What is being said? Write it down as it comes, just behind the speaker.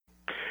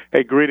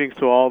Hey, greetings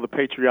to all the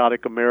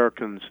patriotic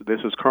Americans. This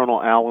is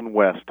Colonel Alan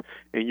West,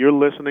 and you're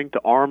listening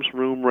to Arms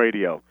Room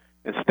Radio.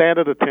 And stand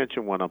at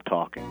attention when I'm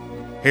talking.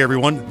 Hey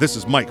everyone, this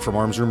is Mike from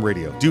Arms Room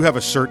Radio. Do you have a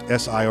SIRT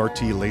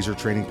SIRT laser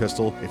training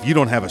pistol? If you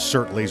don't have a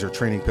SIRT laser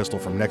training pistol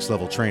from Next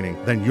Level Training,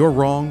 then you're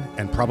wrong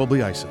and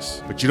probably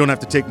ISIS. But you don't have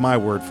to take my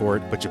word for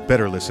it, but you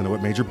better listen to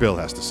what Major Bill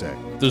has to say.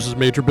 This is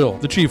Major Bill,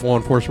 the Chief Law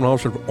Enforcement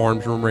Officer of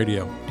Arms Room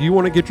Radio. Do you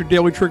want to get your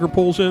daily trigger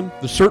pulls in?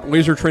 The SIRT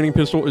laser training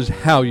pistol is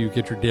how you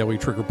get your daily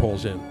trigger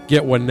pulls in.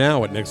 Get one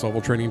now at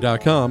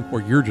nextleveltraining.com,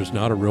 or you're just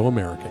not a real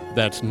American.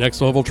 That's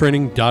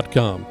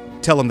nextleveltraining.com.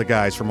 Tell them the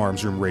guys from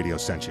Arms Room Radio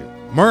sent you.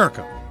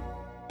 America!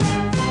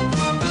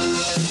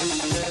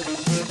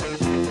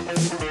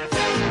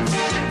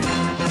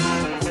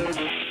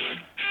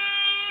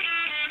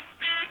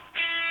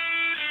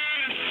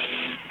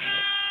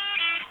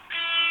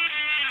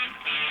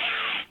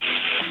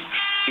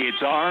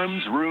 It's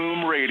Arms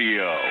Room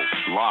Radio,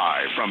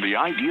 live from the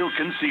Ideal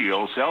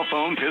Conceal Cell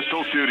Phone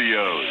Pistol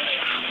Studios.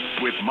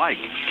 With Mike,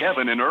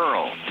 Kevin, and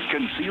Earl,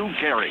 concealed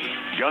carry,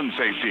 gun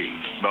safety,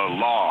 the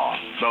law,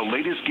 the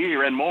latest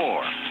gear, and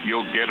more.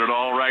 You'll get it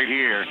all right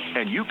here,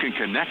 and you can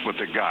connect with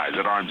the guys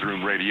at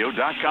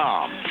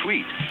armsroomradio.com.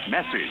 Tweet,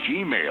 message,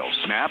 email,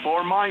 snap,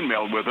 or mind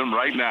meld with them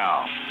right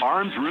now.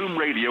 Arms Room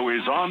Radio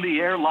is on the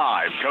air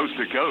live, coast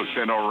to coast,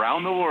 and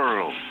around the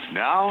world.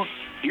 Now,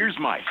 here's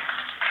Mike.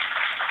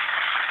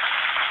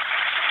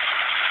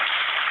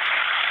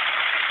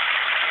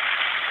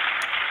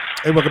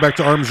 Hey, welcome back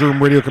to Arms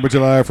Room Radio, coming to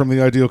you live from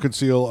the Ideal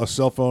Conceal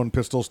Cell Phone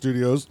Pistol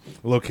Studios,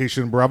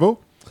 location Bravo.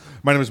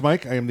 My name is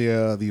Mike. I am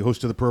the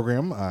host of the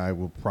program. I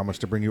will promise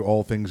to bring you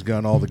all things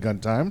gun, all the gun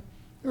time,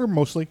 or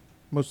mostly.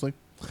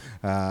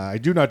 I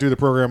do not do the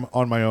program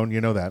on my own.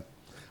 You know that.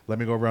 Let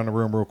me go around the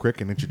room real quick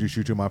and introduce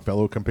you to my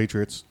fellow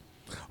compatriots.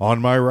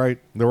 On my right,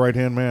 the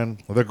right-hand man,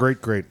 the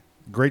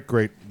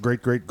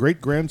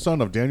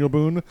great-great-great-great-great-great-grandson of Daniel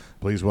Boone.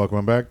 Please welcome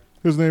him back.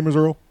 His name is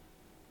Earl.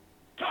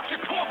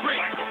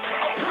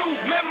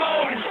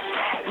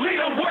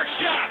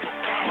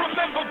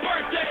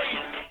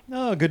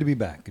 Oh, good to be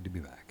back.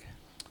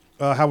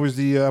 How was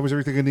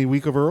everything in the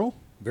week of Earl?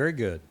 Very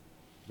good.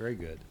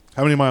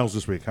 How many miles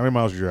this week? How many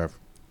miles did you have?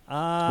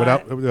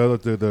 Without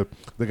the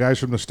guys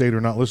from the state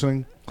are not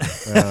listening,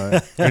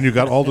 and you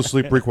got all the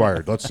sleep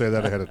required. Let's say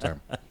that ahead of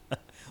time.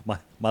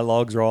 My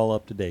logs are all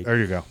up to date. There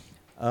you go.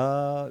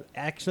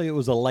 Actually, it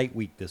was a light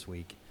week this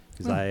week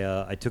because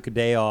I took a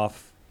day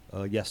off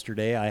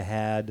yesterday.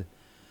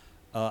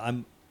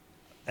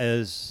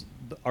 As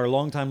our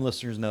longtime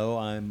listeners know,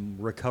 I'm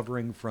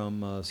recovering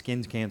from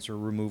skin cancer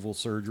removal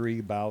surgery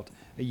about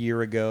a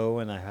year ago,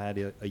 and I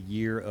had a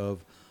year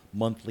of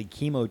monthly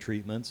chemo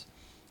treatments.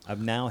 I've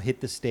now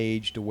hit the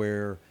stage to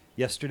where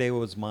yesterday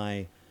was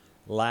my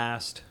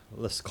last,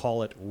 let's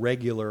call it,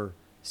 regular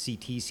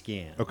CT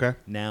scan. Okay.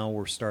 Now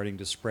we're starting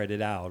to spread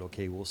it out.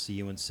 Okay, we'll see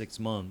you in 6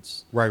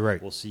 months.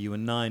 Right. We'll see you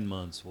in 9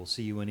 months. We'll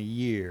see you in a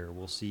year.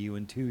 We'll see you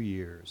in 2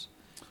 years.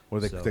 Well,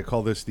 they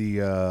call this the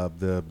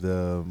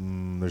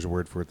there's a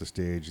word for it. The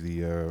stage.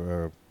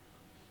 Anyway,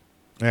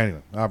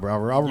 I'll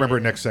remember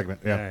it next segment.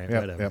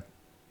 Yeah.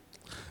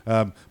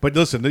 But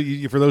listen,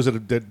 for those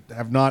that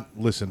have not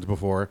listened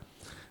before,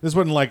 this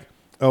wasn't like,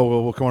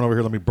 oh well, come on over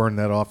here. Let me burn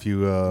that off you,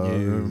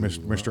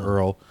 Mr.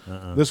 Earl.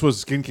 This was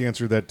skin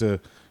cancer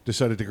that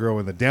decided to grow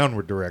in the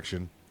downward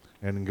direction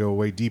and go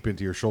way deep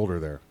into your shoulder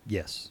there.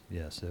 Yes,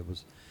 it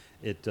was.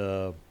 It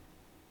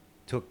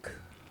took.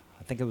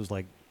 I think it was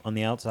like. On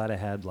the outside, I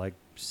had like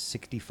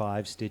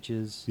 65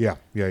 stitches. Yeah.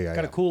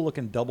 Got a cool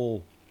looking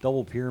double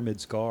pyramid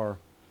scar.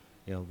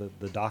 You know,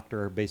 the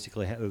doctor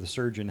basically, the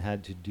surgeon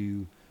had to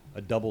do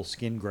a double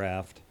skin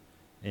graft,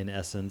 in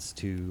essence,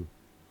 to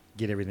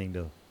get everything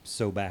to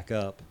sew back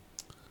up.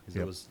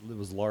 Yep. It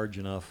was large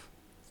enough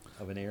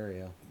of an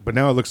area. But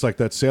now it looks like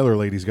that sailor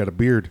lady's got a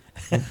beard.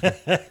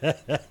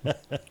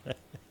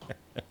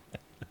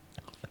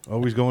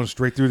 Always going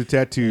straight through the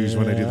tattoos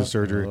when they do the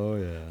surgery. Oh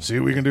yeah. See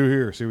what we can do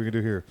here.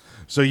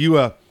 So you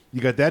got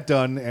that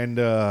done, and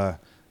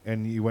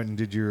you went and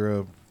did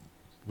your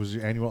was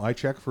your annual eye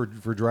check for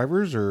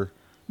drivers or?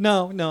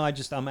 No.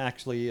 I'm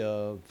actually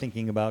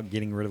thinking about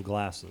getting rid of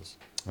glasses.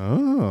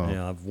 Oh.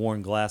 Yeah, I've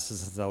worn glasses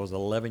since I was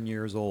 11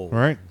 years old. All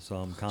right. So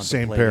I'm contemplating.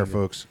 Same pair,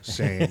 folks.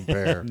 Same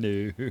pair.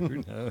 No.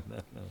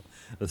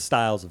 The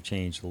styles have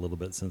changed a little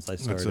bit since I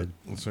started.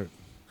 That's it.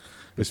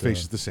 His face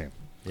is the same.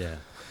 Yeah.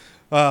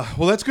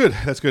 Well, that's good.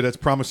 That's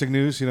promising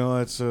news. You know,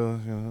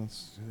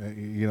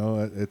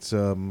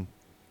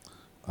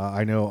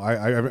 I know.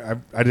 I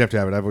didn't have to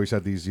have it. I've always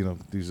had these. You know,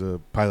 these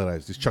pilot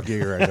eyes, these Chuck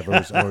Yeager eyes.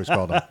 I've always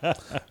called them.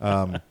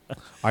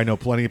 I know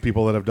plenty of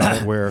people that have done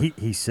it where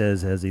he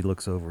says as he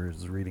looks over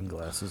his reading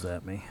glasses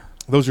at me.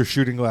 Those are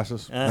shooting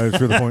glasses. That's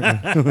for the point.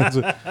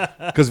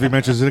 Because if he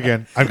mentions it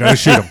again, I'm going to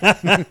shoot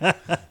him.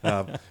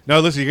 No,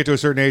 listen. You get to a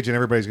certain age, and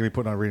everybody's going to be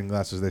putting on reading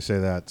glasses. They say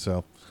that.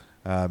 So.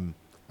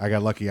 I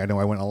got lucky. I know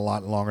I went a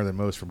lot longer than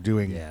most from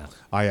doing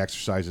eye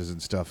exercises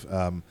and stuff.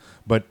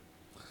 But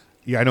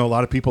yeah, I know a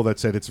lot of people that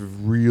said it's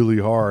really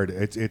hard.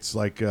 It's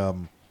like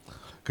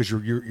because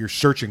you're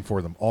searching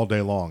for them all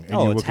day long, and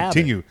Oh, you will it's habit.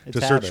 continue It's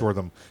to search habit. for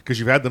them because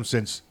you've had them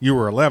since you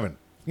were 11.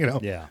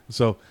 Yeah.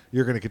 So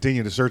you're going to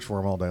continue to search for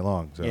them all day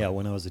long. So. Yeah,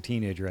 when I was a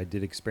teenager, I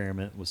did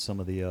experiment with some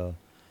of the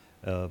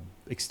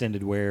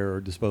extended wear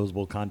or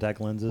disposable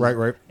contact lenses.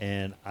 Right.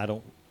 And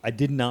I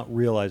did not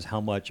realize how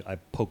much I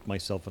poked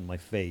myself in my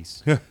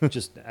face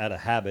just out of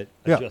habit,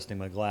 Yeah. adjusting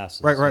my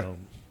glasses. Right.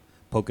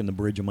 Poking the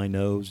bridge of my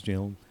nose,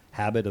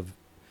 habit of,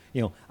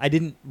 I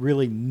didn't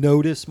really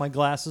notice my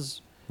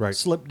glasses Right.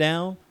 slip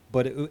down,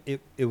 but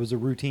it was a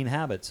routine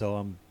habit. So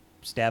I'm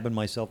stabbing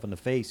myself in the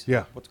face.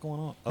 Yeah. What's going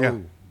on? Yeah.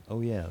 Oh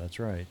yeah, that's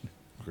right.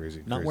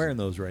 Crazy. Not crazy. wearing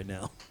those right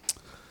now.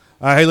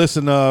 Hey,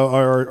 listen,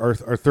 our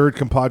third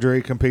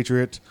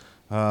compatriot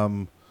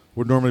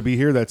would normally be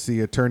here. That's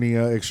the attorney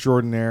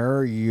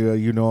extraordinaire.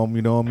 You know him,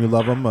 you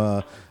love him.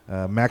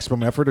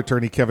 Maximum Effort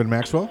attorney Kevin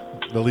Maxwell,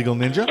 the legal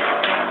ninja.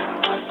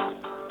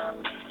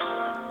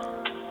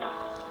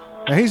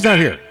 Now he's not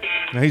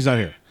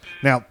here.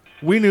 Now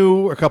we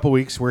knew a couple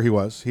weeks where he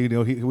was. He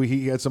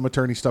had some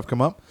attorney stuff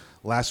come up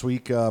last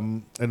week,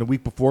 and the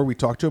week before we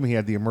talked to him. He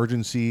had the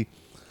emergency.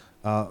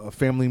 A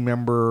family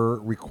member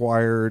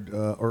required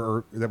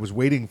or that was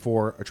waiting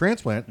for a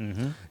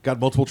transplant, got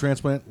multiple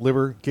transplant,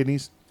 liver,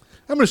 kidneys.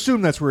 I'm going to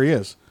assume that's where he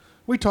is.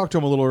 We talked to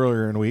him a little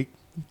earlier in the week.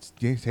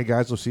 Hey,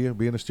 guys, we'll see you.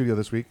 Be in the studio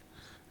this week.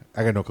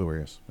 I got no clue where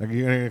he is. I got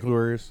no clue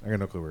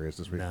where he is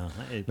this week.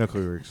 No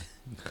clue where he is.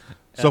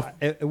 So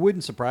it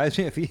wouldn't surprise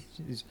me if he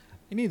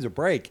needs a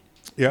break.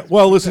 yeah,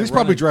 well, listen, he's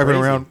probably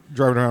running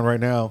driving around right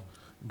now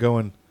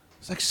going,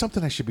 it's like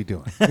something I should be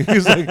doing.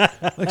 He's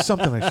like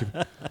something I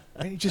should.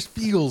 And he just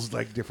feels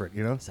like different,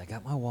 So I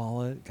got my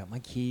wallet, got my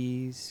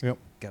keys, Yep.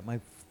 got my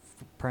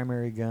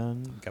primary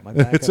gun, got my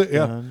backup That's it.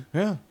 Yeah. gun,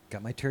 Yeah.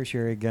 got my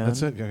tertiary gun.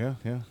 That's it. Yeah.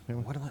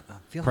 What am I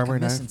feel Primary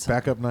like I'm missing knife, something.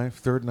 backup knife,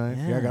 third knife.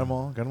 Yeah, Yeah. got them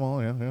all.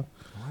 Yeah. What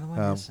am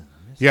I missing?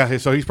 Yeah,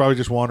 so he's probably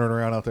just wandering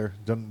around out there.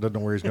 Doesn't know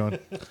where he's going.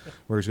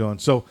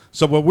 So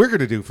what we're going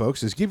to do,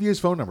 folks, is give you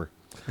his phone number.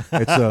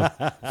 It's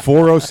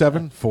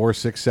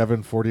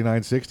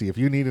 407-467-4960. If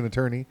you need an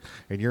attorney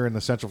and you're in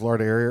the Central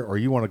Florida area, or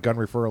you want a gun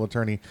referral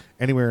attorney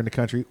anywhere in the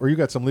country, or you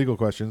got some legal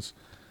questions,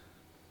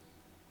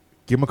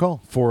 give him a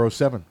call,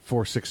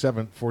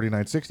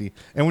 407-467-4960.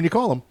 And when you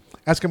call him,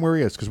 ask him where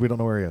he is, because we don't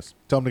know where he is.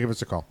 Tell him to give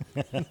us a call.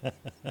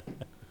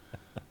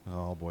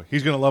 Oh, boy.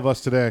 He's going to love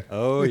us today.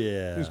 Oh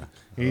yeah.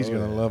 He's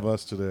going to love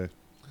us today.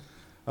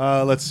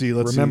 Let's see.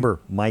 Remember,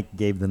 Mike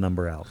gave the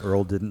number out.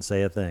 Earl didn't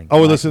say a thing.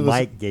 Oh, listen.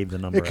 Mike gave the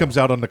number. It comes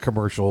out on the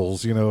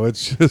commercials.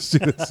 It's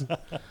just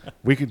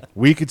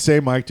we could say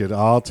Mike did.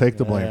 I'll take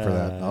the blame for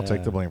that. I'll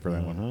take the blame for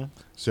that one.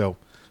 So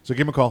give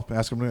him a call.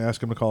 Ask him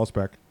to call us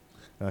back.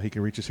 He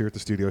can reach us here at the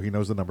studio. He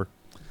knows the number.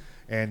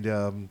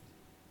 And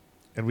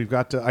we've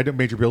got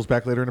Major Bill's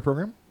back later in the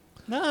program.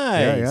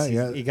 Nice.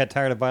 Yeah. He got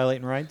tired of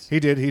violating rights. He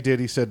did.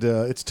 He said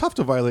it's tough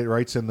to violate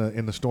rights in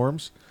the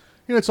storms.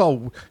 It's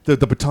all the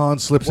baton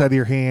slips out of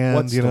your hand.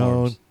 What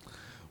storms?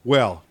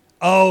 Well.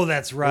 Oh,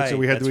 that's right. So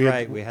we had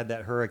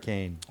that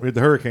hurricane. We had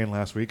the hurricane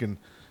last week, and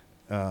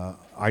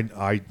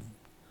I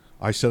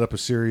set up a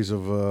series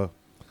of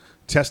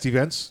test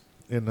events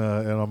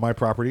on my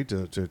property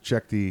to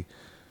check the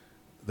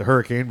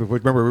hurricane. But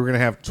remember, we were going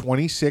to have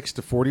 26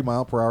 to 40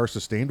 mile per hour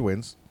sustained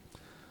winds,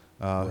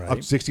 up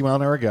to 60 mile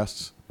an hour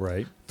gusts.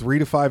 Right. 3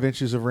 to 5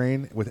 inches of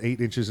rain with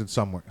 8 inches in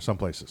some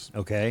places.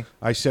 Okay.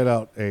 I set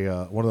out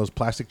one of those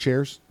plastic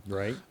chairs,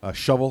 Right. a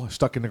shovel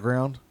stuck in the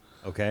ground,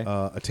 Okay.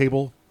 a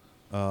table,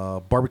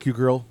 barbecue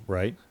grill,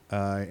 Right.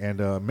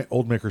 and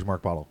Old Maker's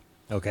Mark bottle.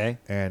 Okay.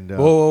 And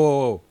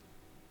Whoa.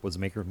 Was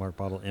the Maker's Mark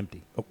bottle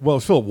empty? well,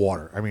 it's filled with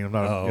water. I mean, I'm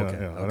not. Oh, okay.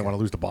 I don't want to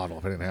lose the bottle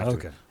if I didn't have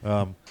Okay.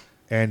 to.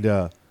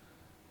 And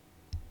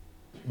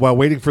while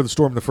waiting for the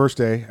storm the first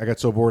day, I got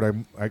so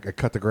bored I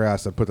cut the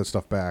grass and put the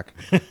stuff back,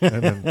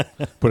 and then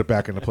put it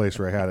back into place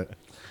where I had it.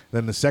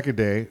 Then the second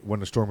day,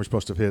 when the storm was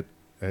supposed to hit,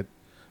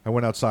 I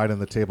went outside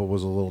and the table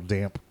was a little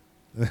damp.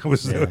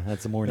 That's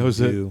the morning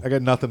dew. I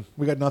got nothing.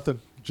 We got nothing.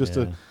 Just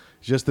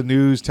Yeah. the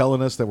news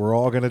telling us that we're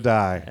all going to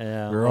die.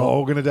 Yeah, we're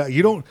all going to die.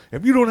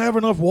 If you don't have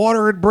enough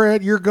water and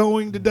bread, you're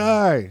going to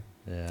die.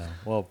 Yeah.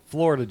 Well,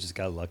 Florida just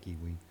got lucky.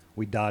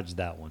 We dodged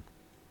that one.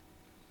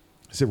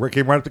 I said, it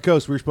came right up the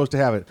coast. We were supposed to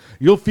have it.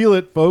 You'll feel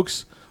it,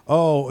 folks.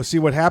 Oh, see,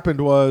 what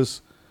happened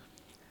was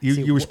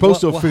you were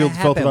supposed to have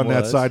felt it on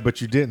that side,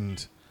 but you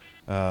didn't.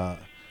 Then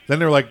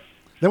they're like,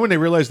 then when they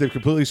realize they've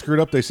completely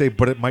screwed up, they say,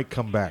 but it might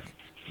come back.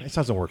 It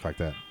doesn't work like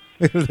that.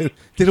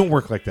 They don't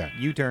work like that.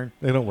 U-turn.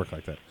 They don't work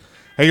like that.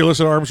 Hey, you're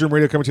listening to Arms Room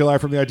Radio, coming to you live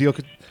from the Ideal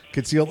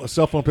Conceal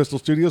Cell Phone Pistol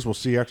Studios. We'll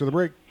see you after the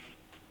break.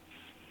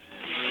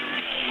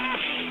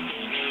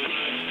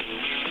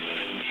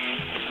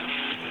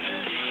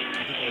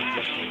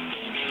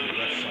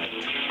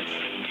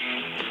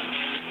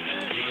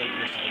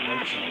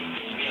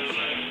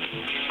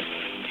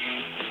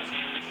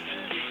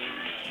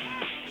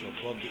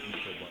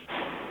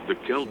 The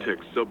Kel-Tec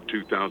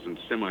Sub-2000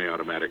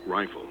 semi-automatic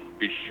rifle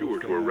is sure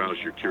to arouse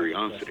your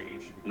curiosity,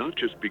 not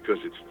just because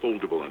it's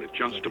foldable and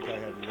adjustable,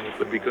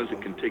 but because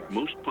it can take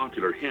most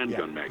popular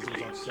handgun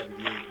magazines.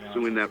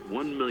 So in that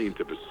 1 millionth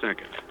of a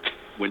second,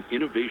 When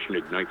innovation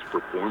ignites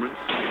performance,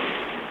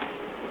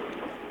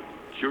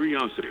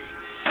 curiosity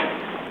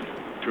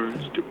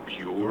turns to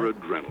pure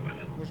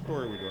adrenaline. Which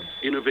story are we doing?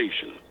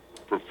 Innovation,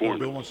 Bill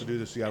performance. wants to do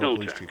the Seattle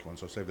Police Kel-Tec. Chief one,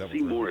 so save that one. See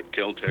for more him. at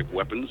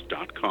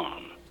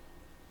keltecweapons.com.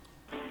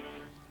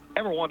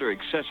 Ever want to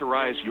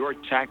accessorize your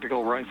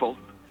tactical rifle?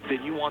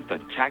 Then you want the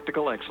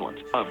tactical excellence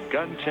of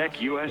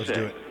GunTech USA. Let's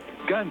do it.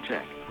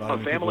 GunTech, A lot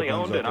of a people with guns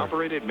family-owned out and there.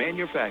 operated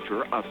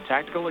manufacturer of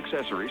tactical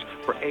accessories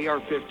for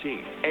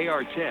AR-15,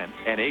 AR-10,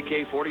 and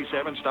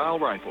AK-47 style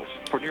rifles.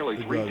 For nearly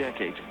It 3 does.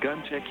 decades,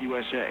 GunTech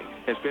USA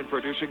has been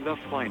producing the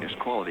finest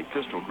quality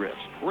pistol grips,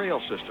 rail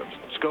systems,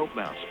 scope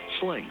mounts,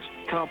 slings,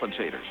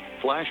 compensators,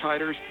 flash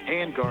hiders,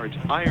 hand guards,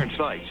 iron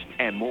sights,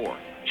 and more.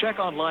 Check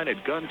online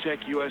at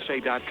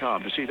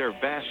GunTechUSA.com to see their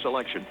vast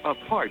selection of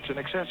parts and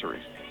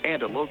accessories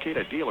and to locate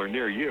a dealer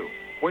near you.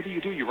 Whether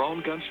you do your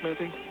own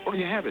gunsmithing or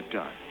you have it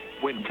done,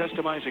 when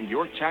customizing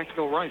your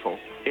tactical rifle,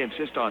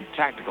 insist on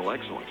tactical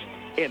excellence.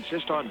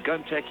 Insist on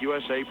GunTech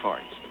USA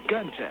parts.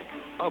 GunTech,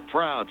 a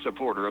proud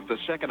supporter of the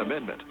Second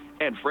Amendment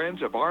and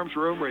friends of Arms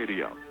Room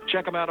Radio.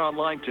 Check them out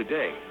online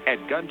today at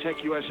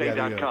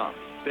GunTechUSA.com.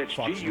 That's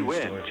Fox News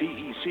story.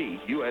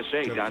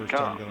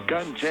 GUNTECUSA.com. First time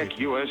GunTech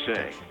safety USA,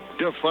 protection.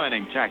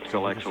 defining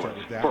tactical We'll start excellence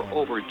with that for one.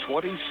 over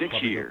 26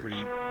 Probably years. go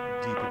pretty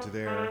deep into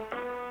there,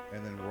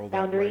 and then roll that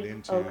Boundary right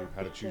into Oak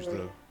how to choose the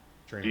Distillery.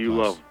 training Do you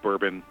class. love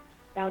bourbon?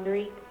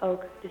 Boundary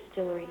Oak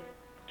Distillery.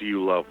 Do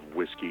you love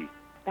whiskey?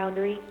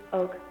 Boundary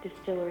Oak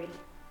Distillery.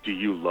 Do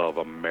you love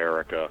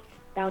America?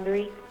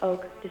 Boundary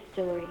Oak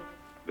Distillery.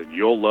 Then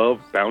you'll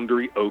love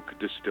Boundary Oak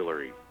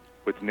Distillery.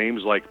 With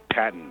names like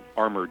Patton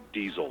Armored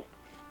Diesel,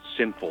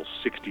 Sinful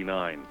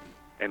 69,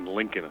 and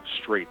Lincoln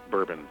Straight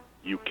Bourbon,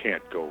 you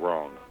can't go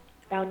wrong.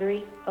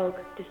 Boundary Oak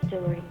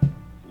Distillery.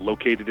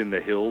 Located in the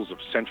hills of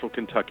central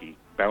Kentucky,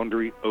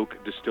 Boundary Oak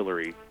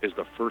Distillery is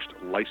the first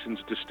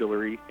licensed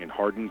distillery in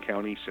Hardin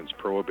County since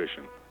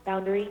Prohibition.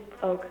 Boundary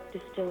Oak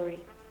Distillery.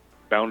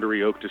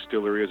 Boundary Oak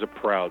Distillery is a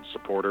proud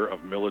supporter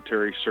of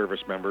military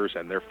service members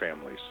and their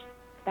families.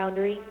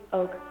 Boundary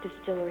Oak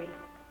Distillery.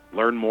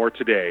 Learn more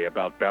today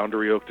about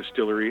Boundary Oak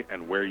Distillery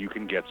and where you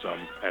can get some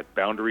at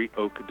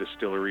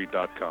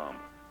BoundaryOakDistillery.com.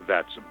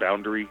 That's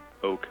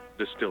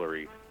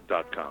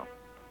BoundaryOakDistillery.com.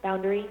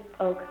 Boundary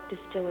Oak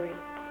Distillery.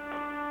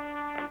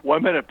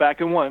 1 minute,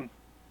 back in one.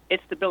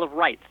 It's the Bill of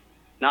Rights,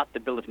 not the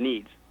Bill of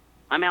Needs.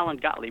 I'm Alan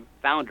Gottlieb,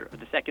 founder of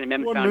the Second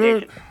Amendment 1 Foundation.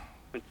 minute.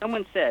 When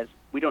someone says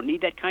we don't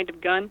need that kind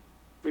of gun,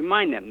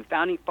 remind them the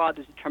Founding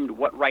Fathers determined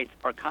what rights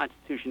our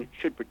Constitution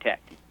should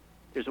protect.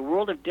 There's a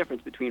world of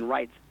difference between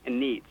rights and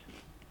needs.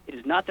 It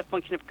is not the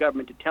function of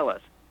government to tell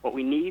us what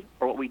we need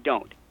or what we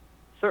don't.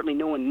 Certainly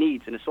no one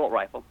needs an assault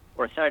rifle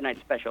or a Saturday Night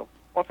Special,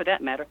 or for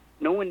that matter,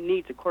 no one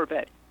needs a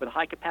Corvette with a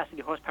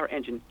high-capacity horsepower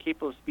engine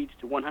capable of speeds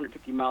to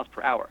 150 miles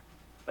per hour.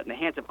 But in the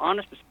hands of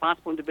honest,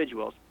 responsible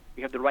individuals,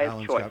 we have the right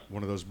Alan's of choice. got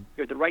one of those We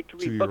have the right to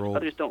read books 2-year-old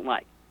others don't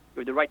like.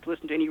 We have the right to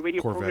listen to any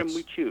radio program Corvettes.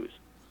 we choose.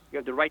 We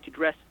have the right to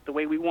dress the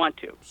way we want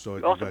to. So we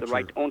you also got have the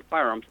right your- to own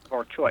firearms of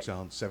our choice.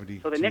 Sound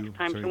 72, So the next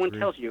time someone 73.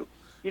 tells you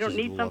you don't Says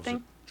need loves something,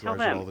 it, tell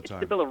drives it them all the it's time,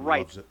 the Bill of loves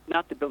Rights, it.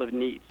 not the Bill of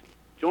Needs.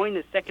 Join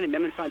the Second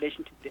Amendment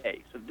Foundation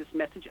today so that this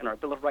message and our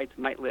Bill of Rights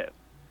might live.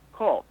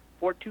 Call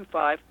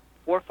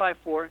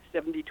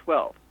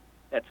 425-454-7012.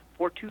 That's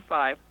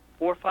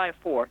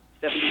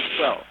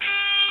 425-454-7012.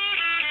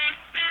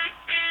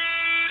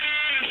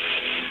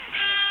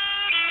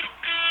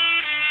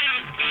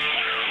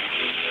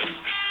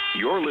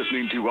 You're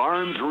listening to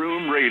Arms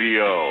Room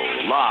Radio,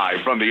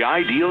 live from the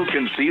Ideal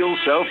Conceal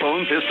Cell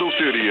Phone Pistol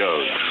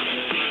Studios.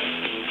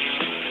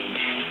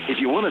 If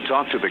you want to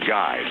talk to the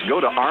guys, go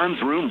to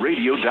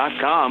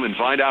armsroomradio.com and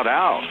find out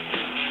how.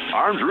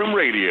 Arms Room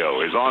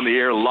Radio is on the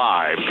air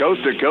live,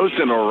 coast to coast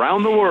and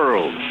around the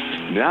world.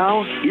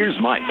 Now, here's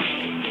Mike.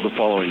 The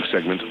following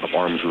segment of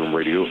Arms Room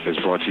Radio is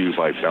brought to you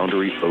by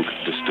Boundary Oak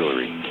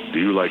Distillery. Do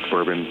you like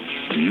bourbon?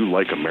 Do you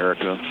like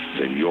America?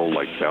 Then you'll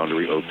like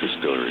Boundary Oak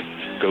Distillery.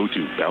 Go to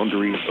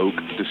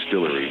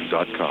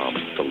BoundaryOakDistillery.com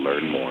to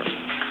learn more.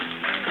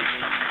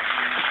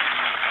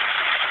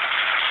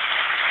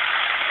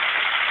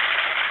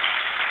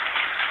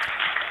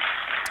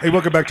 Hey,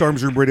 welcome back to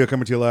Arms Room Radio,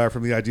 coming to you live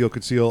from the Ideal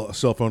Conceal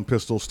Cell Phone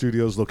Pistol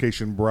Studios,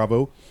 location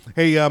Bravo.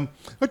 Hey, I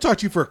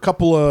talked to you for a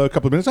couple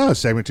of minutes. A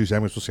segment, 2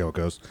 segments. We'll see how it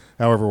goes.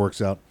 However it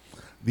works out.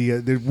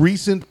 The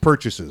recent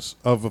purchases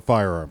of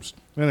firearms.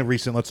 And the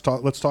recent. Let's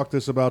talk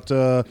this about.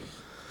 I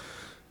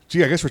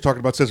guess we're talking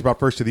about since about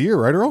first of the year,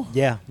 right, Earl?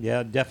 Yeah,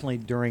 definitely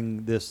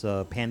during this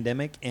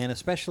pandemic, and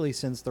especially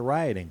since the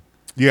rioting.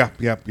 Yeah,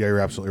 you're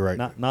absolutely right.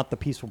 Not the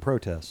peaceful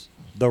protests,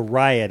 the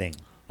rioting.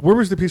 Where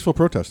was the peaceful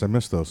protest? I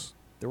missed those.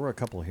 There were a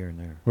couple here and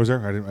there. Was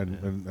there? I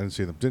didn't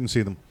see them. Didn't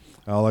see them.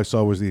 All I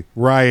saw was the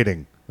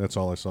rioting. That's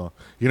all I saw.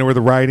 You know where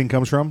the rioting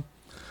comes from?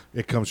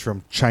 It comes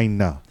from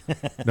China.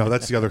 No,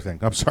 that's the other thing.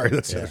 I'm sorry.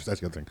 That's the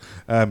other thing.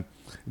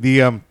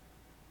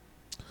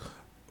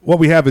 What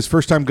we have is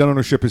first-time gun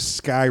ownership is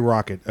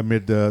skyrocket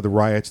amid the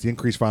riots, the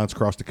increased violence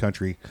across the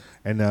country,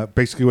 and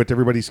basically what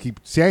everybody's keep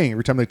saying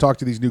every time they talk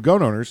to these new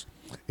gun owners,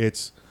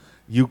 it's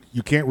you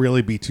can't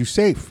really be too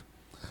safe.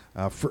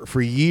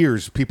 For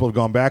years, people have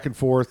gone back and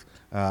forth.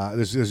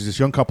 There's this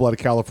young couple out of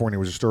California. There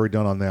was a story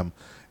done on them,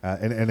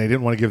 and they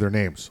didn't want to give their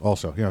names.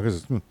 Also,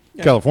 because it's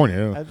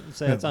California. I'd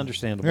say it's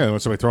understandable. Yeah, they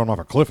want somebody throwing them off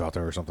a cliff out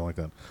there or something like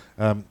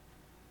that.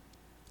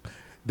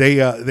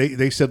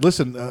 They said,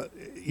 listen,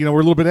 we're a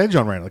little bit edge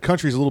on right now. The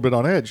country's a little bit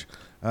on edge.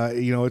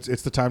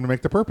 It's the time to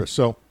make the purpose.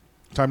 So,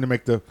 time to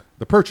make the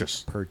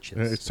purchase.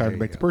 It's time to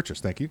make the purchase.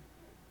 Thank you.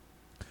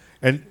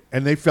 And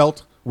they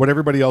felt what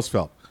everybody else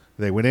felt.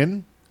 They went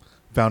in,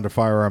 found a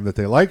firearm that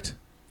they liked.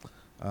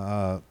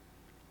 Well,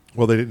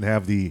 they didn't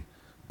have the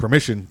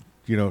permission,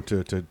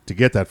 to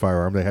get that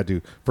firearm. They had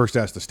to first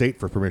ask the state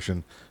for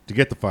permission to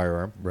get the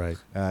firearm. Right.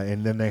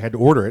 And then they had to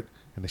order it,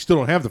 and they still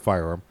don't have the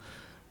firearm.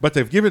 But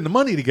they've given the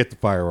money to get the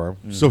firearm,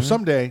 so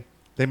someday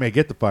they may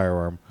get the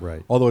firearm.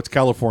 Right. Although it's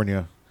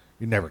California,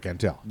 you never can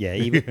tell. Yeah,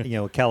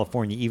 even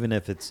California, even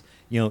if it's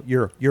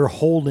you're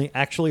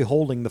actually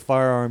holding the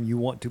firearm you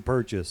want to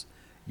purchase,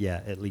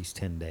 at least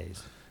 10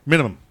 days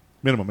minimum,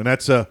 and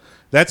that's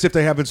if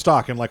they have in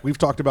stock. And like we've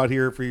talked about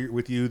here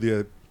with you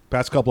the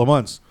past couple of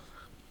months.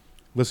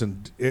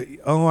 Listen,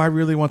 I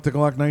really want the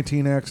Glock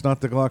 19X, not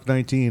the Glock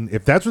 19.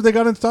 If that's what they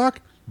got in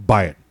stock,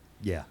 buy it.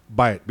 Yeah,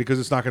 buy it because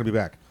it's not going to be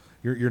back.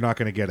 You're not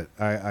going to get it.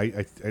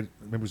 I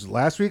remember it was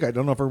last week. I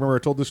don't know if I remember I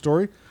told this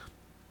story.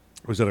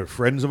 I was at a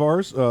friend's of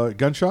ours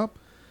gun shop.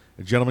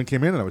 A gentleman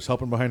came in and I was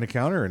helping behind the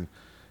counter, and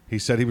he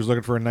said he was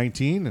looking for a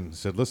 19 and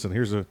said, "Listen,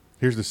 here's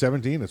the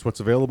 17. It's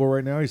what's available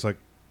right now." He's like,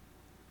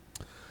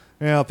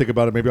 "Yeah, I'll think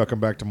about it. Maybe I'll come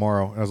back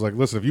tomorrow." And I was like,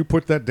 "Listen, if you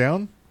put that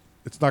down,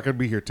 it's not going to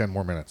be here 10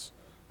 more minutes.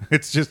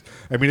 It's just,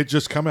 it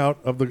just come out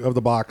of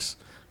the box,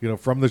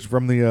 from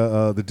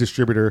the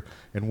distributor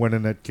and went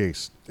in that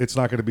case. It's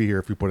not going to be here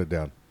if you put it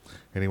down."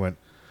 And he went,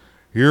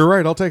 "You're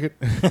right. I'll take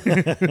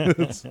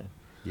it."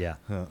 Yeah.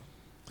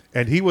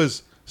 And he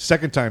was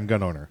second-time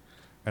gun owner.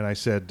 And I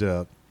said,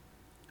 and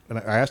I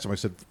asked him, I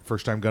said,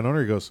 "First-time gun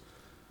owner?" He goes,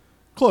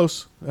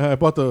 "Close. I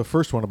bought the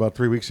first one about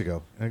 3 weeks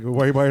ago." And I go,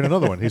 "Why are you buying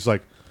another one?" He's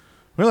like,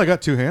 "Well, I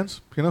got two hands,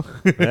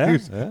 Yeah,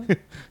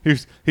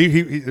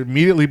 he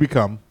immediately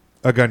become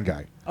a gun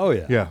guy. Oh,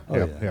 yeah. Yeah. Oh,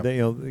 yeah.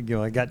 They,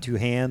 I got two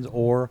hands,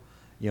 or,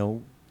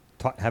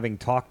 having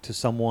talked to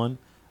someone,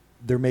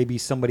 there may be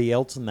somebody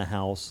else in the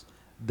house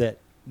that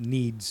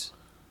needs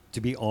to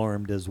be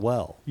armed as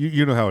well.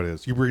 You know how it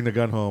is. You bring the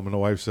gun home and the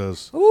wife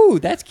says, "Ooh,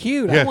 that's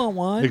cute. I want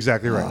one."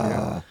 Exactly right.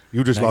 Yeah.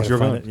 You just lost your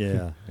gun.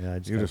 Yeah. I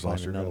just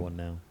lost your another gun.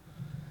 one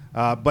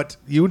now. But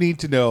you need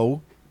to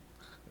know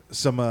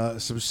some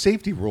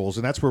safety rules,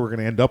 and that's where we're going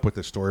to end up with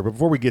this story. But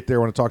before we get there,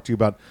 I want to talk to you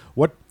about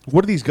what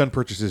do these gun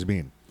purchases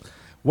mean?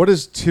 What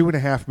is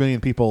 2.5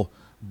 million people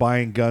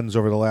buying guns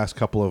over the last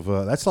couple of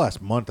that's the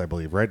last month, I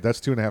believe, right? That's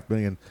 2.5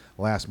 million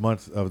last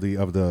month of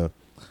the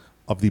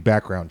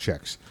background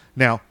checks.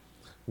 Now,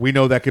 we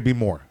know that could be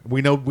more.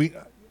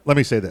 Let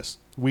me say this.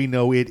 We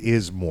know it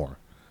is more.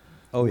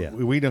 Oh yeah.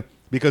 We know,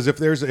 because if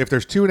there's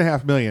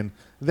 2.5 million,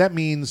 that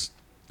means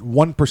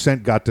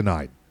 1% got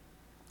denied.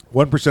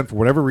 1% for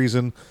whatever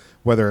reason,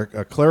 whether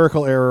a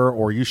clerical error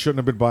or you shouldn't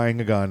have been buying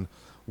a gun,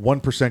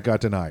 1% got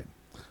denied.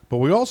 But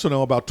we also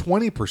know about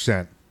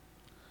 20%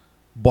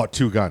 bought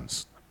two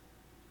guns.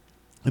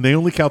 And they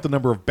only count the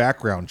number of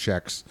background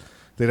checks.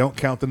 They don't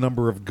count the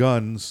number of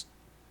guns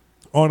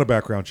on a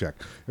background check.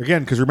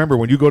 Again, because remember,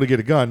 when you go to get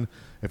a gun,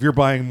 if you're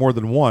buying more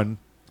than one,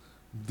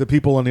 the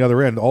people on the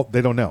other end,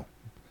 they don't know.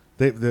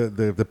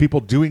 The people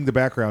doing the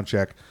background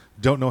check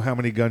don't know how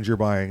many guns you're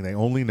buying. They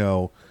only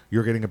know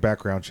you're getting a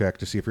background check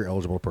to see if you're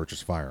eligible to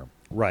purchase a firearm.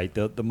 Right.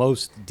 The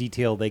most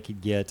detail they could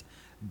get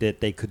that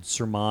they could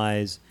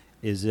surmise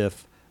is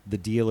if the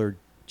dealer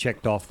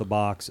checked off the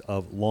box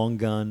of long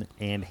gun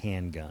and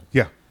handgun.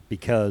 Yeah.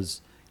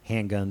 Because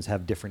handguns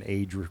have different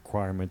age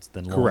requirements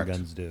than long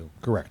guns do.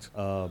 Correct.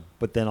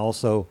 But then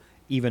also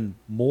even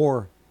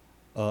more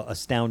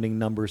astounding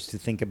numbers to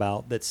think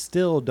about that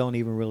still don't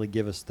even really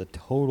give us the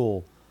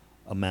total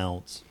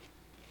amounts.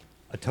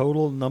 A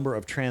total number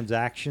of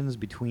transactions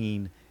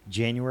between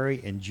January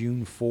and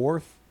June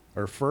 4th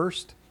or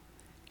 1st,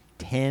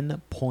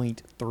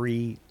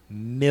 10.3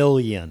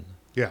 million.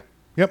 Yeah.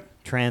 Yep.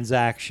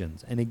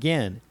 Transactions. And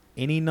again,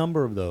 any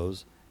number of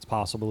those, it's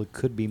possible it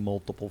could be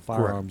multiple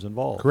firearms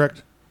involved.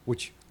 Correct.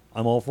 Which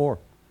I'm all for.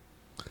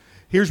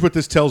 Here's what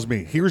this tells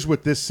me. Here's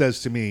what this says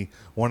to me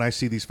when I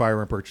see these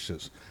firearm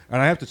purchases. And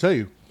I have to tell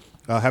you,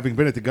 having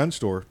been at the gun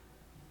store,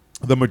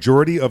 the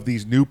majority of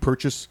these new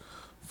purchase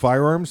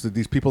firearms,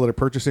 these people that are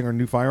purchasing our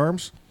new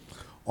firearms,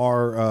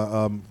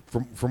 are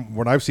from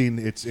what I've seen.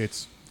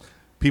 It's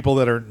people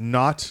that are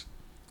not,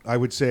 I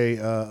would say,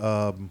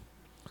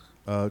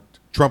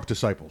 Trump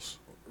disciples,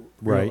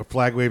 right?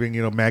 Flag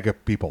waving, MAGA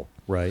people,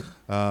 right?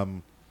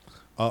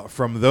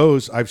 From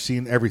those, I've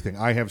seen everything.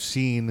 I have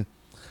seen,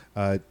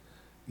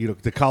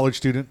 the college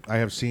student. I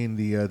have seen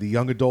the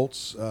young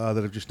adults that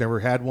have just never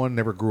had one,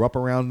 never grew up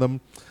around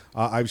them.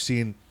 I've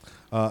seen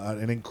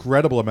an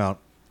incredible amount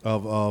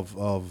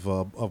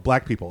of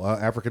black people,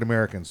 African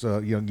Americans,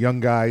 young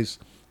guys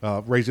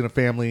raising a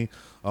family,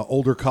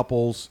 older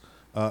couples,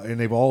 and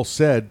they've all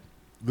said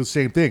the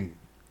same thing.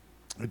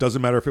 It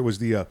doesn't matter if it was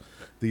the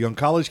the young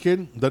college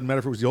kid, doesn't matter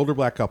if it was the older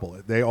black couple.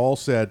 They all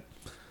said,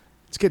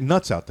 "It's getting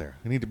nuts out there.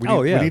 We need to be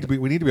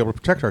able to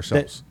protect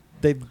ourselves."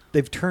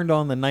 They've turned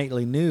on the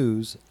nightly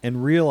news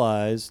and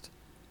realized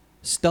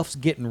stuff's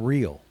getting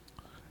real.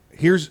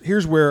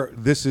 Here's where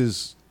this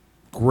is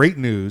great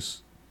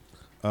news.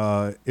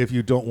 If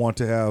you don't want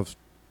to have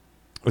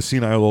a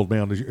senile old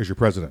man as your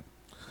president,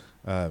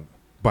 Biden,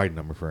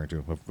 I'm referring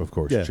to, of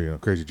course, Yeah.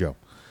 Crazy Joe.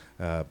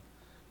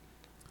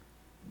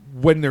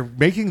 When they're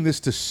making this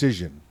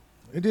decision,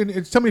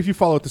 tell me if you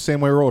follow it the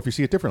same way, or if you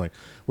see it differently.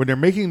 When they're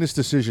making this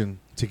decision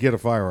to get a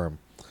firearm,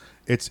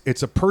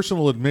 it's a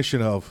personal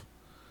admission of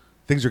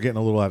things are getting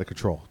a little out of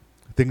control.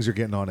 Things are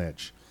getting on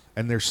edge.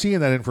 And they're seeing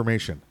that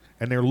information,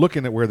 and they're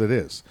looking at where that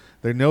is.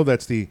 They know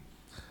that's the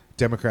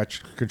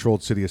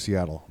Democrat-controlled city of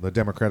Seattle, the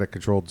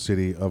Democratic-controlled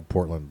city of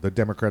Portland, the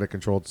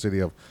Democratic-controlled city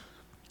of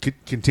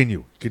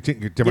continue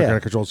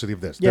Democratic-controlled city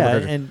of this. Yeah,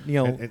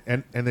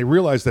 and they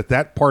realize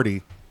that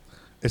party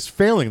is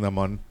failing them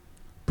on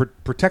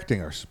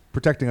protecting us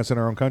in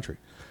our own country.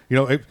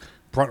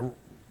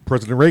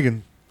 President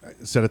Reagan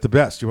said it the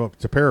best.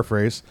 To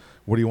paraphrase,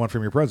 what do you want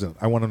from your president?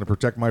 I want him to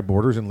protect my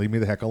borders and leave me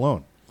the heck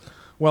alone.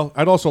 Well,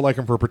 I'd also like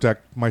him to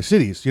protect my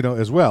cities,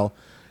 as well.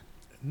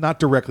 Not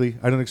directly.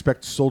 I don't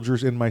expect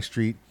soldiers in my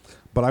street,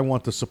 but I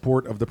want the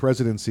support of the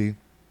presidency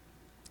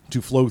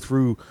to flow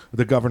through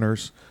the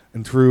governors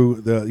and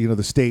through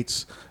the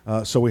states,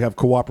 so we have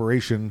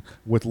cooperation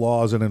with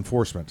laws and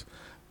enforcement.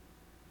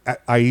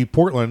 I.e.,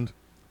 Portland,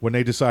 when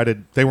they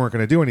decided they weren't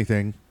going to do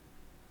anything,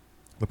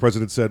 the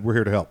president said, "We're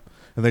here to help,"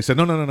 and they said,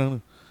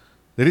 "No."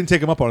 They didn't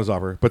take him up on his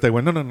offer, but they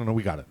went, no,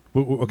 we got it.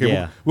 We'll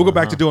go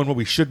back to doing what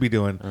we should be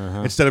doing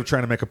instead of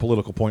trying to make a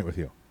political point with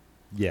you.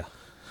 Yeah.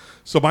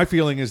 So my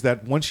feeling is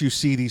that once you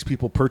see these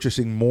people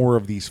purchasing more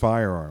of these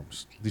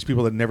firearms, these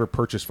people that never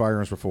purchased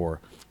firearms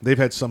before, they've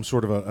had some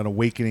sort of an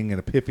awakening, an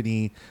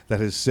epiphany that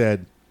has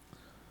said,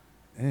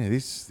 hey,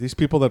 these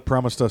people that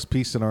promised us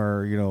peace in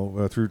our,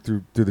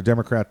 through the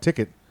Democrat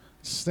ticket,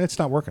 it's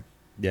not working.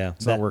 Yeah,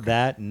 it's not working.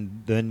 That,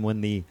 and then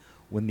when the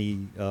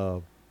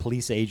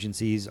police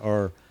agencies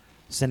are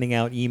sending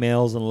out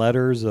emails and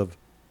letters of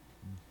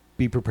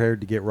be prepared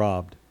to get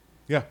robbed.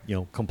 Yeah.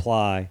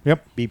 Comply.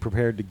 Yep. Be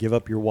prepared to give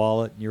up your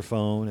wallet and your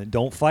phone, and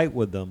don't fight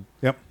with them.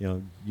 Yep.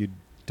 You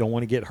don't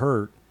want to get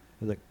hurt.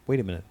 It's like, wait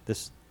a minute,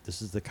 this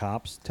is the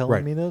cops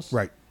telling me this?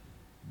 Right.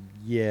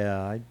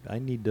 Yeah, I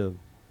need to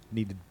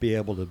be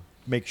able to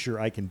make sure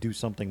I can do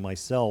something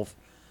myself.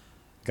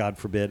 God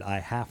forbid I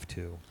have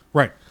to.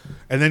 Right.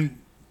 And then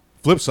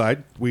flip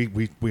side,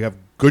 we have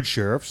good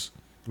sheriffs.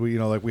 We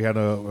had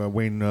a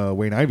Wayne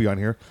Ivey on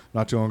here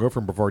not too long ago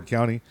from Brevard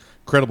County,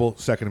 credible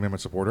Second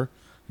Amendment supporter.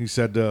 He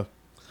said,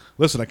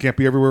 "Listen, I can't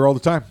be everywhere all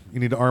the time. You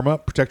need to arm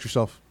up, protect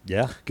yourself.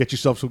 Yeah, get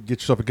yourself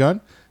a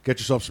gun, get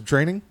yourself some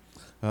training,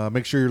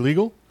 make sure you're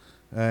legal,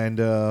 and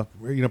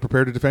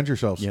prepare to defend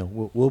yourselves."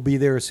 We'll be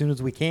there as soon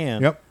as we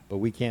can. Yep. But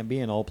we can't be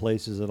in all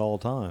places at all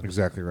times.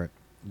 Exactly right.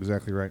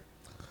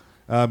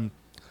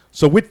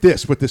 So with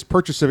this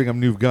purchasing of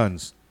new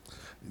guns,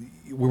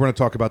 we want to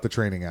talk about the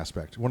training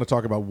aspect. We want to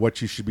talk about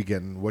what you should be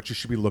getting, what you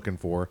should be looking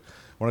for.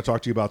 I want to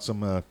talk to you about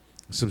some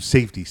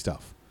safety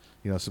stuff.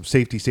 Some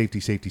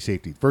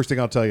safety. First thing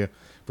I'll tell you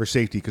for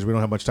safety, because we don't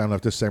have much time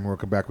left this segment, we'll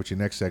come back with your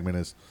next segment,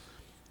 is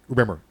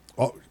remember,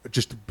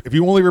 just if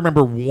you only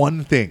remember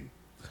one thing,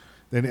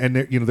 and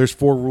there's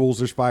 4 rules,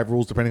 there's 5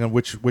 rules, depending on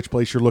which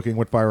place you're looking,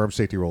 what firearm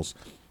safety rules.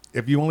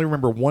 If you only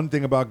remember one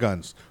thing about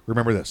guns,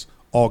 remember this: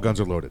 all guns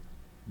are loaded.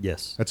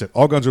 Yes. That's it.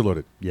 All guns are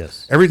loaded.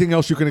 Yes. Everything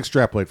else you can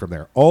extrapolate from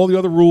there. All the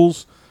other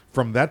rules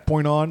from that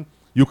point on,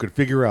 you could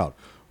figure out.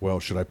 Well,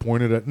 should I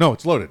point it at? No,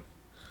 it's loaded.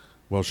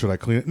 Well, should I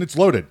clean it? And it's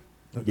loaded.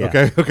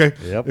 Yeah. Okay.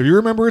 Yep. If you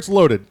remember it's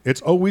loaded,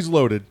 it's always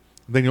loaded,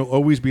 then you'll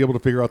always be able to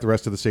figure out the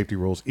rest of the safety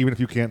rules, even if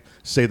you can't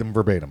say them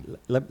verbatim.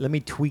 Let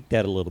me tweak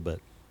that a little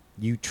bit.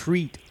 You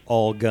treat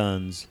all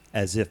guns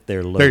as if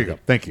they're loaded. There you go.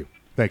 Thank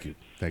you.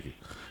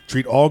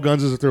 Treat all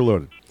guns as if they're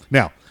loaded.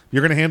 Now, if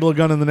you're going to handle a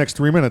gun in the next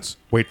 3 minutes,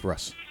 wait for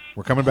us.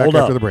 We're coming back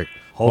after the break.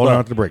 Hold on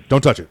after the break. Don't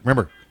touch it.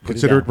 Remember,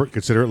 consider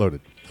it loaded.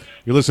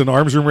 You listen to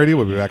Arms Room Radio.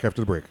 We'll be back after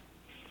the break.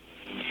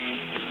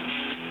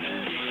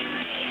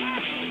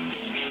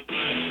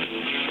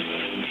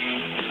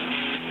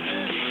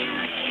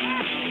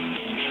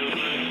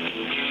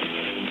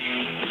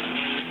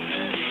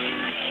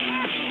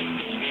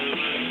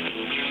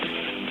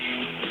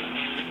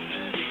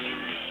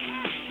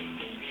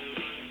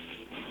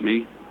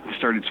 Me? I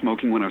started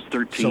smoking when I was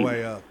 13. So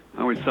I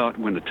always thought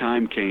when the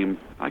time came,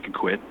 I could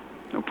quit.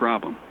 No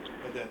problem.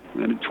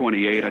 Then at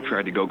 28, I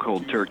tried to go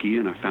cold turkey,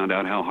 and I found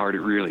out how hard it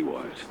really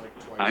was.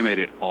 I made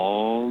it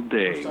all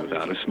day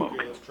without a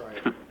smoke.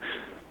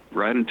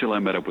 Right until I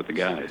met up with the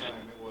guys.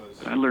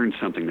 I learned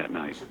something that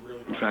night.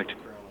 In fact,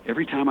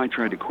 every time I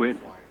tried to quit,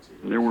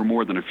 there were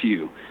more than a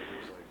few.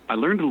 I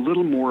learned a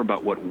little more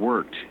about what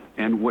worked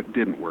and what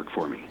didn't work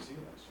for me.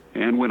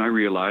 And when I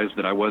realized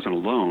that I wasn't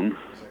alone,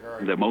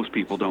 that most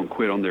people don't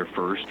quit on their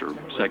first or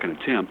second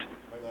attempt,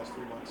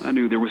 I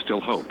knew there was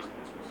still hope.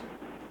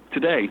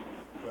 Today,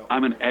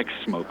 I'm an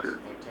ex-smoker.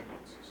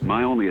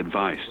 My only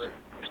advice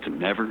is to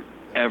never,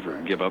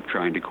 ever give up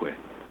trying to quit.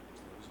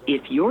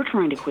 If you're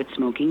trying to quit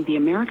smoking, the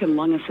American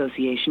Lung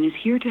Association is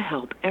here to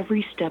help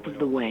every step of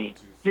the way.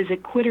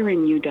 Visit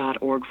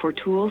quitterinyou.org for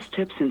tools,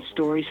 tips, and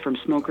stories from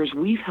smokers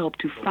we've helped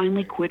to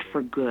finally quit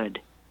for good.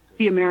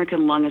 The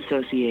American Lung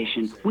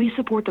Association. We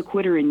support the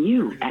quitter in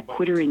you at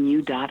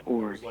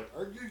quitterinyou.org.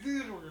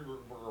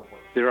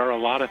 There are a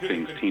lot of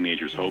things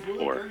teenagers hope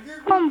for.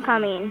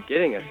 Homecoming.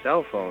 Getting a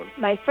cell phone.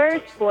 My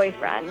first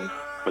boyfriend.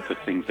 But the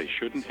things they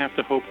shouldn't have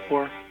to hope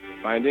for?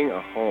 Finding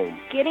a home.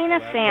 Getting a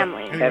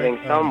family. Having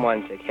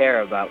someone to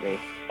care about me.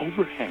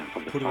 Over half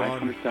of the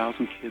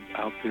 500,000 kids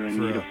out there in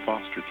need of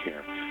foster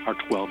care are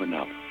 12 and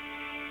up.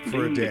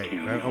 For a Maybe day. they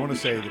can't I want to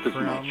say just the as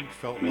Crown much,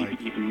 felt maybe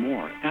like... even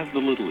more, as the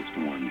littlest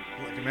ones.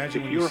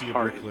 Imagine if when you your see a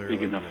heart is bricklayer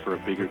big like enough that, for a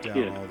and bigger put down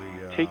kid, all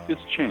the, take this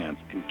chance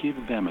and give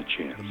them a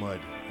chance. The mud.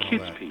 and all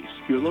Kids that. Peace,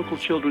 your local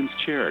children's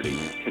charity,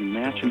 can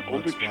match an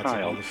older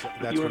child with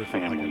that's your what it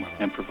felt like in family my mouth.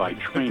 and provide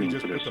They training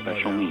just for their put the mud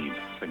special out, needs,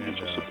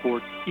 financial and,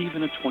 support,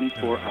 even a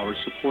 24-hour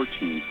support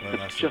team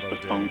that's just a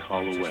phone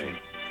call away.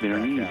 Their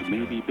needs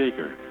may be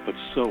bigger, but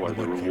so are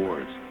the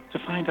rewards. To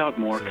find out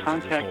more,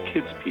 contact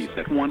Kids Peace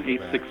at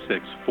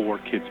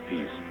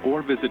 1-866-4-KIDS-PEACE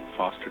or visit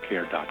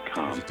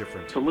fostercare.com.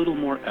 It's a little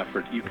more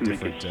effort. You can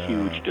make a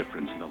huge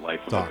difference in the life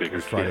of a bigger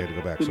Friday kid. to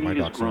go back. The So my need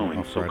is doc's growing,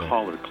 off so Friday.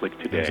 call or click It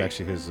was today.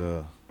 actually his...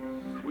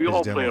 We his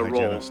all play a dental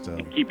role hygienist,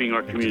 in keeping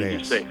our community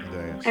Dedeus. safe.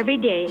 Every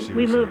day, She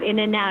we was, move in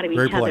and out of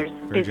very each polite,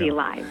 other's very busy gentle.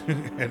 lives.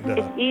 And,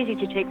 It's easy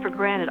to take for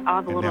granted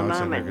all the and little now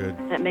it's in there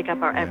moments good. that make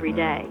up our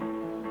everyday.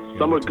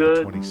 Some are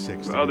good,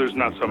 others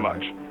not so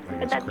much.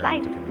 But that's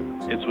life.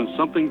 It's when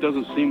something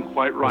doesn't seem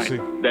quite right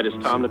that it's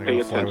time to pay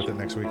attention.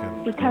 Next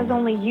weekend. Because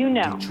only you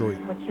know Detroit.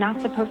 what's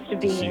not supposed to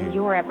be in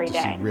your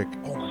everyday. Rick.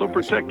 So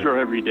protect your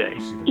everyday.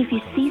 If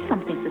you see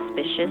something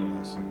suspicious,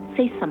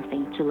 say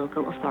something to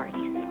local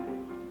authorities.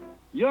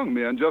 Young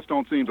men just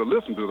don't seem to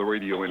listen to the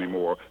radio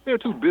anymore. They're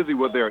too busy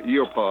with their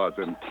earpods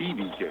and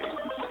TV games.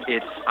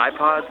 It's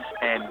iPods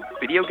and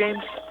video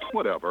games?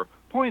 Whatever.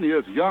 Point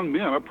is, young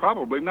men are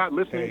probably not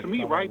listening to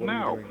me right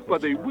now, but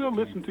they will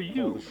listen to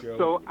you.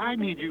 So I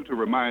need you to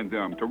remind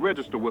them to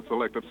register with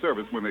Selective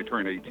Service when they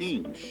turn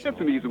 18. It's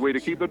an easy way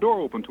to keep the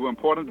door open to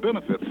important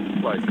benefits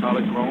like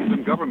college loans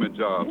and government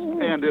jobs,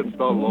 and it's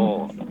the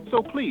law.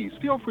 So please,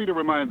 feel free to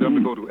remind them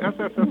to go to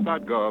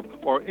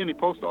sss.gov or any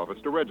post office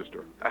to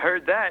register. I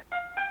heard that.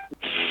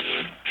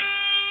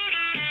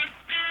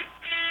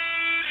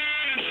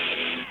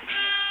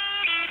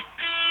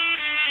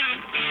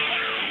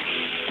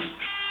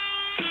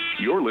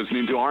 You're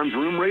listening to Arms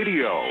Room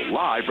Radio,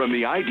 live from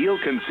the Ideal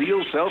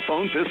Conceal Cell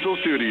Phone Pistol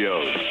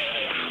Studios.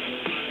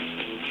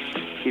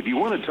 If you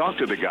want to talk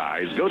to the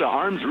guys, go to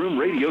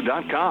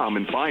armsroomradio.com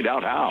and find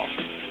out how.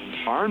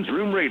 Arms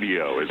Room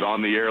Radio is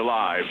on the air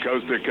live,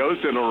 coast to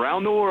coast and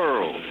around the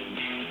world.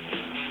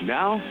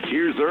 Now,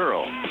 here's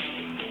Earl.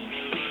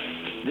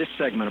 This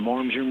segment of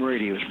Arms Room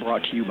Radio is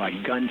brought to you by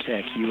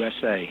GunTech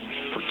USA.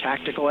 For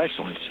tactical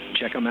excellence,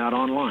 check them out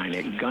online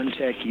at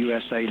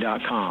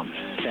guntechusa.com.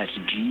 That's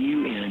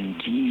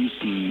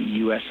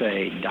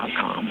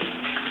GUNTECUSA.com.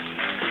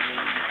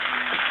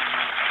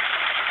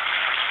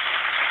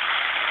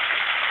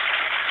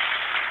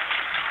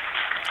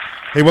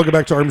 Hey, welcome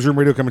back to Arms Room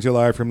Radio, coming to you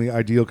live from the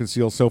Ideal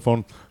Concealed Cell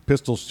Phone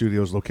Pistol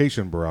Studios,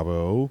 location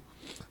Bravo.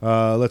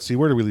 Let's see,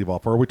 where did we leave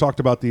off? Or we talked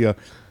about the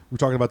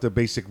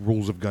basic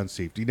rules of gun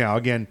safety. Now,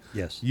 again,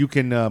 yes, you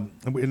can.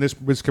 And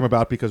this come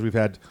about because we've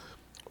had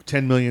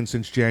 10 million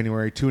since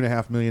January,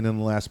 2.5 million in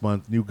the last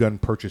month, new gun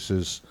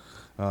purchases,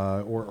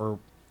 or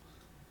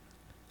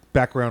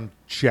background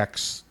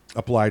checks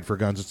applied for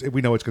guns.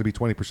 We know it's going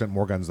to be 20%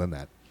 more guns than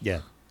that.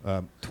 Yeah.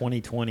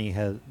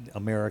 2020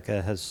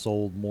 America has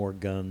sold more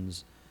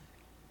guns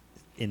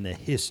in the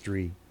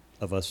history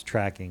of us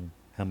tracking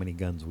how many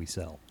guns we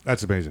sell.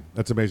 That's amazing.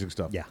 That's amazing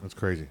stuff. Yeah. That's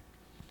crazy.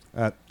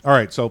 All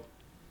right, so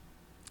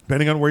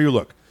depending on where you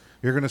look,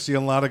 you're going to see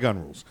a lot of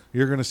gun rules.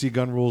 You're going to see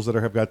gun rules that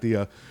have got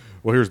the,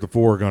 well, here's the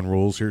 4 gun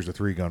rules, here's the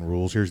 3 gun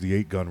rules, here's the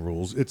 8 gun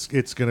rules.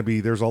 It's going to be,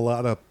 there's a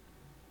lot of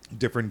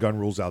different gun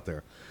rules out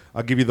there.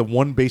 I'll give you the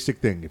one basic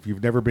thing. If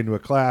you've never been to a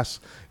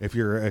class, if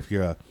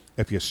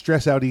you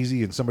stress out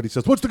easy and somebody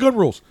says, "What's the gun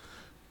rules?"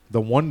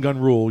 The one gun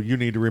rule you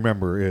need to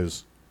remember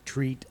is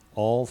treat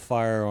all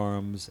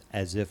firearms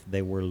as if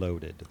they were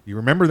loaded. You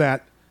remember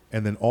that,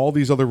 and then all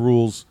these other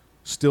rules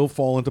still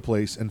fall into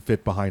place and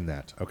fit behind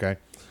that. Okay,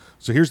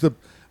 so here's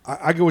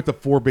I go with the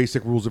 4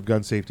 basic rules of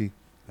gun safety.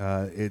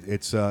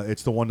 It's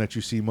the one that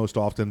you see most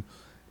often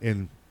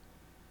in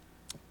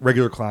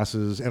regular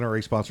classes,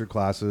 NRA sponsored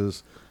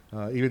classes,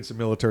 even some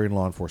military and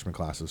law enforcement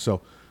classes.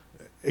 So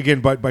again,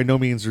 by no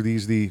means are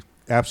these the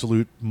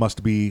absolute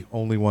must be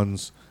only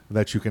ones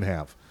that you can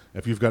have.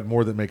 If you've got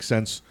more that make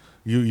sense,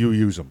 you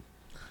use them.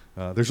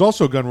 There's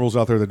also gun rules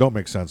out there that don't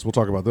make sense. We'll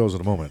talk about those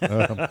in a moment.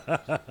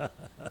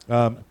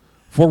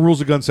 4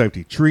 rules of gun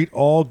safety. Treat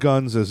all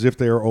guns as if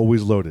they are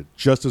always loaded,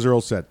 just as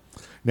Earl said.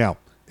 Now,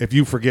 if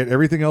you forget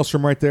everything else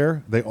from right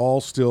there, they all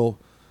still,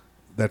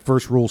 that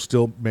first rule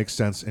still makes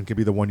sense and can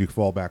be the one you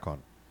fall back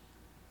on.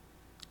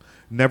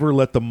 Never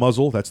let the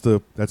muzzle. That's the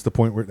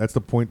point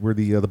where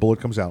the bullet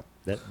comes out.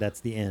 That's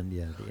the end.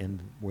 Yeah, the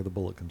end where the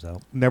bullet comes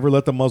out. Never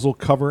let the muzzle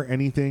cover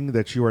anything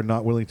that you are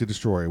not willing to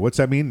destroy. What's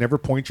that mean? Never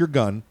point your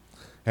gun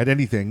at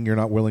anything you're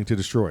not willing to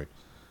destroy. If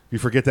you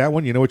forget that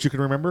one, you know what you can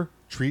remember?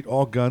 Treat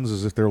all guns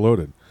as if they're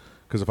loaded.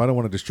 Because if I don't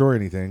want to destroy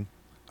anything,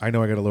 I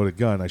know I got a loaded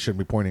gun. I shouldn't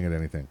be pointing at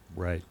anything.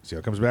 Right. See how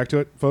it comes back to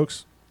it,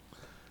 folks?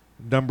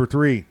 Number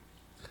 3,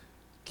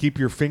 keep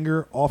your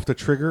finger off the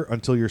trigger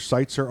until your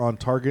sights are on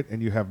target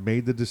and you have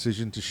made the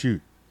decision to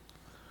shoot.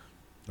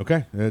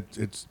 Okay,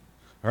 it's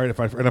all right. If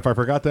I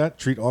forgot that,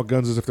 treat all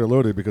guns as if they're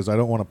loaded, because I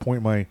don't want to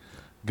point my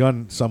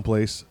gun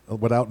someplace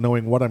without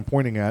knowing what I'm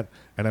pointing at,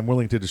 and I'm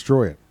willing to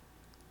destroy it.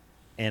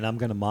 And I'm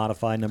going to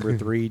modify number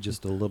 3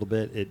 just a little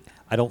bit.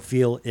 I don't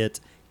feel it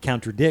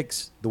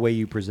contradicts the way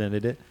you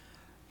presented it.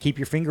 Keep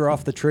your finger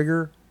off the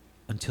trigger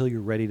until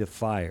you're ready to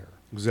fire.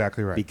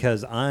 Exactly right.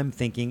 Because I'm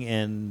thinking,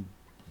 and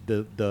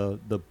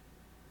the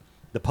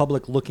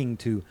public looking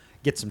to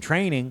get some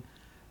training,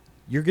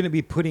 you're going to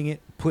be put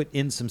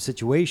in some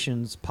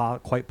situations,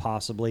 quite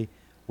possibly,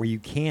 where you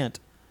can't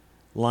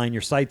line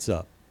your sights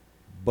up.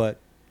 But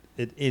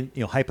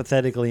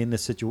hypothetically, in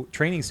this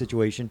training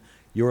situation,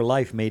 your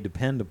life may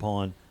depend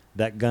upon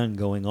that gun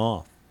going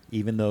off,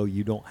 even though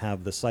you don't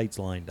have the sights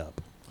lined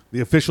up.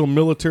 The official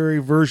military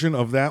version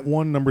of that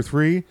one, number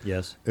 3,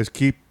 yes, is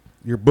keep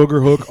your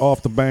booger hook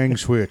off the bang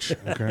switch.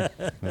 Okay.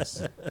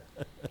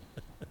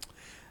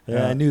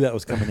 Yeah, I knew that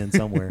was coming in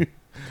somewhere.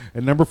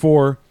 And number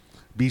 4,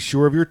 be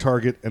sure of your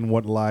target and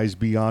what lies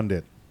beyond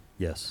it.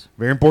 Yes.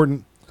 Very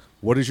important.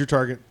 What is your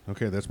target?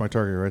 Okay, that's my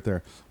target right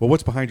there. Well,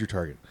 what's behind your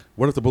target?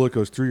 What if the bullet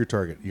goes through your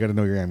target? You got to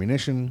know your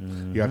ammunition.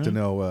 Mm-hmm. You have to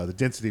know the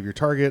density of your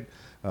target.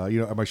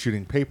 Am I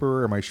shooting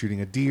paper? Am I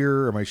shooting a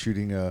deer? Am I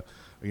shooting a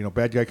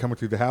bad guy coming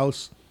through the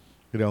house?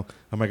 Am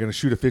I going to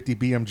shoot a 50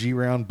 BMG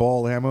round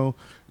ball ammo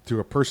to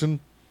a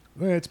person?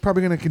 It's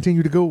probably going to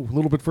continue to go a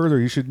little bit further.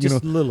 You should,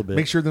 just a little bit.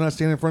 Make sure they're not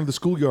standing in front of the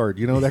schoolyard.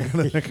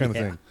 That kind of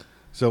thing.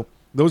 So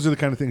those are the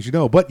kind of things you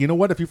know. But you know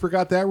what? If you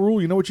forgot that rule,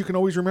 you know what you can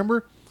always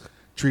remember?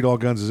 Treat all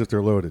guns as if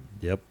they're loaded.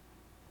 Yep.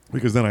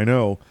 Because then I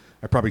know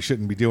I probably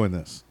shouldn't be doing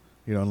this.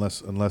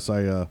 Unless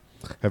I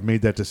have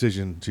made that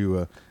decision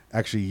to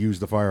actually use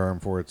the firearm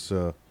for its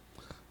what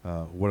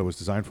it was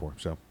designed for.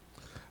 So.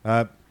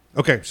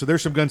 Okay, so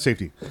there's some gun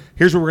safety.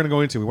 Here's what we're going to go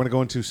into. We want to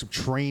go into some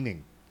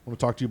training. I want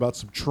to talk to you about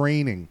some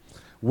training.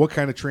 What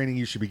kind of training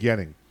you should be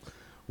getting.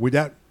 We've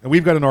got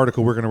an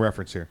article we're going to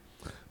reference here.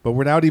 But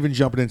without even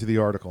jumping into the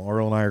article,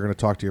 Earl and I are going to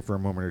talk to you for a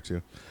moment or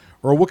two.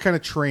 Earl, what kind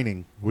of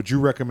training would you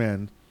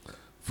recommend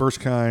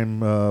first-time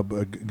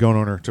gun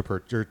owner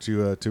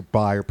to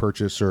buy or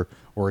purchase or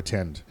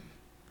attend?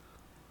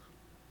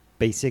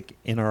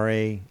 Basic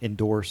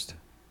NRA-endorsed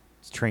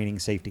training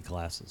safety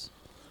classes.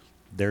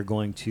 They're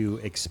going to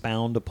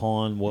expound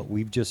upon what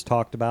we've just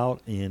talked about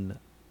in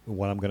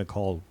what I'm going to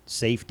call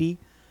safety,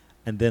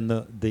 and then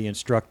the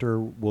instructor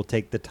will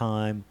take the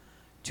time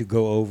to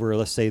go over.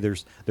 Let's say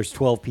there's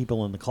 12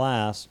 people in the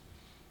class,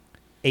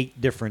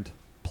 8 different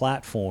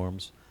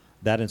platforms.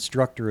 That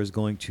instructor is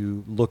going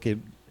to look at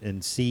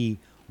and see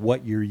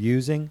what you're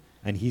using,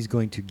 and he's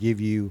going to give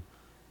you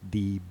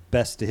the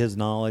best to his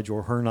knowledge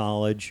or her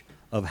knowledge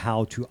of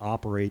how to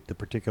operate the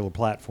particular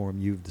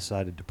platform you've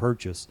decided to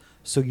purchase,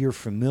 so you're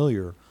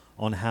familiar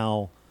on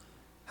how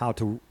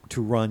to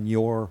run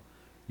your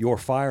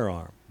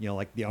firearm.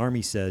 Like the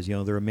Army says,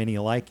 there are many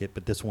like it,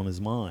 but this one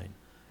is mine.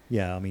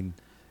 Yeah, I mean,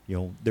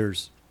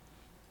 there's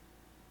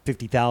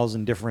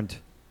 50,000 different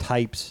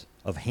types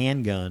of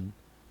handgun,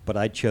 but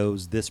I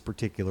chose this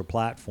particular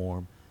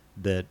platform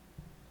that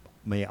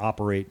may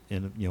operate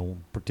in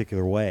a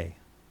particular way.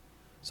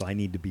 So I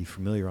need to be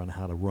familiar on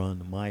how to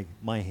run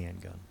my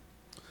handgun.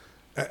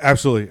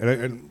 Absolutely,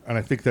 and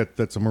I think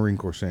that's a Marine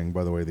Corps saying,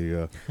 by the way.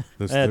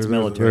 That's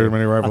military. There are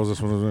many rifles. This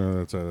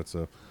one, that's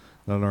not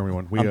an Army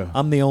one.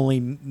 I'm the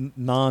only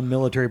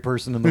non-military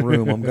person in the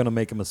room. I'm going to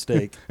make a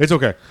mistake. It's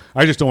okay.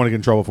 I just don't want to get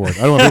in trouble for it.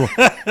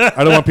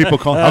 I don't want people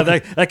calling.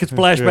 That could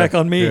splash back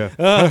on me.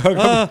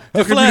 Yeah.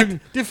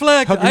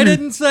 Deflect. I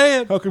didn't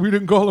say it. How come you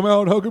didn't call him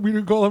out? How come you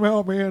didn't call him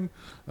out, man?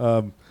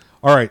 All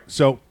right,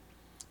 so.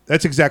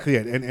 That's exactly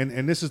it,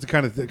 and this is the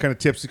kind of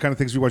tips, the kind of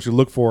things we want you to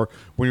look for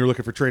when you're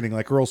looking for training.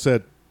 Like Earl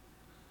said,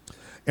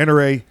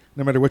 NRA,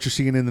 no matter what you're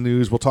seeing in the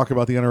news, we'll talk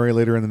about the NRA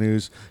later in the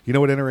news. You know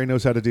what NRA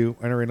knows how to do?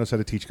 NRA knows how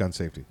to teach gun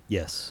safety.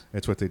 Yes.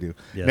 That's what they do.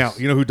 Yes. Now,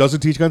 you know who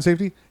doesn't teach gun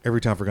safety?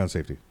 Every Town for Gun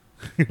Safety.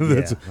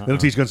 They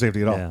don't teach gun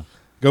safety at all. Yeah.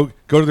 Go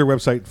to their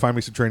website, find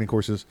me some training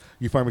courses.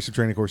 You find me some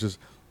training courses,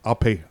 I'll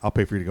pay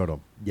for you to go to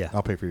them. Yeah.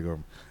 I'll pay for you to go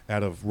to them.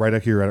 Out of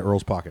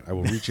Earl's pocket. I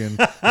will reach in,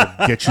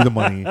 I'll get you the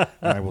money, and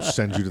I will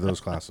send you to those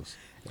classes.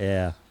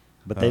 Yeah,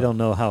 but they don't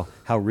know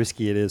how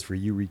risky it is for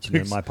you reaching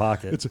in my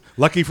pocket. It's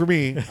lucky for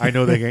me. I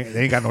know they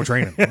ain't got no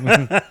training.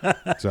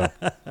 So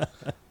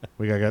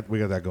we got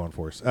that going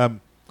for us.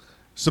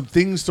 Some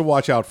things to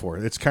watch out for.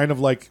 It's kind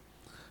of like,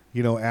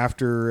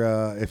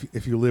 after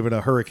if you live in a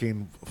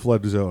hurricane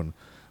flood zone,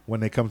 when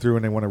they come through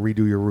and they want to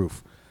redo your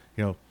roof.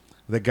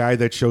 The guy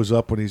that shows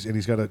up when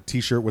he's got a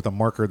T-shirt with a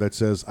marker that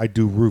says "I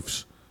do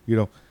roofs."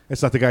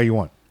 It's not the guy you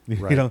want.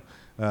 You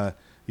know,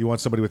 you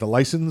want somebody with a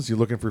license. You're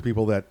looking for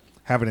people that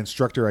have an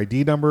instructor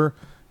ID number.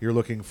 You're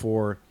looking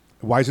for,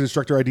 why is an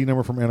instructor ID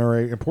number from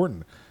NRA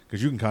important?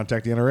 Because you can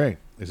contact the NRA.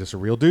 Is this a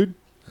real dude?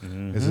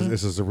 Mm-hmm.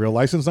 Is this a real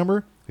license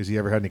number? Has he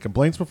ever had any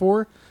complaints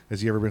before?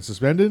 Has he ever been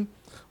suspended?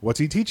 What's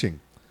he teaching?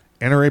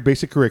 NRA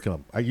basic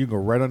curriculum. You can go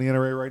right on the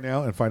NRA right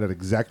now and find out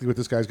exactly what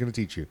this guy's going to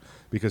teach you,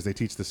 because they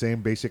teach the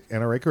same basic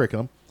NRA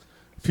curriculum.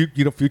 Few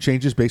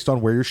changes based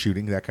on where you're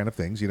shooting, that kind of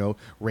things. You know,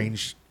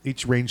 range.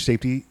 Each range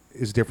safety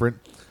is different.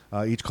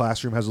 Each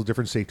classroom has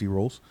different safety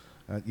rules.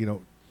 You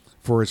know,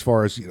 for as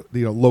far as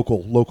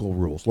local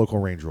rules, local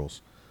range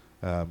rules.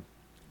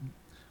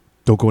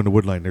 Don't go into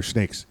woodline. There's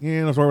snakes.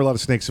 Yeah, there's probably a lot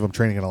of snakes if I'm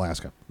training in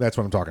Alaska. That's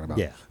what I'm talking about.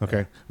 Yeah.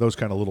 Okay. Those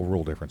kind of little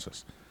rule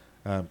differences.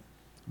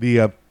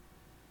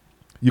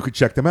 You could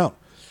check them out.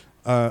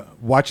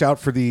 Watch out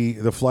for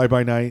the fly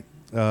by night.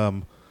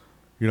 What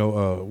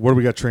do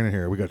we got training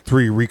here? We got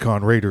 3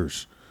 recon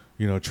raiders.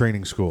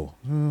 Training school.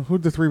 Who are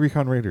the 3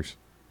 recon raiders?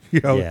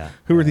 Who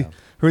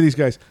are these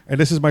guys? And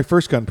this is my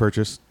first gun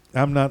purchase.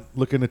 I'm not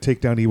looking to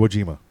take down Iwo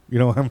Jima.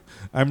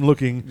 I'm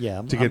looking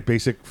to get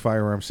basic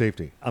firearm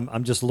safety.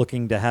 I'm just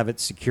looking to have it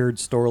secured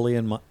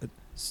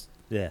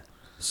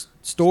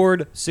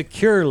stored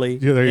securely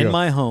in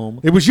my home.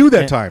 It was you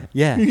that time.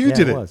 Yeah, you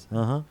did it. It was.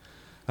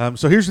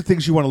 So here's the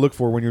things you want to look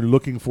for when you're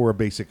looking for a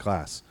basic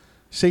class: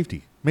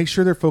 safety. Make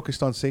sure they're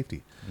focused on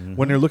safety. Mm-hmm.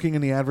 When you're looking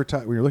in the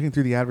when you're looking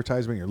through the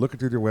advertisement, you're looking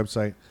through their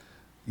website.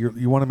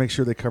 You want to make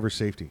sure they cover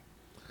safety.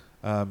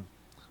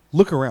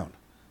 Look around.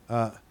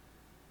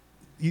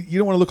 You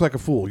don't want to look like a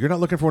fool. You're not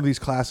looking for one of these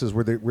classes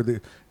where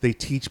they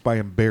teach by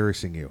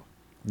embarrassing you.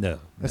 No,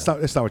 that's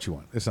not what you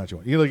want. It's not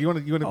what you want. You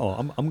want to.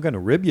 Oh, I'm going to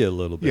rib you a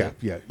little bit.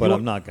 Yeah. But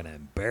I'm not going to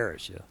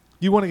embarrass you.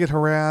 You want to get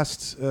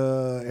harassed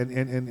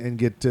and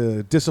get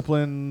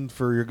disciplined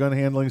for your gun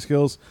handling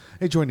skills.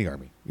 Hey, join the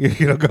Army. Go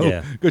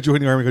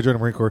join the Army. Go join the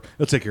Marine Corps.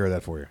 They'll take care of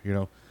that for you. You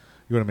want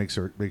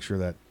to make sure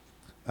that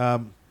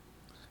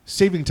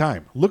saving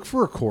time. Look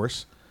for a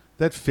course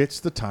that fits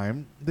the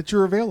time that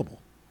you're available.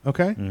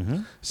 Okay.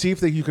 Mm-hmm. See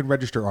if you can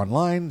register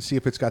online. See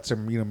if it's got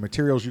some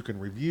materials you can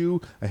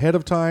review ahead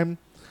of time.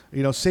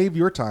 Save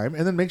your time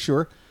and then make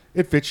sure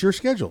it fits your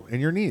schedule and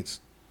your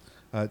needs.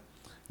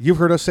 You've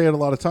heard us say it a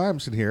lot of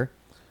times in here.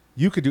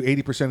 You could do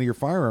 80% of your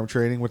firearm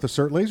training with a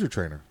CERT laser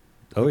trainer.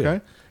 Oh, okay? yeah.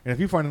 And if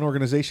you find an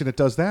organization that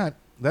does that,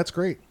 that's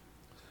great.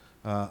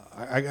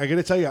 I got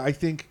to tell you, I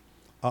think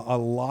a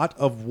lot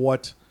of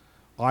what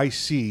I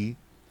see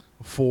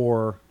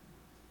for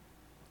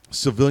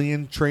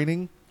civilian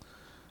training,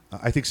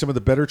 I think some of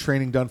the better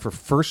training done for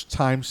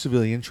first-time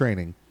civilian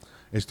training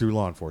is through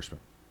law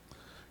enforcement.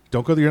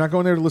 Don't go there. You're not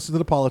going there to listen to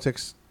the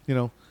politics.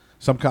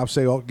 Some cops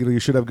say, you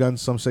should have guns.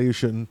 Some say you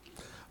shouldn't.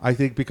 I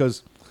think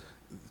because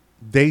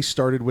they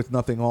started with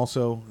nothing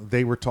also.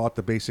 They were taught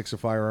the basics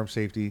of firearm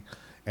safety,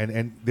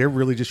 and they're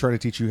really just trying to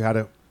teach you how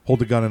to hold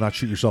a gun and not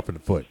shoot yourself in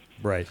the foot.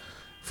 Right.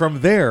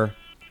 From there,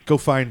 go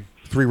find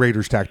 3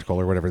 Raiders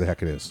Tactical or whatever the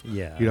heck it is.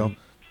 Yeah.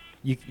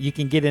 You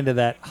can get into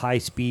that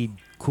high-speed,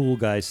 cool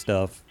guy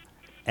stuff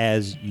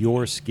as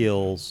your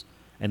skills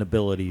and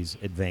abilities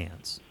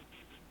advance.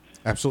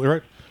 Absolutely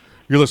right.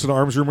 You're listening to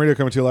Arms Room Radio,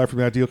 coming to you live from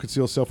the Ideal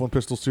Concealed Cell Phone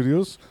Pistol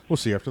Studios. We'll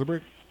see you after the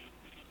break.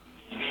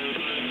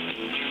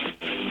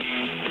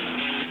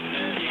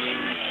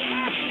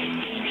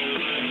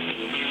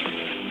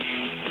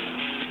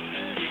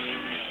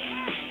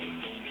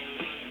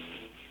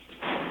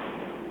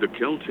 The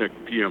Kel-Tec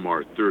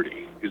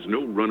PMR-30 is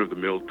no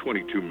run-of-the-mill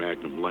 22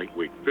 Magnum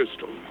lightweight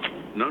pistol,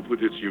 not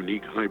with its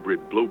unique hybrid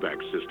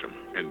blowback system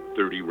and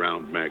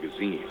 30-round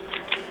magazine.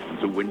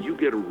 So when you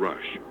get a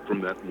rush from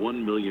that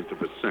 1/1,000,000th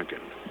of a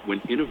second, when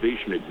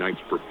innovation ignites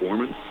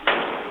performance,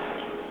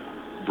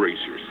 brace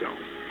yourself.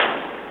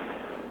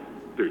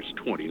 There's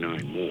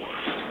 29 more.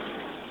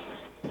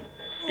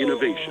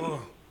 Innovation,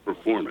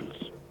 performance,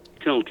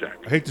 Kel-Tec.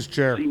 I hate this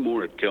chair. See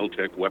more at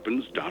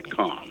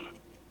keltecweapons.com.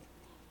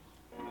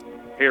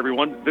 Hey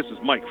everyone, this is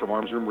Mike from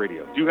Arms Room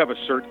Radio. Do you have a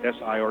CERT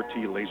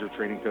SIRT laser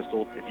training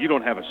pistol? If you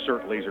don't have a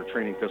CERT laser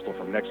training pistol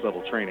from Next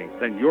Level Training,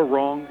 then you're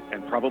wrong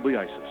and probably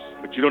ISIS.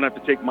 But you don't have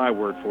to take my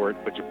word for it,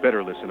 but you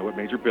better listen to what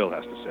Major Bill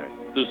has to say.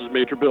 This is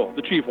Major Bill,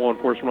 the Chief Law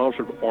Enforcement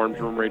Officer of Arms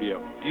Room Radio.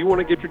 Do you want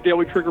to get your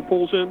daily trigger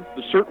pulls in?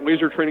 The CERT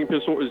laser training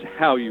pistol is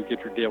how you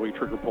get your daily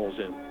trigger pulls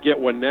in. Get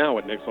one now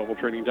at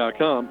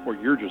nextleveltraining.com, or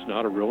you're just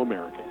not a real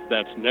American.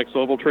 That's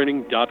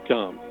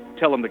nextleveltraining.com.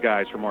 Tell them the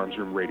guys from Arms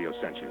Room Radio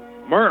sent you.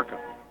 America!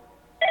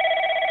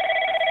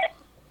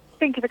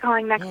 Thank you for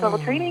calling Next Level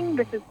Training.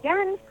 This is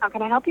Jen. How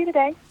can I help you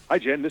today? Hi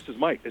Jen, this is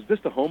Mike. Is this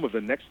the home of the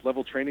Next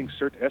Level Training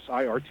CERT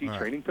SIRT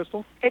training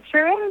pistol? It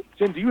sure is.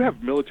 Jen, do you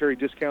have military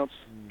discounts?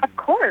 Of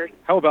course.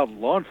 How about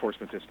law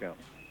enforcement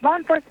discounts? Law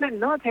enforcement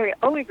and military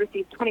always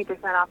receive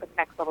 20% off at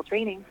Next Level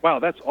Training. Wow,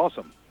 that's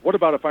awesome. What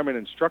about if I'm an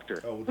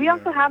instructor? We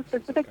also have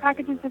specific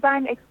packages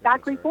designed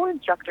exactly for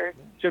instructors.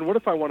 Jen, what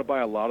if I want to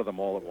buy a lot of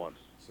them all at once?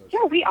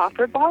 Yeah, we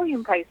offer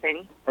volume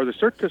pricing. Are the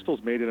CERT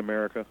pistols made in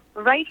America?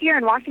 Right here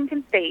in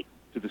Washington State.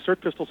 Do the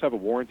CERT pistols have a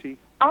warranty?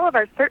 All of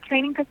our CERT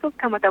training pistols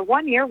come with a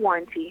 1-year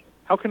warranty.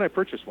 How can I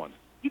purchase one?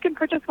 You can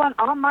purchase one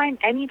online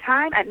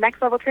anytime at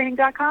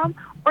nextleveltraining.com,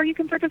 or you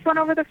can purchase one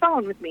over the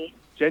phone with me.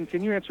 Jen,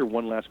 can you answer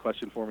one last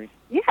question for me?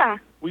 Yeah,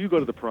 Will you go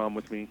to the prom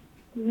with me?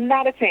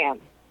 not a chance.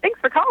 Thanks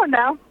for calling,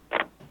 though.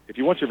 If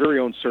you want your very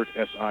own CERT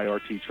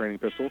SIRT training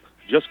pistol,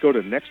 just go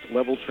to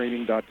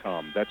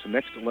nextleveltraining.com. That's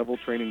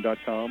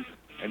nextleveltraining.com.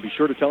 And be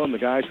sure to tell them the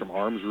guys from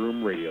Arms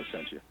Room Radio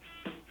sent you.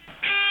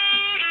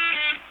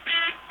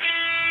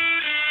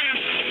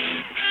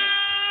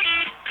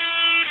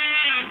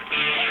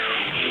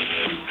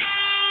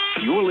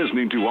 You're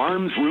listening to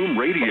Arms Room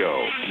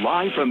Radio,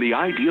 live from the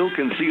Ideal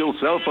Conceal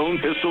Cell Phone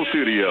Pistol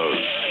Studios.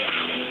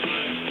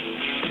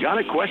 Got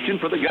a question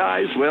for the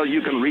guys? Well,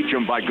 you can reach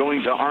them by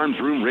going to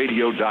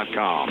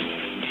armsroomradio.com.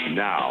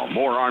 Now,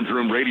 more Arms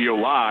Room Radio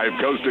live,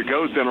 coast to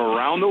coast and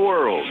around the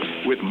world,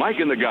 with Mike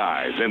and the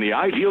guys in the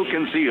Ideal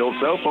Conceal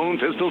Cell Phone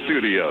Pistol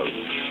Studios.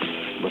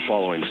 The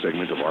following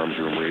segment of Arms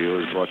Room Radio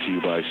is brought to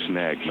you by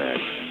Snag Mag,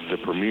 the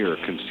premier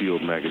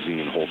concealed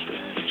magazine holster.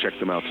 Check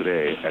them out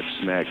today at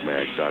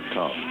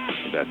snagmag.com.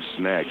 That's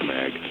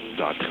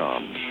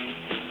snagmag.com.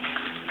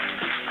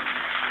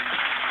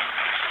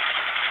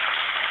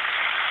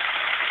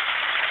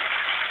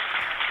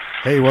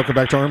 Hey, welcome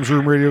back to Arms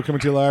Room Radio,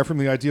 coming to you live from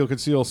the Ideal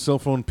Conceal Cell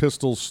Phone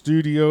Pistol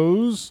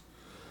Studios.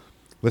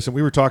 Listen,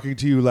 we were talking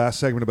to you last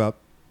segment about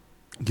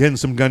getting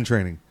some gun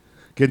training.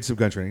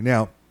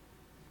 Now,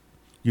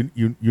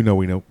 you know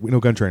we know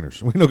gun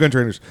trainers. We know gun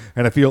trainers,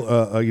 and I feel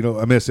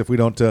amiss if we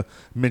don't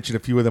mention a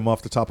few of them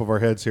off the top of our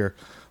heads here.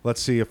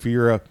 Let's see if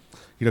you're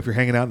if you're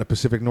hanging out in the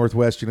Pacific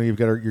Northwest, you've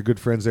got your good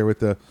friends there with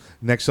the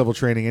Next Level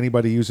Training.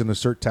 Anybody using the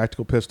CERT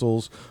tactical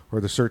pistols or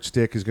the CERT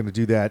stick is going to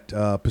do that.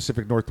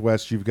 Pacific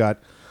Northwest, you've got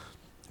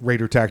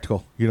Raider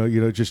Tactical.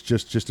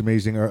 Just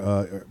amazing.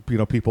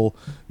 People.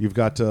 You've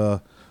got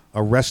a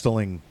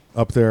wrestling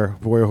up there.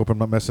 Boy, I hope I'm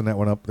not messing that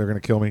one up. They're going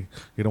to kill me.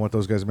 You don't want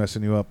those guys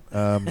messing you up.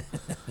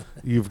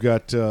 You've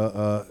got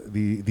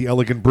the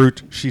Elegant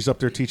Brute. She's up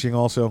there teaching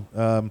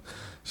also.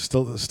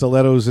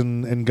 Stilettos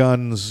and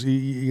guns,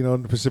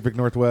 in the Pacific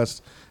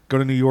Northwest. Go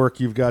to New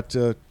York. You've got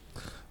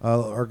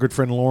our good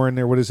friend Lauren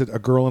there. What is it? A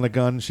Girl and a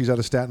Gun. She's out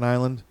of Staten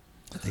Island.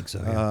 I think so,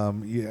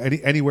 yeah.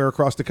 Anywhere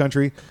across the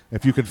country.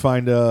 If you can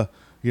find,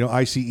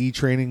 ICE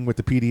training with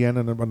the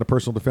PDN on the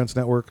Personal Defense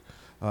Network.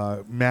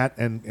 Matt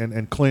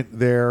and Clint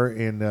there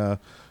in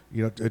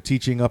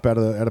teaching up out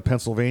of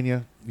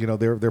Pennsylvania.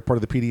 They're part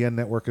of the PDN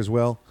network as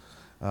well.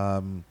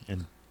 And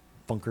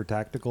Funker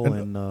Tactical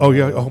and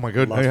oh my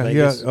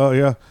goodness, Las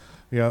Vegas.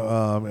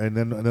 And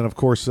then of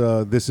course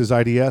this is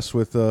IDS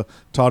with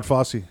Todd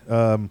Fossey.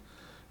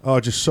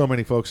 Just so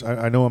many folks.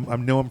 I know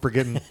I'm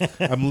forgetting.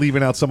 I'm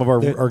leaving out some of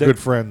our good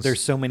friends.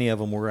 There's so many of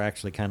them. We're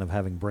actually kind of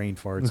having brain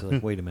farts.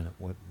 Like, wait a minute,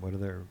 what are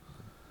their?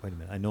 Wait a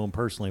minute, I know them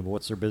personally, but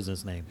what's their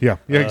business name? Yeah,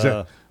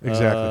 exactly.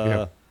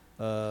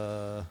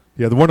 The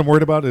one I'm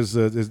worried about is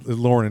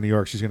Lauren in New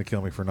York. She's going to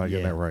kill me for not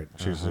getting that right.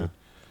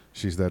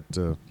 She's that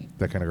kind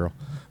of girl.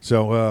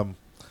 So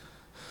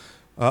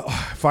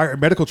fire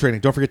medical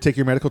training. Don't forget to take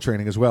your medical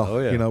training as well. Oh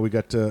yeah. We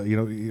got we're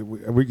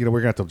going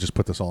to have to just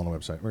put this all on the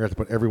website. We're going to have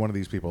to put every one of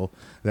these people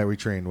that we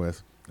trained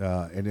with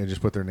and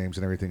just put their names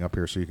and everything up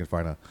here so you can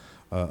find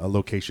a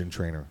location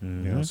trainer.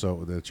 Mm-hmm.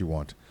 So that you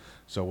want.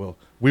 So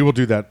we will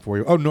do that for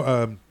you. Oh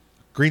no,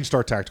 Green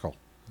Star Tactical.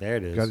 There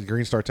it is. Got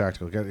Green Star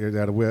Tactical.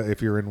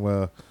 If you're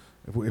in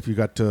if you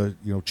got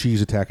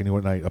cheese attacking you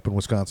at night up in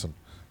Wisconsin,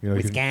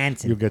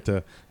 Wisconsin, you get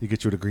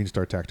you to Green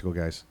Star Tactical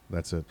guys.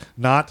 That's it.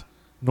 Not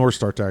North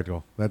Star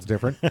Tactical. That's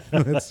different.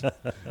 It's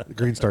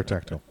Green Star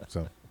Tactical.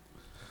 So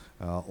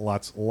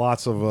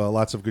lots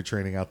of good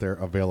training out there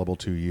available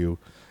to you.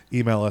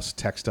 Email us,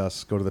 text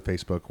us, go to the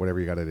Facebook, whatever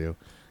you got to do.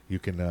 You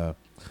can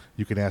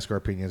ask our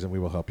opinions and we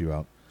will help you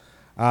out.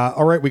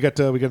 All right, we got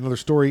another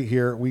story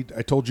here.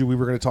 I told you we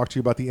were going to talk to you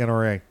about the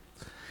NRA.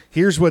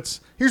 Here's what's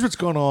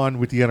going on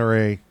with the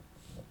NRA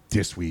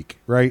this week,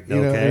 right?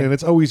 Okay. And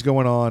it's always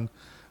going on.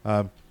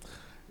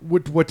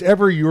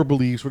 Whatever your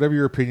beliefs, whatever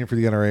your opinion for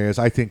the NRA is,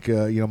 I think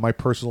my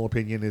personal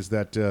opinion is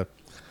that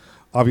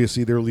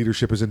obviously their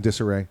leadership is in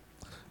disarray.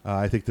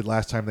 I think that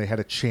last time they had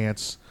a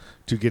chance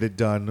to get it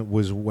done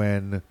was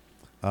when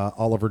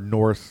Oliver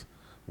North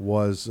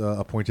was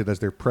appointed as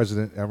their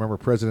president. I remember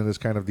president is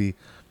kind of the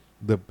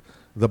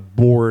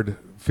board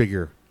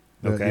figure,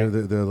 okay.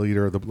 The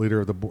leader of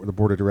the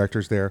board of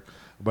directors there,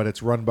 but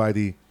it's run by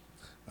the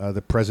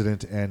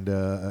president and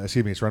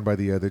it's run by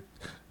the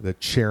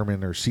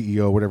chairman or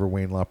CEO, whatever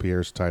Wayne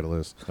LaPierre's title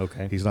is.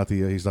 Okay, he's not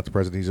the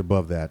president; he's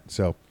above that.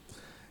 So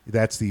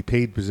that's the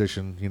paid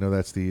position.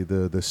 That's the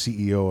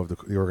CEO of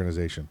the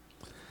organization,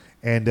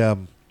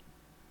 and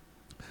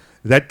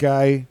that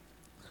guy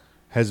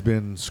has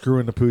been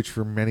screwing the pooch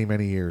for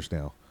many years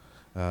now.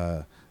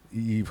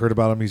 You've heard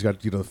about him. He's got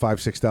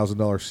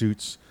 $5,000-$6,000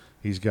 suits.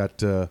 He's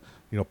got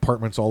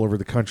apartments all over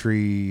the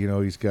country.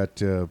 He's got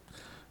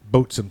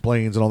boats and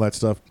planes and all that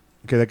stuff.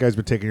 Okay, that guy's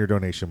been taking your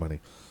donation money.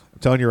 I'm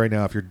telling you right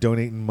now, if you're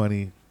donating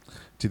money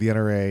to the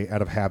NRA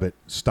out of habit,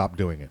 stop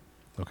doing it.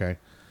 Okay,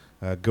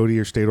 go to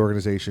your state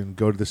organization.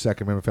 Go to the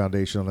Second Amendment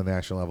Foundation on the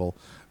national level.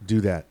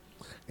 Do that.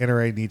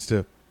 NRA needs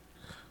to,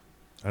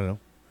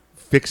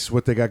 fix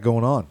what they got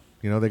going on.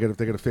 They got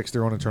to fix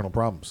their own internal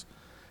problems,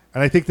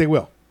 and I think they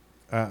will.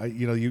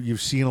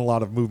 You've seen a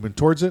lot of movement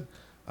towards it.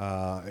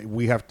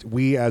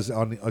 We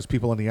as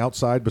people on the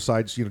outside,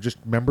 besides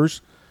just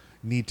members,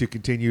 need to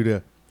continue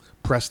to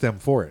press them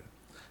for it,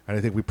 and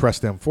I think we press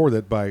them for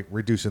that by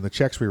reducing the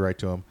checks we write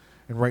to them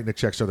and writing the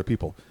checks to other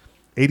people.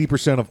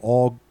 80% of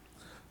all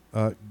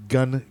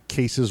gun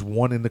cases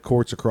won in the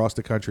courts across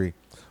the country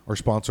are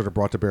sponsored or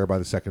brought to bear by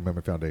the Second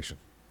Amendment Foundation.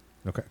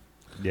 Okay.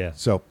 Yeah.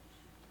 So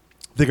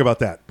think about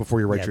that before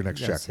you write your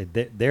next check. So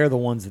they're the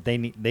ones that they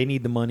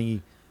need the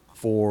money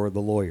for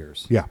the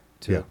lawyers. Yeah.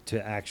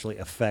 To actually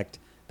affect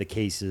the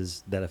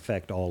cases that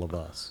affect all of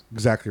us.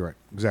 Exactly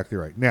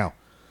right. Now,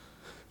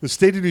 the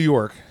state of New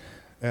York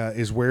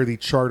is where the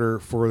charter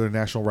for the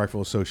National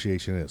Rifle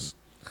Association is.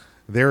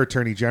 Their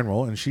attorney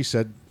general, and she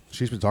said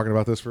she's been talking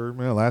about this for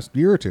the last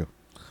year or two.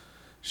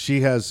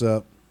 She has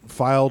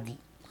filed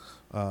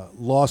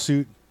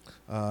lawsuit,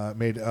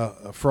 made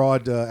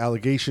fraud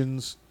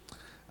allegations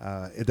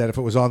that if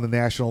it was on the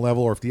national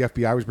level, or if the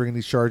FBI was bringing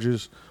these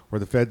charges, or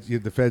the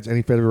feds,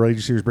 any federal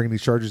agency was bringing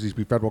these charges, these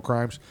be federal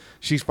crimes.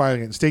 She's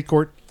filing it in state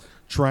court,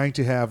 trying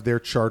to have their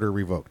charter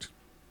revoked.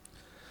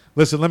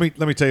 Listen, let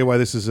me tell you why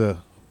this is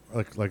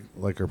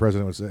like our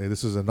president would say,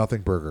 this is a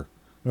nothing burger.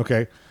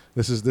 Okay,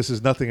 this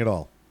is nothing at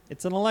all.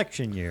 It's an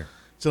election year.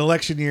 It's an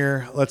election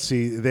year. Let's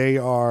see. They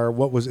are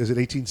is it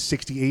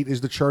 1868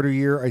 is the charter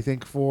year, I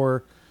think,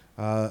 for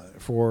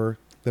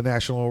the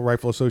National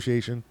Rifle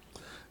Association.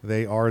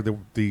 They are the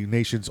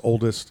nation's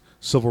oldest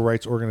civil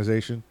rights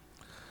organization.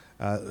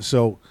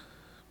 So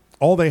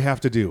all they have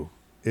to do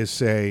is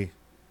say,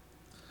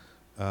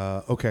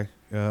 okay,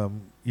 you're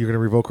going to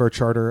revoke our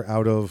charter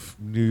out of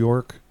New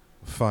York?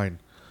 Fine.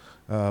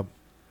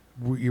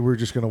 We're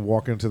just going to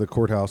walk into the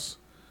courthouse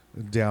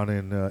down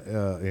in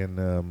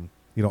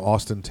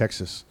Austin,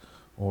 Texas,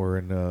 or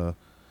in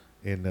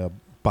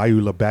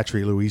Bayou La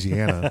Batterie,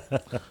 Louisiana,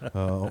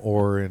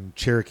 or in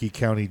Cherokee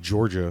County,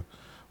 Georgia,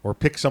 or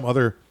pick some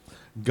other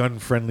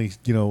gun-friendly,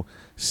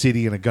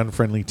 city and a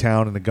gun-friendly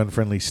town and a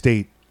gun-friendly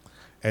state,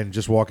 and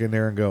just walk in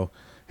there and go,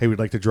 hey, we'd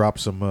like to drop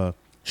some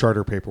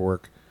charter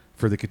paperwork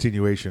for the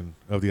continuation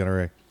of the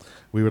NRA.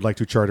 We would like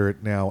to charter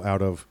it now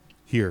out of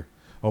here.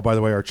 Oh, by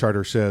the way, our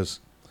charter says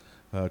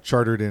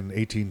chartered in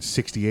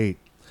 1868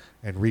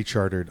 and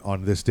rechartered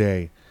on this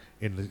day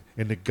in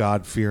the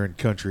God-fearing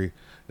country,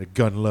 the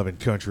gun-loving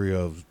country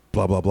of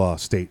blah, blah, blah,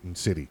 state and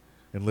city,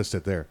 and list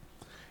it there.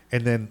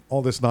 And then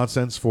all this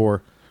nonsense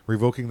for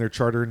revoking their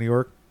charter in New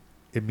York,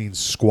 it means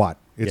squat.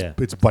 It's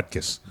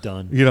butkus.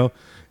 Done.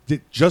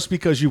 Just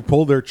because you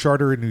pulled their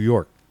charter in New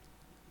York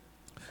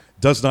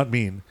does not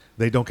mean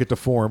they don't get to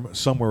form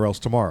somewhere else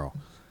tomorrow.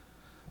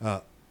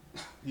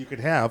 You can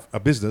have a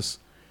business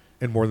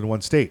in more than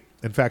one state.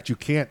 In fact, you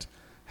can't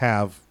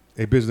have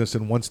a business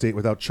in one state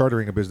without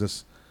chartering a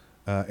business.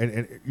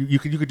 And you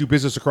could do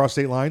business across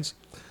state lines,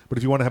 but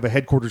if you want to have a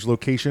headquarters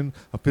location,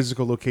 a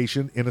physical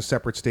location in a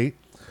separate state,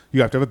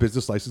 you have to have a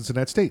business license in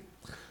that state.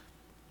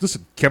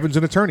 Listen, Kevin's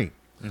an attorney.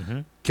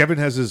 Mm-hmm. Kevin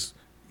has his,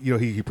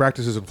 he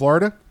practices in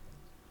Florida.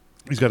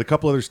 He's got a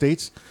couple other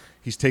states.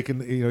 He's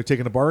taken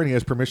a bar, and he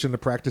has permission to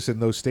practice in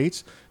those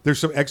states. There's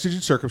some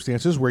exigent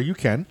circumstances where you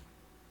can,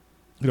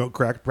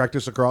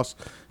 practice across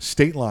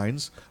state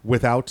lines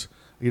without,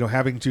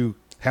 having to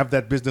have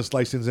that business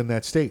license in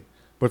that state.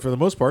 But for the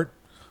most part,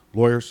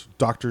 lawyers,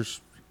 doctors,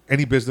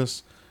 any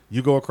business,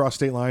 you go across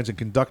state lines and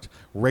conduct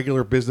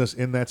regular business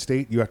in that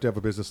state, you have to have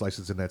a business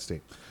license in that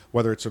state,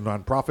 whether it's a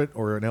nonprofit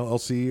or an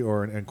LLC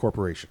or an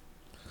corporation.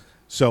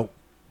 So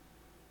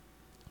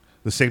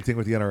the same thing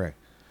with the NRA.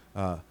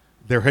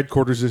 Their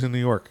headquarters is in New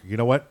York. You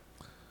know what?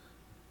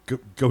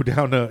 Go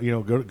down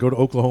to go to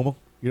Oklahoma.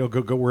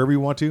 Go wherever you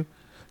want to.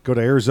 Go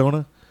to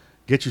Arizona.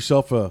 Get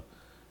yourself a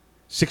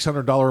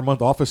 $600 a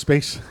month office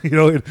space.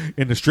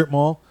 In the strip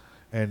mall,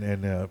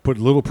 and put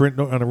a little print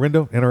on a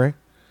window. NRA.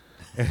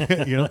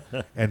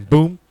 And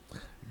boom,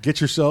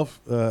 get yourself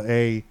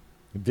a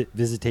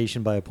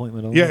visitation by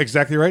appointment only. Yeah,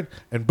 exactly right.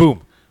 And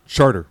boom,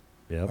 charter.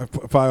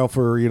 Yep. File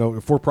for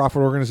a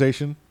for-profit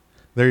organization.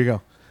 There you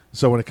go.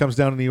 So when it comes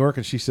down to New York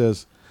and she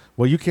says,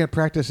 well, you can't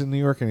practice in New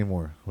York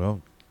anymore.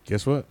 Well,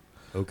 guess what?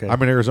 Okay.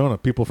 I'm in Arizona.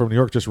 People from New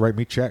York just write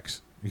me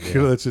checks.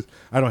 Yeah. That's it.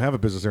 I don't have a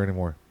business there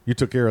anymore. You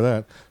took care of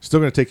that. Still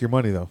going to take your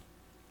money, though.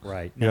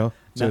 Right.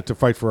 To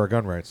fight for our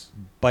gun rights.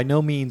 By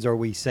no means are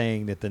we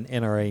saying that the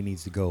NRA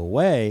needs to go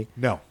away.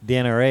 No. The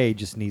NRA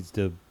just needs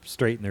to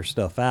straighten their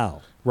stuff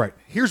out. Right.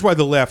 Here's why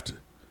the left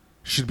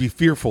should be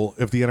fearful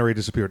if the NRA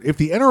disappeared. If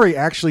the NRA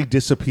actually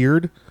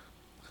disappeared,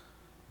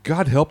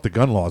 God help the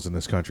gun laws in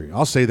this country.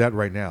 I'll say that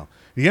right now.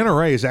 The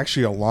NRA is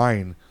actually a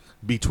line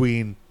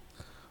between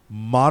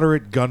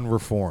moderate gun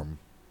reform,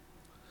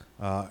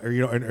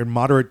 and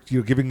moderate,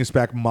 giving us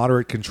back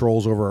moderate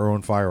controls over our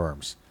own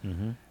firearms,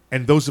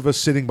 and those of us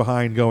sitting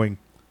behind going,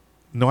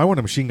 "No, I want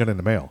a machine gun in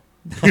the mail."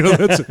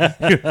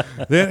 The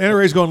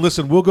NRA is going,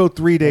 "Listen, we'll go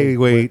 3-day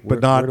wait,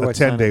 but not a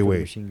 10-day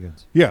wait." Machine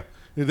guns? Yeah,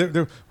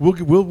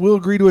 we'll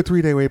agree to a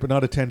 3-day wait, but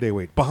not a 10-day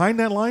wait. Behind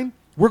that line,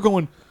 we're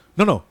going,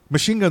 "No,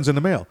 machine guns in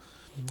the mail."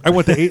 I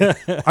want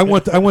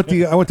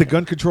the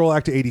Gun Control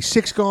Act of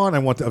 '86 gone. I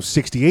want the of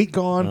 '68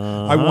 gone.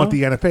 I want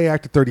the NFA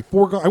Act of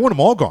 '34 gone. I want them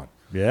all gone.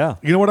 Yeah.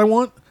 You know what I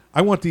want?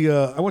 I want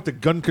the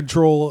Gun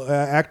Control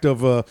Act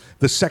of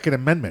the Second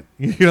Amendment.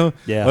 You know.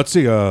 Yeah. Let's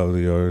see.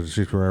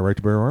 The right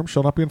to bear arms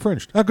shall not be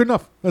infringed. Good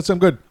enough. I'm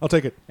good. I'll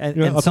take it.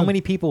 And so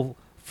many people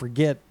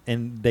forget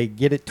and they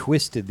get it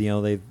twisted. You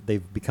know,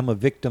 they've become a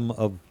victim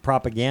of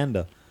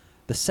propaganda.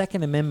 The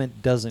Second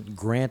Amendment doesn't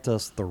grant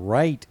us the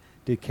right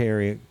to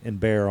carry and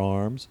bear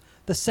arms.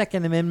 The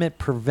Second Amendment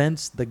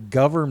prevents the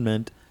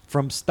government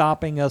from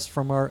stopping us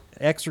from our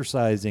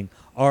exercising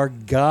our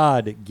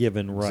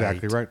God-given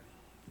right.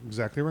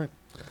 Exactly right.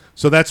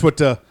 So that's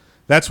what.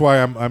 That's why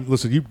I'm.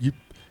 Listen,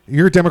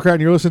 you're a Democrat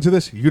and you're listening to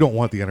this. You don't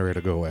want the NRA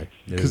to go away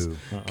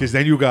because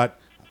then you got.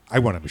 I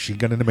want a machine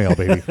gun in the mail,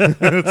 baby.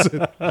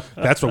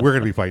 That's what we're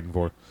going to be fighting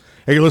for.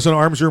 Hey, you're listening to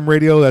Arms Room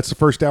Radio. That's the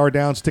first hour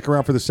down. Stick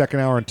around for the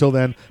second hour. Until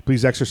then,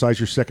 please exercise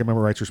your Second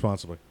Amendment rights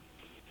responsibly.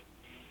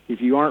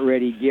 If you aren't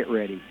ready, get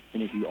ready.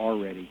 And if you are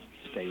ready,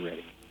 stay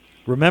ready.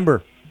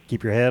 Remember,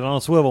 keep your head on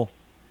a swivel.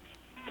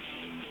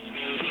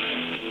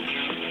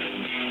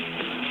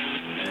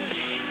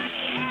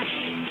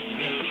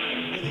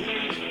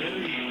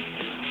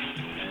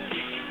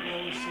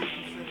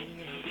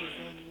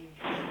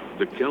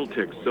 The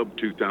Kel-Tec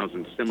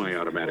Sub-2000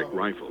 semi-automatic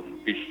rifle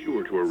is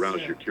sure to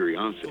arouse your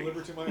curiosity,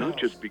 not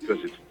just because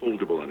it's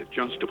foldable and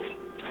adjustable,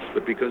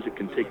 but because it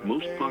can take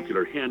most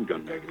popular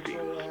handgun magazines.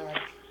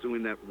 So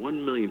in that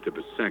 1/1,000,000th of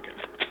a second,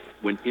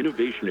 when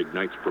innovation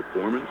ignites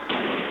performance,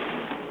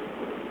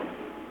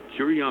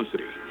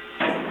 curiosity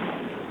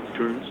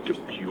turns to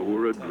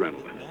pure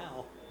adrenaline.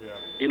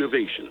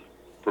 Innovation,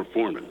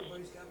 performance,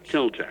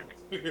 Kel-Tec.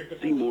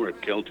 See more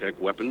at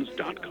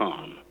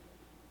keltecweapons.com.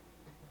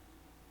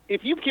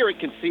 If you carry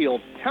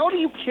concealed, how do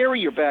you carry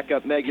your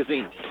backup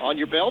magazine? On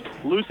your belt?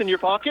 Loose in your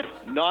pocket?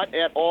 Not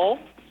at all?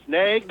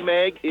 Snag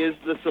Mag is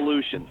the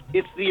solution.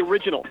 It's the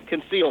original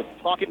concealed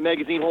pocket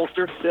magazine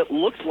holster that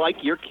looks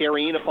like you're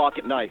carrying a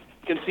pocket knife.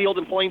 Concealed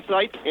in plain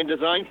sight and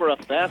designed for a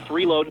fast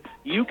reload,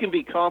 you can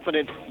be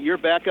confident your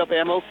backup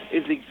ammo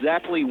is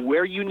exactly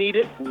where you need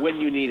it,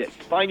 when you need it.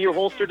 Find your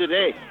holster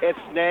today at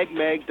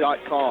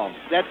snagmag.com.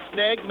 That's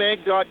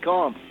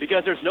snagmag.com,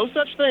 because there's no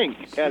such thing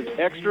as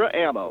extra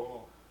ammo.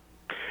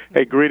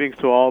 Hey, greetings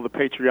to all the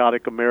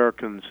patriotic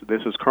Americans.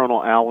 This is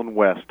Colonel Alan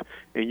West,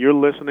 and you're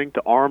listening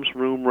to Arms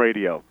Room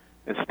Radio.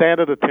 And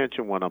stand at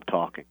attention when I'm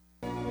talking.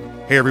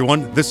 Hey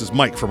everyone, this is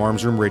Mike from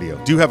Arms Room Radio.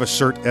 Do you have a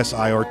CERT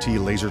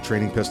SIRT laser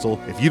training pistol?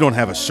 If you don't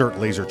have a CERT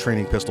laser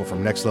training pistol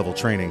from Next Level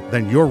Training,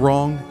 then you're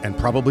wrong and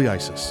probably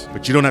ISIS.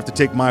 But you don't have to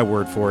take my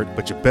word for it,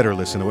 but you better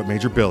listen to what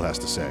Major Bill has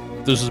to say.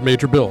 This is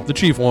Major Bill, the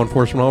Chief Law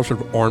Enforcement Officer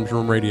of Arms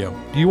Room Radio.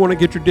 Do you want to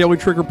get your daily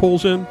trigger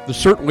pulls in? The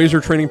CERT laser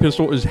training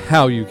pistol is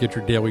how you get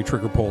your daily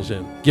trigger pulls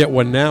in. Get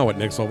one now at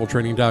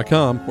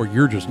nextleveltraining.com, or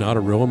you're just not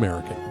a real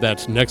American.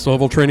 That's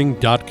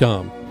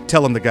nextleveltraining.com.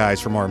 Tell them the guys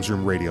from Arms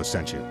Room Radio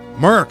sent you.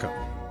 America!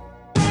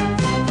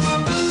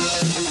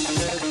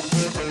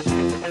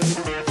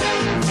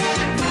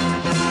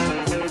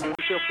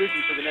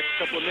 Busy for the next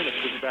couple of minutes.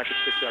 We'll be back at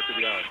 6 after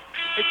the hour.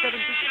 Hey, Kevin,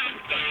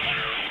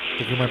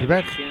 think we might be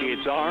back.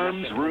 It's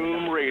Arms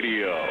Room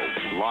Radio,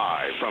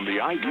 live from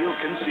the Ideal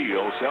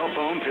Conceal Cell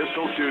Phone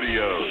Pistol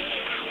Studios.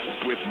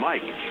 With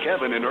Mike,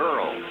 Kevin, and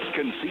Earl.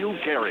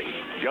 Concealed carry,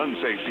 gun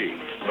safety,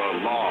 the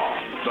law,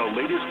 the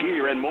latest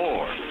gear, and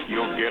more.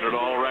 You'll get it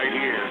all right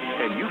here.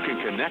 And you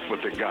can connect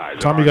with the guys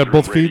Tom, you got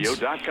both feeds?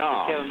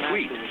 armsroomradio.com.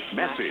 Tweet,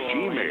 message,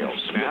 email,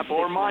 snap,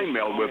 or mind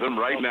meld with them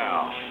right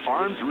now.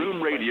 Arms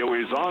Room Radio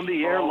is on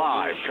the air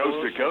live,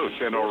 coast to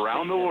coast, and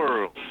around the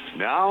world.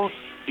 Now,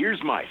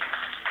 here's Mike.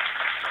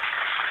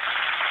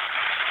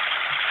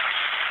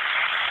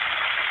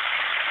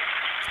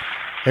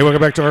 Hey,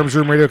 welcome back to Arms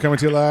Room Radio, coming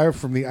to you live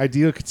from the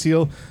Ideal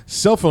Conceal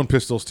Cell Phone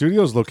Pistol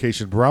Studios,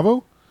 location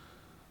Bravo.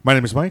 My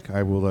name is Mike.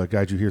 I will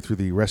guide you here through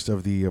the rest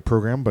of the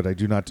program, but I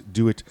do not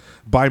do it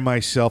by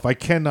myself. I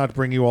cannot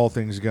bring you all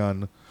things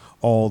gun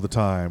all the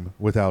time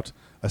without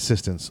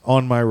assistance.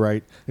 On my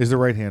right is the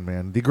right-hand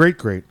man, the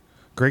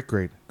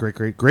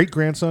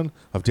great-grandson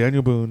of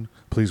Daniel Boone.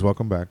 Please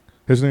welcome back.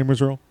 His name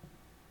is Earl.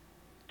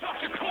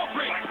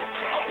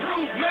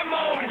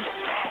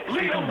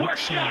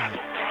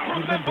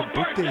 Remember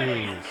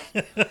birthdays.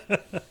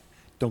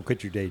 Don't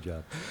quit your day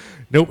job.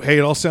 Nope. Hey,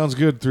 it all sounds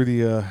good through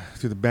the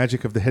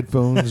magic of the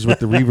headphones with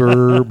the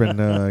reverb and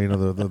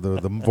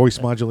the voice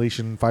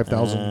modulation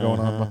 5,000 going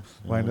on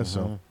behind us.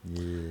 So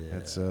yeah,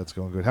 it's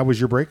going good. How was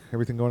your break?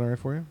 Everything going all right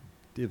for you?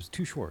 It was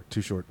too short.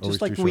 Too short. Just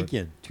Always like too the short.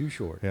 weekend. Too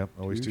short. Yeah,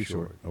 always too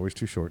short. Always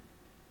too short.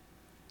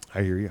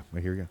 I hear you.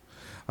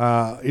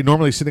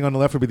 Normally sitting on the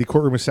left would be the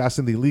courtroom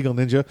assassin, the legal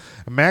ninja,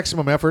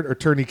 maximum effort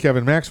attorney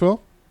Kevin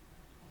Maxwell.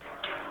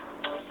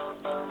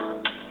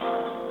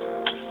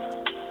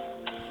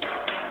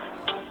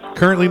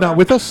 Currently not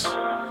with us.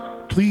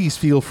 Please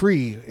feel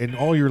free in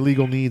all your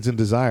legal needs and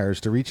desires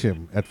to reach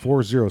him at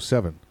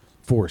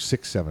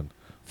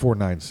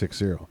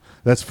 407-467-4960.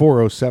 That's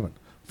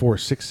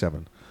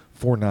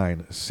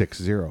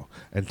 407-467-4960.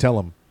 And tell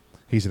him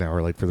he's an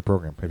hour late for the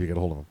program if you get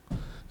a hold of him.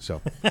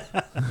 So,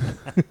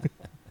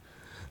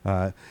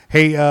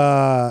 hey, you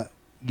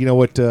know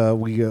what?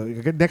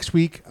 Next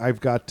week we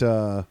got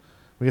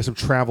some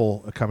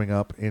travel coming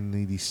up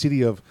in the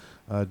city of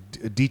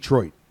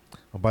Detroit.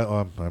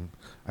 I'm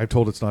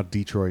told it's not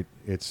Detroit.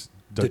 It's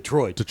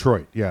Detroit.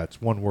 Detroit. Yeah,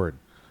 it's one word.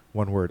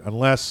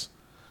 Unless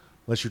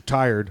you're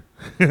tired,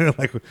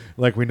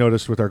 like we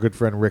noticed with our good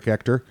friend Rick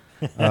Ector,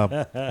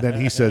 then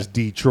he says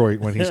Detroit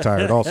when he's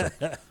tired also.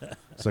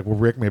 It's like, well,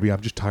 Rick, maybe I'm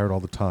just tired all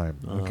the time.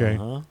 Okay,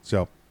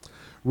 so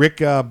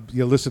Rick,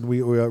 listen,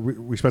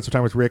 we spent some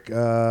time with Rick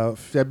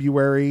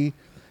February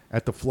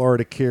at the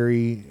Florida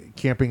Carry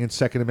Camping and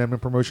Second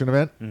Amendment promotion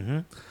event.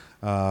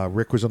 Mm-hmm.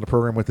 Rick was on the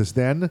program with us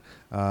then.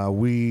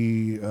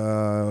 One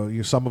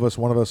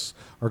of us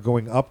are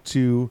going up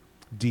to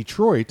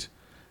Detroit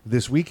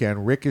this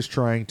weekend. Rick is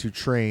trying to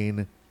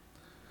train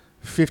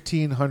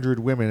 1,500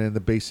 women in the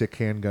basic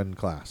handgun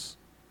class.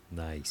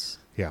 Nice.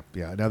 Yeah.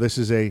 Now, this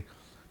is a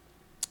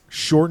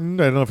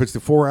shortened, I don't know if it's the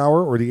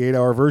 4-hour or the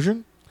 8-hour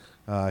version.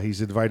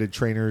 He's invited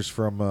trainers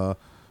from all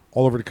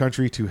over the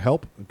country to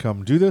help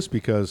come do this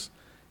because,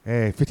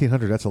 hey,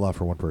 1,500, that's a lot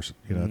for one person.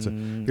 You know,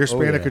 your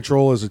span of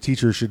control as a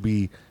teacher should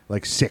be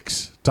like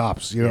 6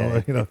 tops, you know.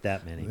 If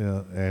that many.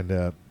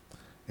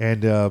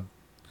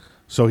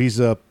 So he's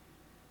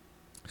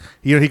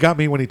he got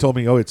me when he told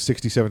me, oh, it's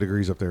 67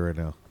 degrees up there right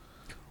now.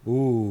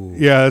 Ooh.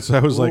 Yeah, I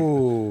was like,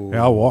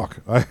 yeah, I'll walk.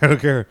 I don't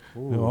care.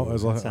 Ooh,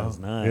 that sounds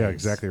nice. Yeah,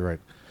 exactly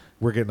right.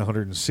 We're getting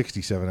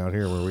 167 out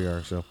here where we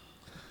are, so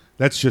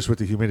that's just with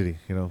the humidity,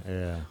 you know.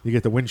 Yeah. You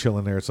get the wind chill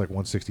in there, it's like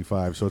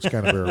 165, so it's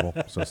kind of bearable.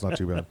 So it's not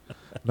too bad.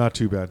 Not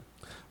too bad.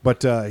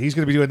 But he's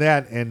going to be doing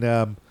that,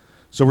 and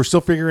so we're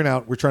still figuring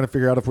out. We're trying to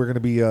figure out if we're going to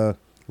be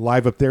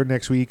live up there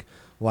next week,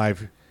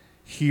 live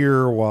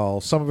here while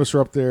some of us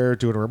are up there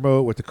doing a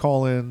remote with the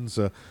call-ins,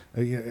 a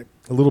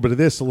little bit of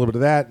this, a little bit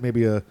of that,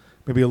 maybe a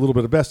little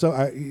bit of best of.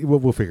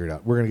 We'll figure it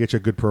out. We're going to get you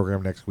a good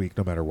program next week,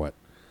 no matter what.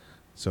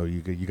 So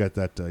you got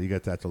that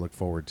to look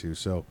forward to.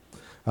 So,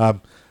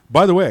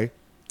 by the way,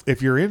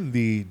 if you're in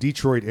the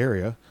Detroit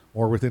area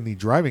or within the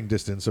driving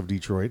distance of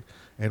Detroit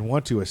and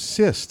want to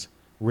assist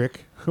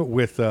Rick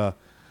with,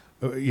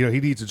 he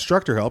needs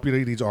instructor help. He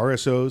needs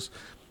RSOs.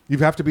 You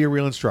have to be a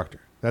real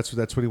instructor. That's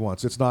what he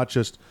wants. It's not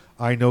just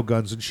I know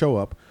guns and show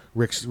up.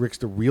 Rick's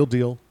the real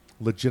deal,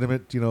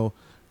 legitimate,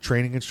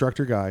 training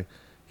instructor guy.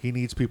 He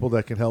needs people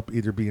that can help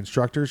either be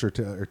instructors or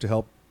to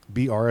help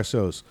be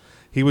RSOs.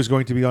 He was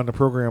going to be on the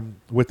program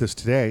with us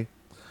today,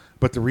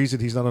 but the reason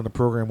he's not on the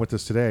program with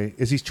us today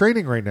is he's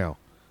training right now.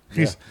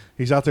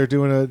 He's out there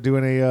doing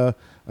a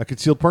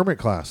concealed permit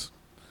class.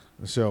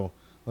 So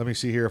let me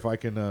see here if I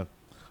can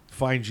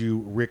find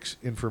you Rick's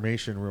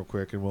information real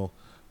quick, and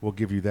we'll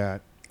give you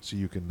that so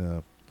you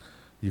can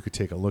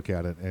take a look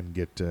at it and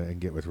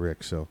get with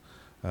Rick. So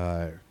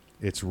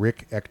it's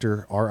Rick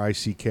Ector,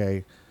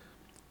 RICK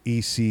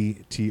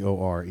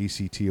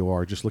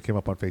ECTOR. Just look him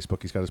up on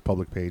Facebook. He's got his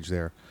public page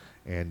there,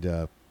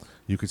 and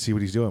you can see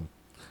what he's doing.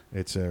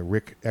 It's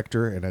Rick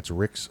Ector, and that's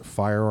Rick's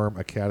Firearm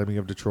Academy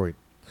of Detroit.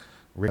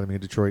 Academy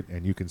of Detroit,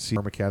 and you can see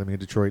Firearm Academy of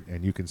Detroit,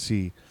 and you can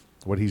see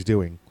what he's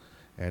doing.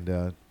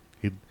 And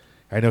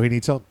I know he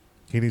needs help.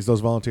 He needs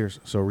those volunteers.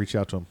 So reach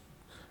out to him.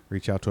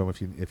 Reach out to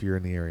him if you're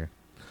in the area.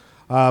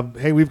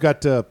 Hey, we've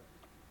got some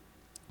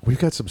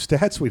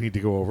stats we need to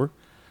go over.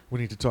 We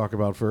need to talk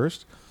about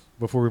first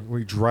before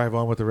we drive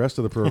on with the rest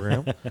of the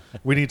program.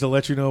 We need to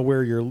let you know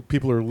where your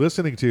people are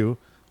listening to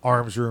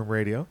Arms Room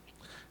Radio.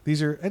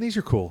 These are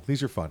cool.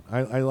 These are fun.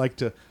 I like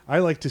to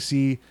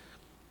see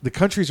the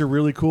countries are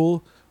really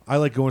cool. I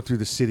like going through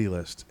the city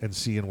list and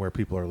seeing where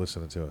people are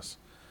listening to us.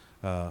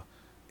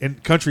 In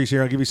countries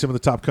here, I'll give you some of the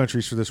top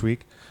countries for this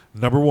week.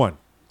 Number 1,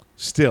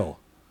 still,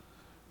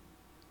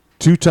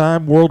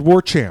 2-time World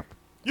War champ.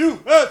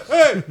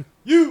 USA!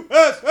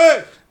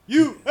 USA!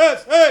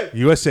 USA!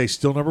 USA,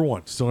 still number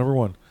 1. Still number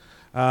 1.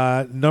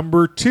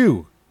 Number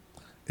 2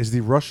 is the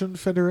Russian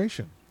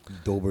Federation.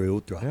 Dobre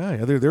Utra.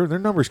 Yeah, their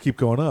numbers keep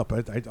going up.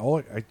 I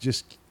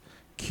just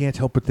can't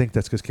help but think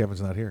that's because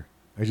Kevin's not here.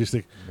 I just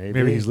think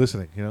maybe he's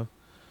listening,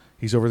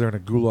 He's over there in a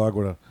gulag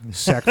with a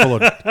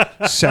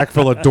sack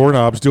full of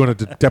doorknobs doing a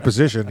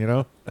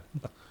deposition,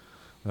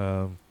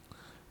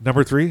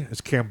 Number 3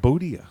 is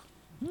Cambodia.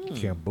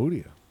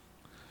 Cambodia.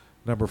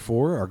 Number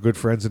 4, our good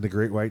friends in the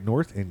Great White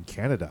North in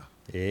Canada.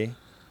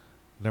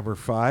 Number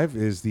 5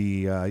 is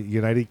the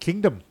United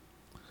Kingdom.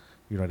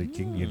 United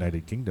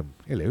Kingdom.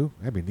 Hello,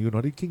 I'm in the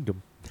United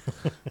Kingdom.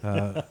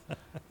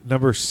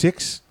 Number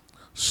 6,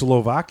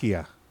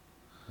 Slovakia.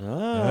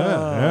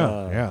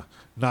 Yeah.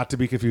 Not to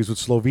be confused with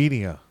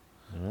Slovenia.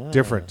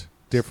 Different.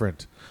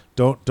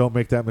 Don't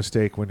make that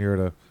mistake when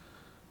you're at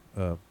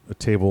a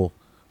table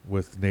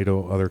with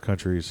NATO other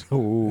countries.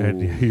 Ooh.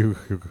 And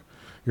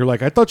you're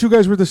like, I thought you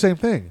guys were the same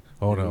thing.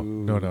 Oh no.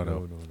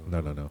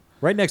 No.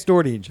 Right next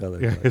door to each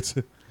other. Yeah, it's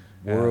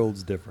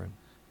worlds different.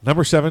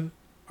 Number 7,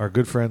 our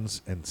good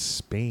friends in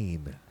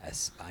Spain.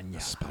 España.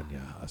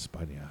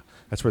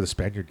 That's where the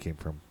Spaniard came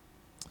from.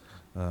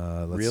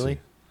 Let's really?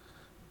 See.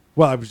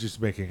 Well, I was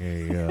just making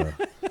a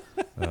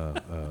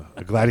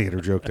a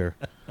gladiator joke there,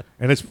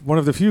 and it's one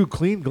of the few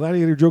clean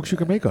gladiator jokes you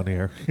can make on the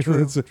air.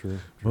 True.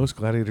 Most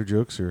gladiator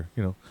jokes are,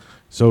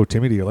 So,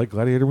 Timmy, do you like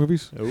gladiator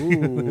movies?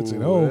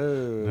 No.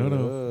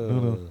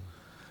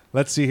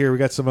 Let's see here. We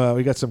got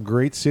some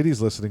great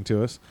cities listening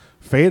to us.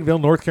 Fayetteville,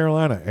 North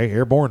Carolina. Hey,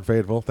 airborne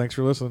Fayetteville. Thanks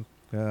for listening.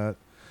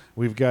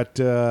 We've got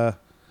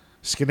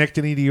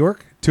Schenectady, New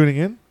York, tuning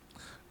in.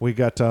 We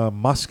got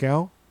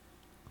Moscow.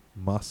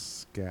 I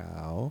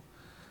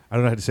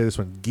don't know how to say this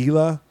one.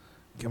 Gila.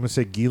 I'm going to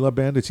say Gila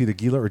Bend. It's either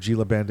Gila or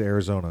Gila Bend,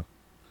 Arizona.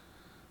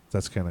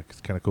 That's kind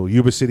of cool.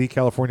 Yuba City,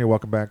 California.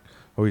 Welcome back.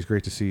 Always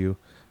great to see you.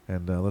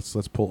 And let's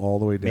pull all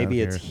the way down. Maybe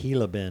here. it's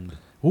Gila Bend.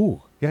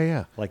 Ooh,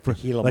 yeah. Like the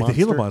Gila Monster. Monster. The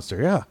Gila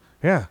Monster.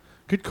 Yeah.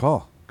 Good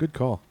call.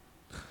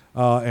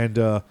 And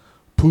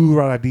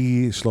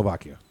Puradi,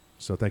 Slovakia.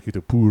 So thank you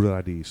to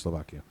Puradi,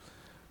 Slovakia.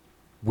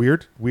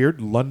 Weird.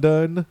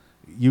 London,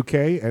 UK,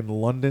 and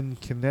London,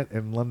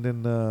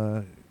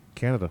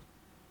 Canada.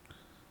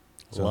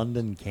 So,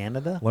 London,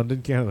 Canada?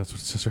 London, Canada. That's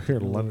what it says right here.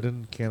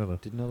 London, Canada.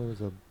 Didn't know there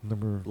was a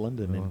number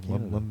London in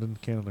Canada. London,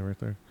 Canada, right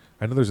there.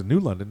 I know there's a new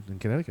London in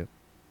Connecticut.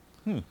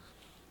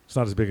 It's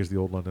not as big as the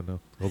old London, though.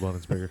 Old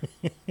London's bigger.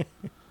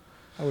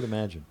 I would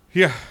imagine.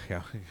 Yeah.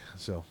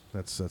 So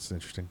that's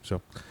interesting.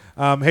 So,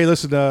 hey,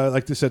 listen.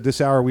 Like I said,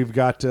 this hour we've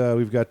got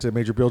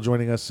Major Bill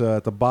joining us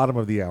at the bottom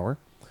of the hour.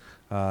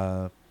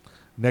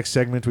 Next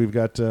segment we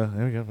got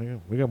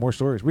more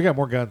stories. We got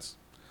more guns.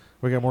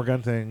 We got more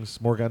gun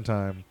things. More gun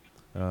time.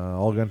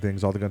 All gun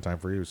things. All the gun time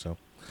for you. So.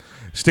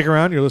 Stick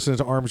around. You're listening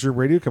to Arms Room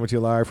Radio, coming to you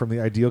live from the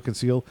Ideal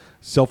Conceal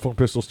Cell Phone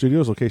Pistol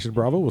Studios, location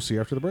Bravo. We'll see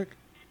you after the break.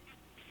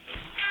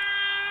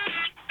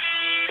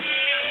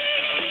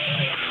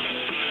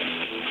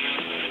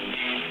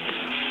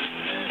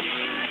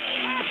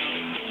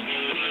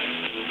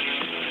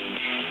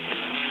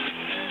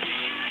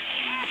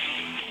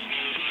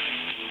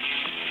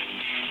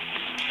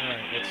 All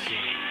right, let's see.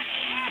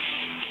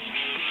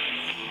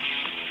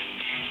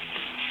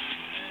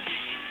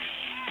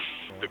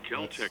 The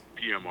Kel-Tec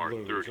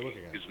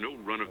PMR-30 is no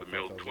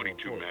run-of-the-mill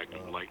 22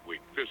 Magnum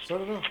lightweight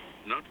pistol,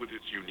 not with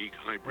its unique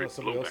hybrid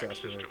blowback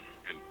system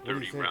and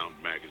 30-round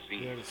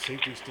magazine. So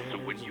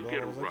when you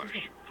get a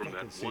rush from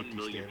that 1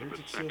 millionth of a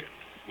second,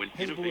 when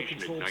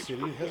innovation ignites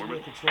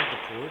performance,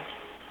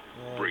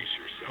 brace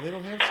yourself. And they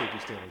don't have safety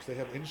standards. They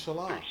have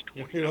inshallah.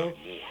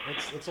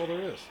 That's all there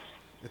is.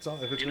 It's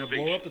all. If it's going to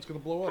blow up, it's going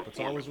to blow up. It's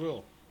always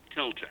will.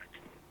 Kel-Tec.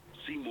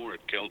 See more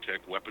at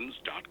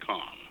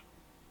keltecweapons.com.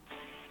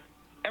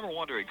 Ever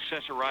want to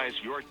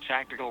accessorize your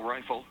tactical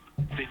rifle?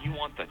 Then you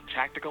want the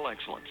tactical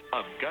excellence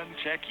of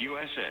GunTech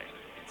USA.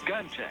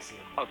 GunTech,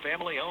 a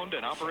family-owned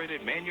and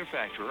operated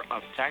manufacturer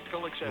of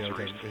tactical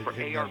accessories for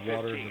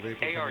AR-15,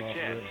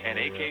 AR-10, and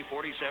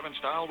AK-47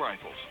 style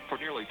rifles. For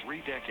nearly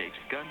 3 decades,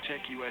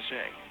 GunTech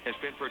USA has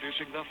been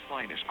producing the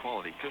finest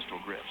quality pistol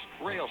grips,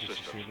 rail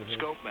systems,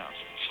 scope mounts,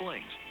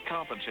 slings,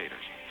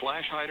 compensators,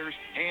 flash hiders,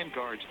 hand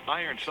guards,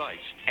 iron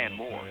sights, and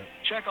more.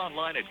 Check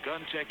online at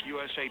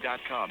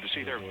GunTechUSA.com to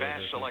see their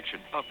vast selection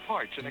of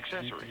parts and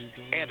accessories,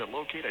 and to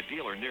locate a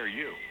dealer near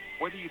you.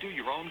 Whether you do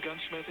your own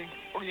gunsmithing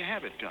or you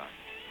have it done,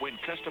 when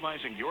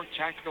customizing your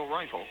tactical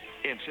rifle,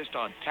 insist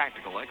on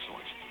tactical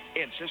excellence.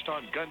 Insist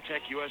on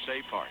GunTech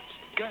USA parts.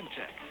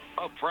 GunTech,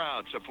 a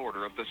proud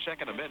supporter of the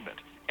Second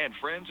Amendment and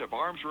friends of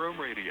Arms Room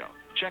Radio.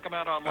 Check them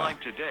out online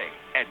today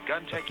at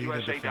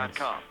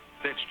GunTechUSA.com.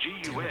 That's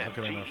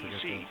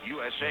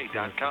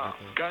GUNTECUSA.com.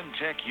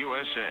 GunTech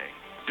USA,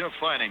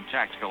 defining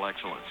tactical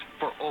excellence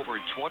for over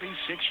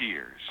 26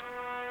 years.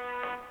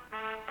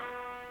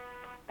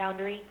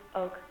 Boundary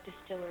Oak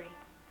Distillery.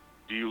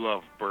 Do you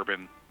love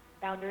bourbon?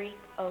 Boundary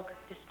Oak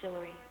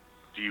Distillery.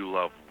 Do you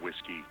love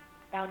whiskey?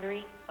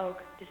 Boundary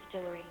Oak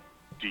Distillery.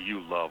 Do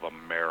you love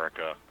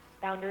America?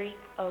 Boundary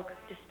Oak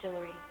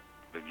Distillery.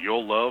 Then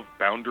you'll love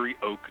Boundary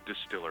Oak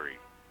Distillery.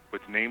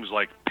 With names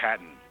like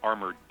Patton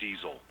Armored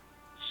Diesel,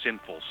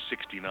 Sinful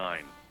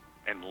 69,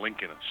 and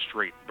Lincoln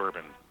Straight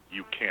Bourbon,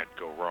 you can't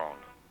go wrong.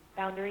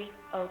 Boundary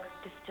Oak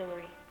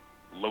Distillery.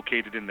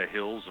 Located in the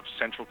hills of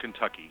central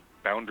Kentucky,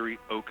 Boundary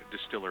Oak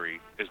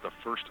Distillery is the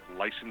first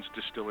licensed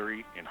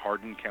distillery in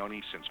Hardin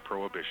County since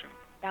Prohibition.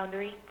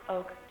 Boundary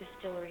Oak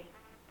Distillery.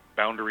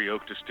 Boundary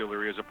Oak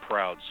Distillery is a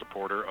proud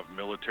supporter of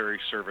military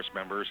service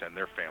members and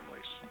their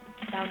families.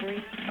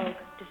 Boundary Oak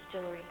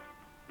Distillery.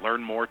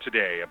 Learn more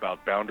today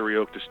about Boundary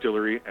Oak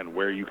Distillery and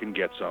where you can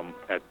get some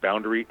at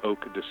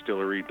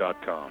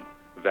BoundaryOakDistillery.com.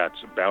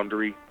 That's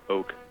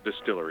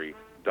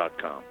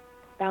BoundaryOakDistillery.com.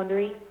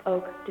 Boundary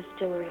Oak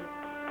Distillery.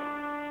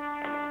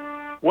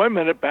 1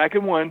 minute, back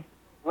in one.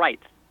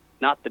 Rights,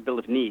 not the Bill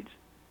of Needs.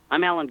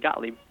 I'm Alan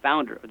Gottlieb,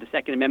 founder of the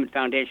Second Amendment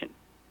Foundation.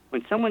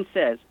 When someone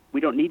says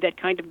we don't need that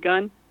kind of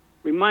gun,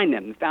 remind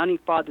them the Founding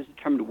Fathers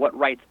determined what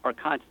rights our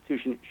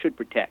Constitution should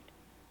protect.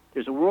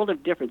 There's a world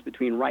of difference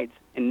between rights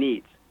and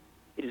needs.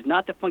 It is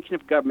not the function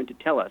of government to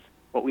tell us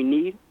what we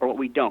need or what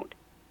we don't.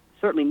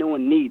 Certainly no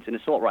one needs an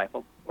assault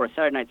rifle or a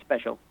Saturday Night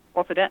Special,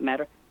 or for that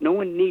matter, no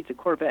one needs a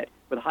Corvette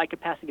with a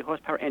high-capacity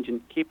horsepower engine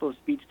capable of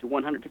speeds to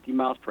 150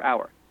 miles per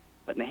hour.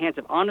 But in the hands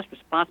of honest,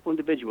 responsible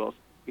individuals,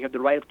 we have the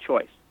right of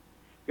choice.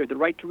 We have the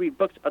right to read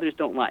books others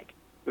don't like.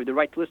 We have the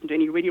right to listen to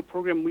any radio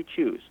program we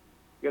choose.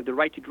 We have the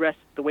right to dress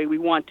the way we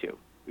want to.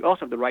 We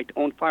also have the right to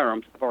own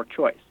firearms of our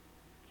choice.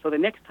 So the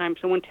next time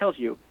someone tells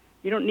you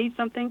you don't need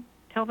something,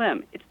 tell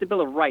them it's the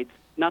Bill of Rights,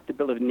 not the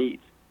Bill of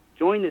Needs.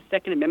 Join the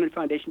Second Amendment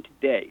Foundation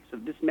today so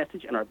that this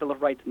message and our Bill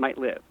of Rights might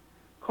live.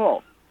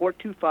 Call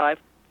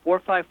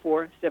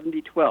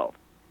 425-454-7012.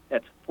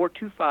 That's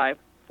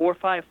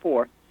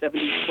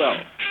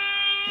 425-454-7012.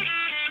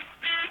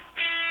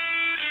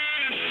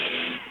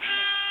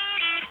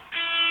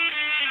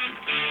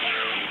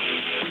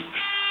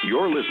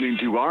 You're listening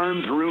to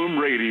Arms Room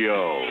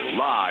Radio,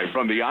 live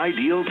from the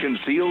Ideal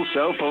Conceal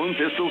Cell Phone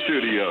Pistol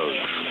Studios.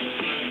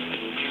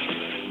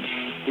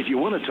 If you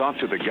want to talk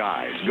to the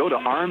guys, go to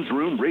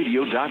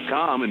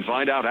armsroomradio.com and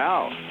find out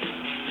how.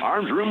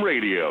 Arms Room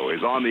Radio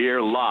is on the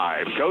air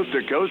live, coast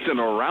to coast and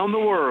around the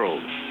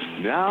world.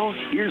 Now,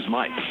 here's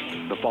Mike.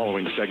 The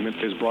following segment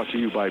is brought to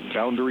you by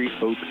Boundary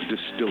Oak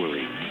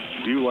Distillery.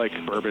 Do you like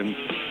bourbon?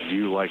 Do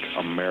you like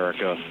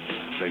America?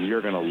 Then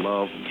you're going to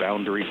love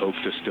Boundary Oak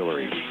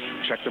Distillery.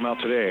 Check them out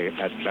today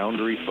at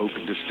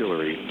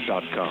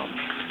boundaryoakdistillery.com.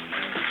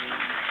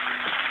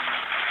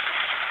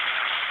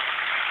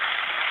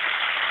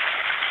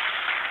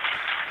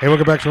 Hey,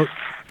 welcome back to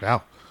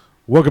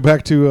Welcome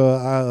back to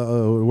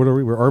what are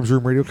we? We're Arms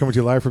Room Radio, coming to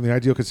you live from the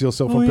Ideal Conceal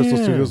Cell Phone Pistol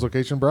Studios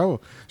location. Bravo!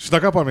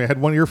 Snuck up on me. I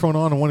had one earphone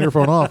on and one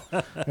earphone off,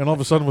 and all of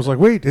a sudden was like,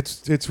 "Wait,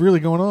 it's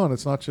really going on.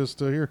 It's not just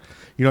here."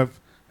 You know, I've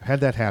had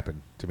that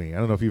happen to me. I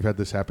don't know if you've had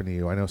this happen to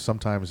you. I know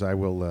sometimes I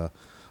will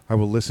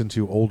listen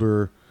to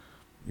older,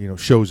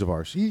 shows of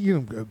ours.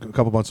 A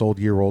couple months old,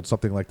 year old,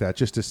 something like that,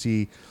 just to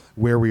see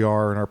where we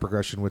are in our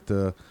progression with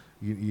the.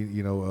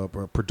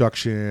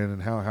 Production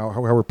and how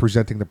we're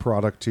presenting the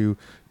product to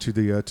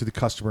the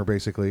customer,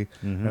 basically.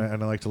 Mm-hmm.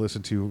 And I like to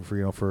listen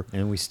for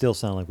and we still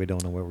sound like we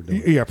don't know what we're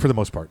doing. Yeah, for the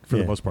most part.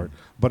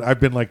 But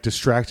I've been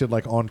distracted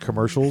on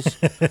commercials,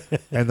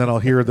 and then I'll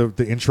hear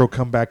the intro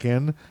come back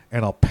in,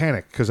 and I'll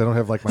panic because I don't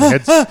have my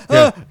headset.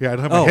 I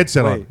don't have my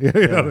headset on.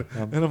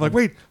 And I'm like,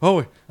 wait,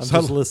 I'm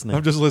just listening.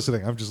 I'm just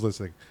listening.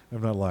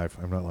 I'm not live.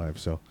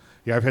 So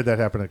yeah, I've had that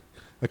happen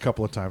a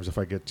couple of times if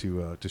I get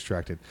too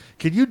distracted.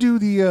 Can you do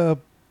the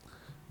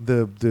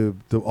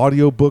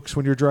audio books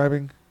when you're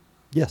driving?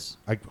 Yes.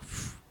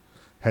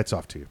 Hats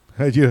off to you.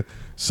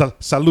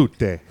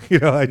 Salute.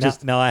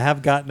 Now I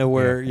have gotten to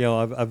where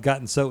I've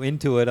gotten so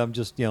into it. I'm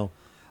just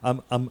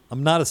I'm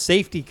not a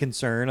safety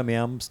concern. I mean,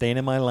 I'm staying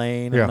in my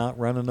lane. I'm not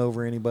running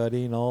over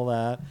anybody and all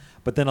that.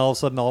 But then all of a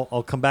sudden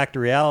I'll come back to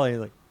reality.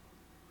 Like,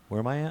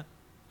 where am I at?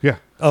 Yeah.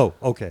 Oh,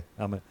 okay.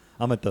 I'm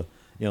at the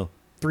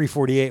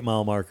 348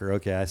 mile marker.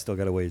 Okay, I still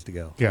got a ways to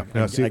go. Yeah,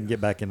 I can get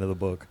back into the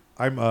book.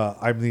 I'm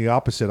the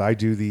opposite. I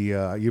do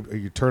the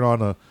you turn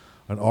on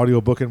an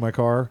audio book in my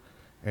car,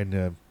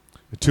 and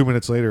 2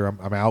 minutes later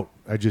I'm out.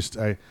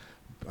 I'll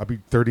be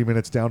 30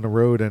 minutes down the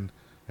road, and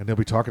they'll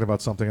be talking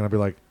about something, and I'll be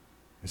like,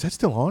 is that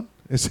still on?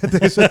 Is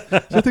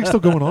that thing still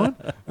going on?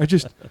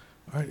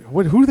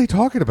 Who are they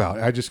talking about?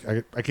 I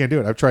can't do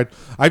it.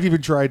 I've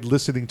even tried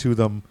listening to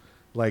them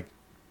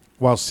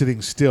while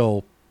sitting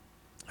still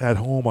at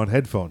home on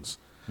headphones.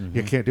 Mm-hmm.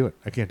 I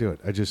can't do it.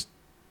 I just,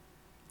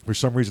 for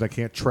some reason, I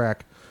can't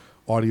track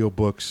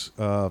audiobooks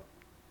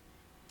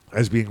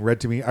as being read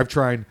to me. I've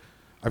tried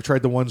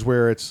the ones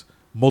where it's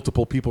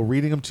multiple people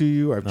reading them to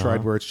you. I've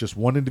tried where it's just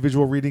one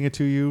individual reading it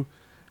to you,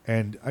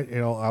 and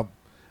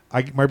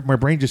my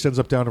brain just ends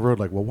up down the road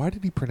like, well, why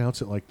did he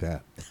pronounce it like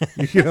that?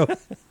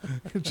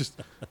 Just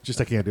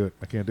I can't do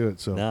it.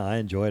 So no, I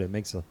enjoyed it.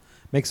 Makes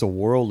a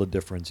world of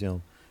difference.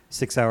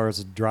 6 hours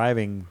of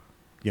driving,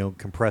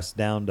 compressed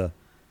down to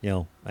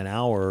an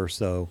hour or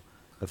so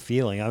of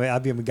feeling. I mean,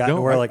 I've even gotten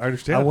to where I want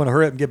to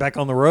hurry up and get back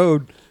on the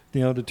road,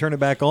 to turn it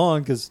back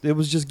on because it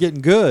was just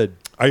getting good.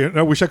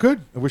 I wish I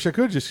could. I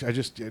just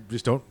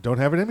don't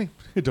have it in me.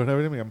 Don't have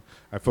it in me.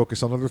 I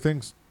focus on other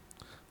things.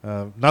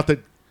 Not that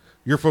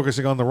you're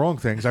focusing on the wrong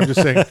things. I'm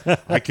just saying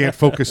I can't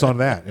focus on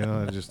that.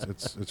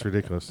 It's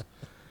ridiculous.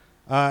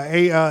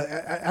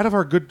 Out of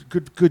our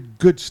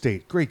good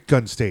state, great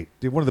gun state,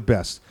 one of the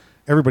best.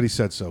 Everybody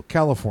said so.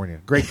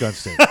 California, great gun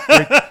state.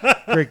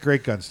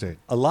 Great gun state.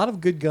 A lot of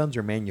good guns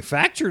are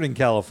manufactured in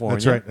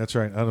California. That's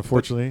right.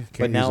 Unfortunately,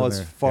 but now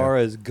as far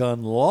as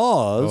gun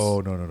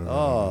laws,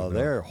 no.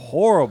 They're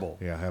horrible.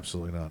 Yeah,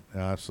 absolutely not.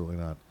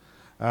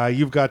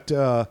 You've got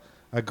a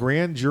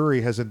grand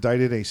jury has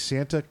indicted a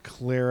Santa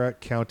Clara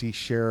County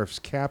Sheriff's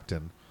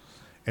captain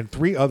and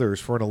 3 others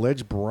for an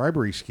alleged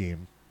bribery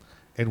scheme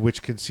in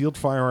which concealed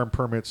firearm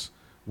permits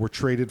were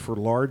traded for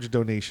large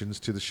donations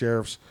to the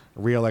sheriff's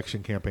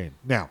re-election campaign.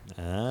 Now,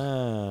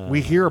 we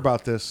hear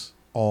about this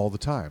all the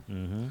time.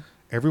 Mm-hmm.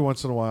 Every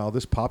once in a while,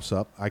 this pops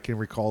up. I can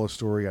recall a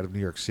story out of New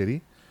York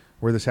City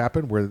where this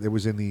happened, where it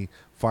was in the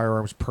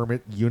firearms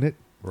permit unit.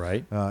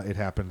 Right. It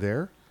happened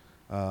there.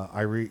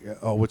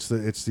 What's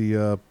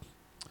the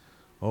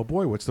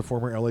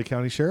former LA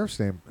County Sheriff's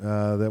name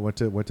that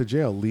went to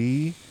jail?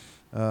 Lee.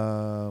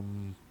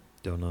 Don't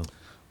know.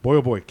 Boy,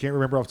 oh boy, can't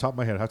remember off the top of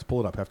my head. I have to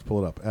pull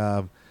it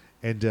up.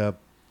 And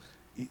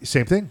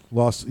same thing.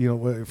 Lost,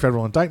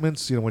 federal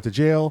indictments. Went to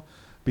jail.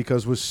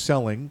 because was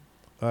selling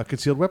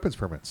concealed weapons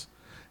permits.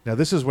 Now,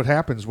 this is what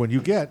happens when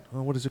you get,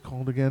 what is it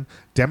called again?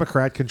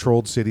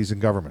 Democrat-controlled cities and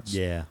governments.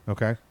 Yeah.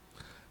 Okay?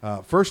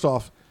 First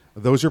off,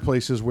 those are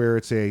places where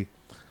it's a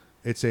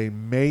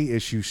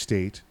may-issue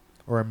state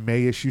or a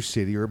may-issue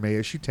city or a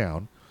may-issue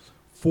town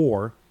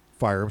for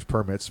firearms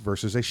permits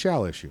versus a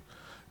shall issue.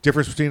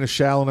 Difference between a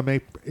shall and a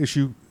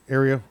may-issue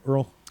area,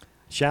 Earl?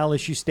 Shall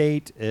issue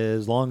state,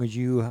 as long as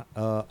you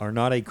are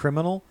not a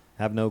criminal,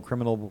 have no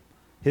criminal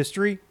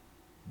history,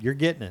 you're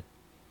getting it.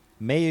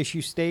 May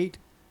issue state,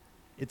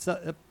 it's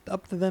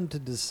up to them to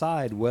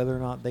decide whether or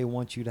not they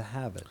want you to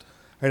have it.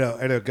 I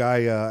had a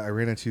guy I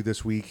ran into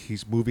this week.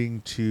 He's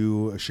moving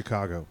to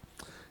Chicago.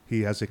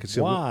 He has a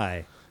concealed.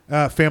 Why?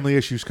 Family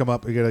issues come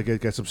up. You got to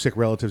get some sick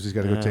relatives. He's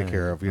got to go take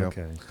care of.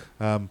 Okay.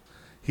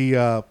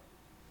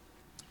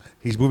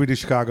 He's moving to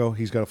Chicago.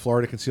 He's got a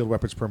Florida concealed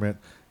weapons permit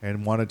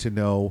and wanted to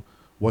know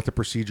what the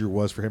procedure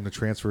was for him to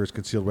transfer his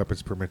concealed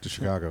weapons permit to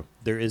Chicago.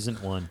 There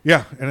isn't one.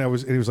 Yeah, and he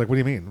was like, "What do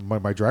you mean?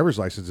 My driver's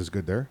license is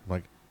good there." I'm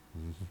like,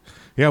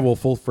 "Yeah, well,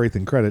 full faith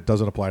and credit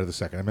doesn't apply to the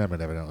Second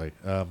Amendment, evidently."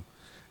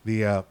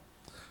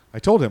 I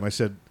told him, I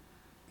said,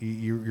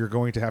 "You're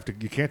going to have to.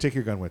 You can't take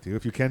your gun with you.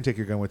 If you can take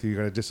your gun with you,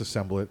 got to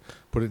disassemble it,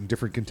 put it in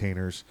different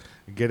containers,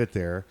 and get it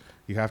there.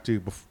 You have to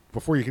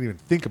before you can even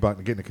think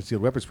about getting a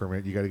concealed weapons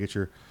permit. You got to get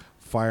your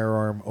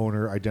firearm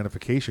owner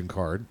identification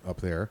card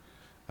up there."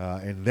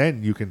 And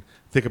then you can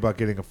think about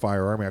getting a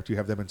firearm after you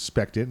have them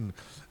inspected, and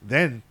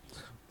then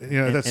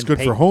that's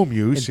good for home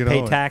use. And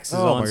pay taxes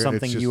on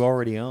something you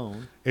already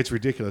own. It's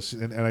ridiculous.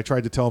 And I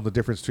tried to tell him the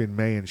difference between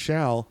may and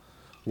shall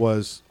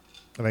was,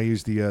 and I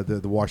used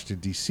the Washington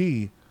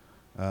D.C.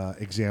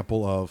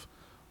 Example of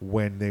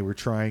when they were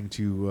trying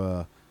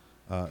to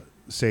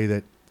say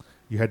that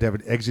you had to have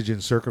an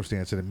exigent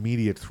circumstance, an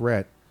immediate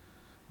threat,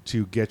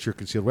 to get your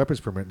concealed weapons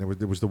permit. And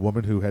there was the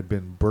woman who had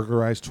been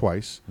burglarized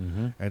twice,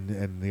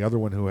 and the other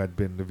one who had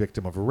been the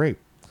victim of a rape.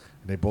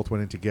 And they both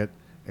went in to get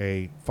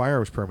a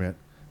firearms permit,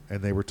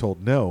 and they were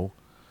told no,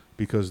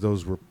 because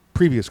those were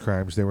previous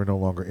crimes. They were no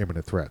longer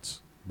imminent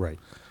threats. Right.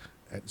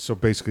 And so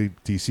basically,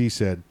 D.C.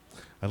 said,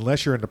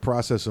 unless you're in the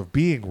process of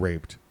being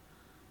raped,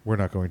 we're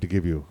not going to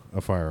give you a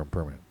firearm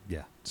permit.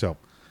 Yeah. So,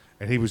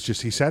 and he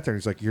sat there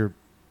and he's like,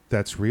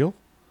 that's real?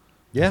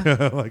 Yeah.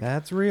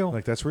 That's real.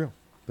 That's real.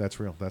 That's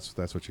real.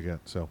 That's what you get.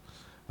 So,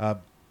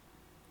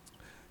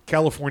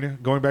 California,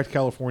 going back to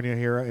California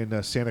here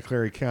in Santa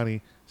Clara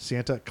County,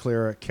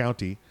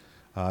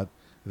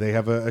 they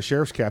have a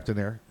sheriff's captain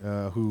there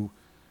who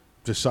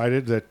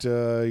decided that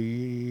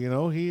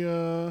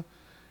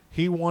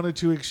he wanted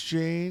to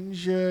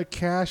exchange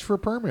cash for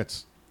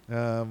permits.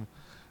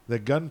 The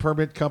gun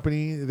permit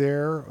company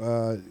there,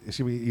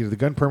 the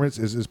gun permits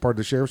is part of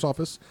the sheriff's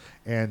office,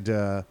 and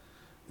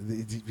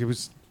it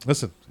was,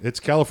 listen, it's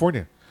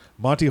California.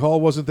 Monty Hall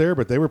wasn't there,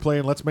 but they were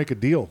playing Let's Make a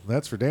Deal.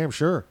 That's for damn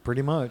sure.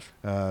 Pretty much.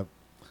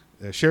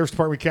 Sheriff's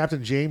Department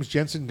Captain James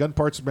Jensen, gun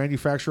parts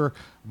manufacturer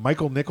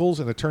Michael Nichols,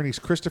 and attorneys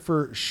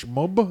Christopher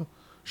Schumb,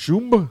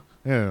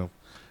 and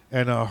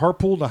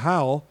Harpool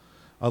Nahal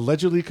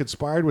allegedly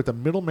conspired with the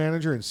middle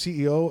manager and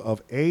CEO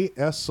of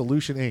AS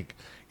Solution Inc.,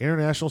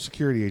 international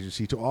security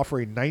agency, to offer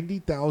a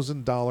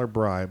 $90,000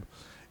 bribe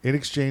in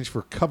exchange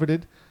for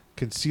coveted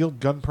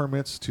concealed gun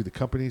permits to the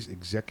company's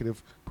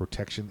executive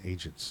protection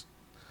agents.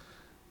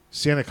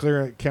 Santa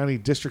Clara County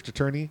District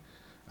Attorney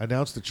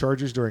announced the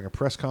charges during a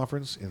press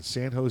conference in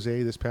San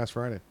Jose this past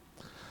Friday.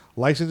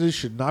 Licenses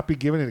should not be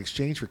given in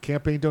exchange for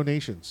campaign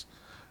donations.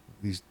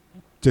 These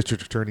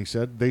district attorney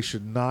said they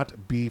should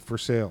not be for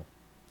sale.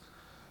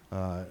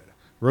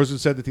 Rosen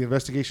said that the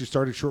investigation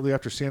started shortly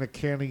after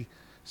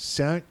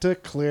Santa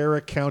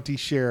Clara County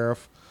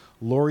Sheriff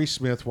Lori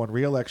Smith won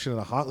re-election in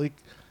a hotly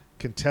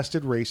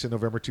contested race in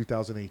November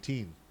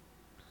 2018.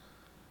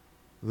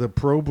 The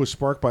probe was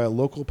sparked by a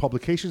local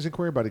publications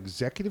inquiry about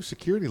executive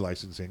security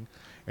licensing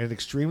and an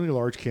extremely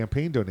large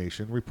campaign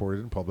donation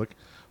reported in public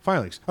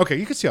filings. Okay,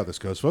 you can see how this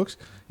goes, folks.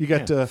 You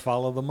got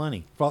follow the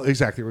money.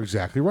 Exactly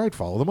right.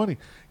 Follow the money.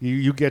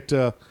 You get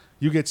a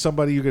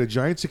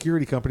giant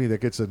security company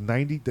that gets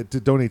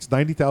donates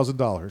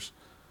 $90,000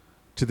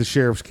 to the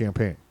sheriff's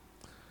campaign.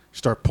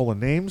 Start pulling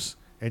names,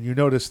 and you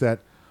notice that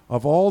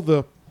of all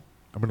the,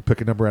 I'm going to pick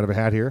a number out of a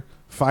hat here,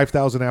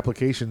 5,000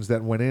 applications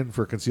that went in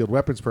for concealed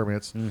weapons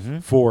permits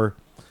for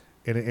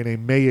in a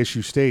May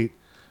issue state,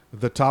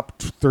 the top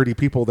 30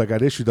 people that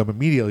got issued them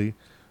immediately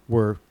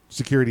were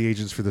security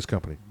agents for this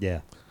company.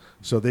 Yeah.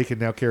 So they can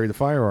now carry the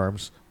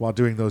firearms while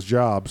doing those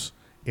jobs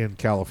in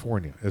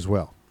California as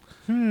well.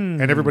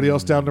 And everybody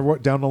else down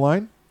the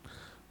line,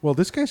 well,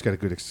 this guy's got a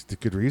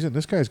good reason.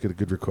 This guy's got a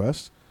good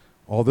request.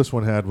 All this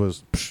one had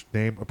was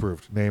name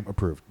approved, name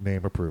approved,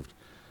 name approved.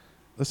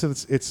 Listen,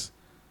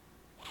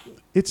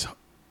 it's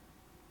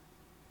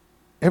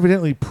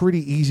evidently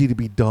pretty easy to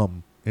be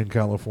dumb in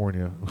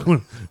California.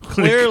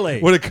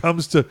 Clearly. When it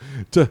comes to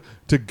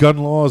gun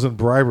laws and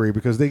bribery,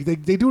 because they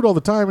do it all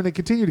the time and they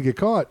continue to get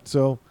caught.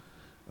 So,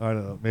 I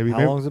don't know. Maybe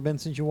How long has it been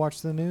since you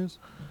watched the news?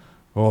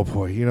 Oh,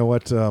 boy. You know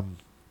what?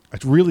 I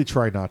really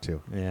try not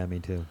to. Yeah, me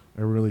too.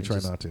 I really try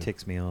not to.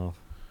 Ticks me off.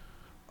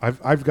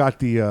 I've got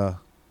the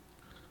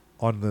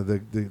on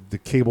the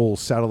cable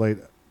satellite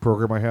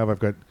program I have. I've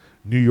got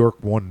New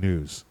York One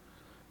News,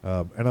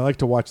 and I like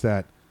to watch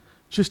that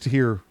just to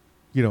hear,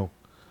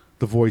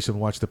 the voice and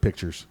watch the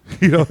pictures.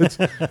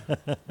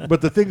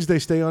 But the things they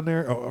stay on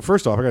there.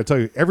 First off, I got to tell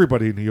you,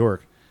 everybody in New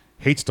York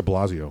hates De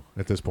Blasio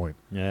at this point.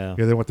 Yeah.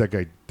 They want that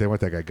guy. They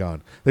want that guy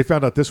gone. They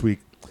found out this week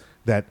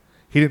that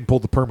he didn't pull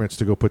the permits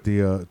to go put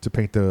to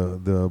paint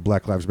the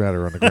Black Lives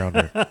Matter on the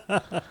ground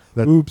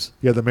there. Oops.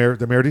 Yeah, the mayor.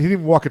 He didn't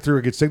even walk it through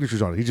and get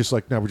signatures on it. He's just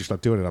like, no, we're just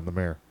not doing it. I'm the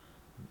mayor.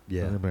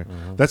 Yeah. I'm the mayor.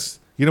 Uh-huh. That's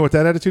what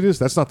that attitude is.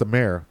 That's not the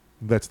mayor.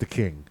 That's the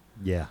king.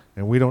 Yeah.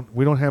 And we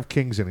don't have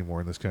kings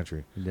anymore in this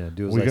country. Yeah.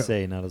 Do as I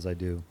say, not as I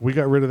do. We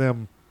got rid of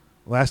them.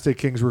 Last day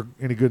kings were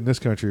any good in this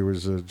country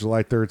was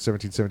July 3rd,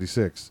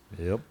 1776.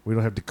 Yep. We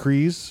don't have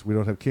decrees. We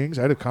don't have kings.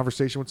 I had a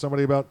conversation with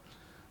somebody about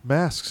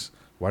masks.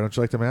 Why don't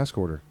you like the mask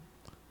order?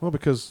 Well,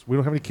 because we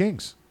don't have any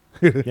kings.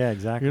 Yeah,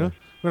 exactly. You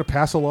want to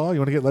pass a law? You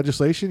want to get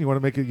legislation? You want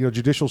to make it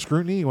judicial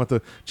scrutiny? You want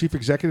the chief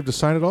executive to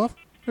sign it off?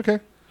 Okay,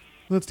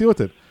 let's deal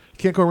with it. You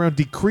can't go around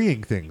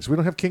decreeing things. We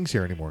don't have kings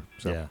here anymore.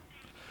 So. Yeah.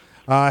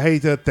 Hey,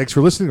 thanks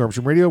for listening, Arms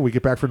Room Radio. We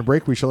get back from the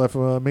break. We shall have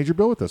Major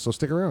Bill with us, so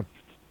stick around.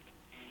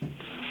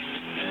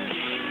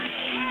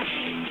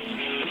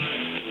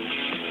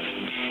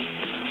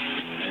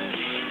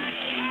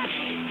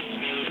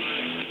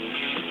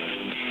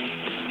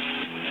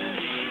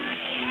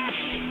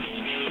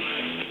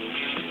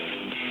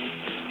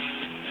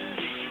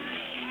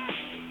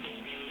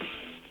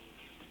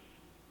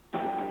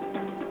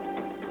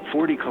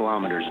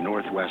 Kilometers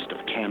northwest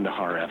of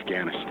Kandahar,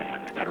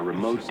 Afghanistan, at a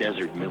remote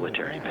desert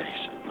military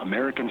base,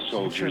 American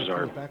soldiers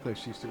are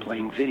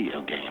playing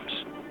video games.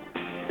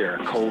 There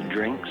are cold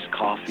drinks,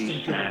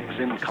 coffee, snacks,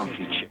 and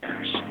comfy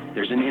chairs.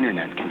 There's an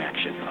internet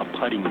connection, a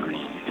putting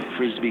green,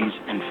 frisbees,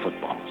 and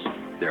footballs.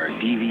 There are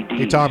DVDs,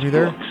 Hey, Tom, you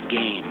there? books,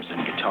 games,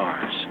 and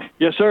guitars.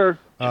 Yes, sir.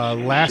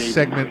 Last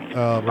segment,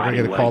 we're going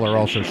to get a caller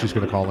also. She's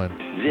going to call in.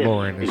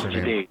 Lauren is her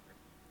name.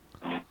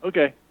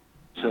 Okay.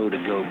 So to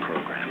Go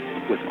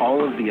program, with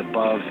all of the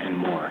above and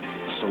more,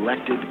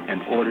 selected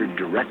and ordered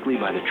directly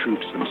by the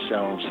troops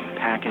themselves,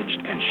 packaged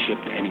and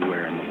shipped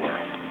anywhere in the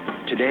world.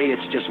 Today,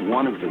 it's just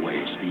one of the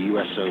ways the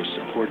USO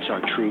supports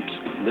our troops,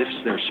 lifts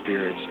their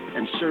spirits,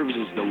 and serves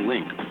as the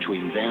link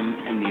between them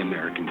and the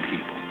American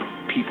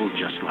people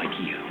just like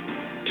you.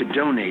 To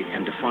donate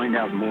and to find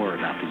out more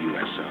about the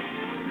USO,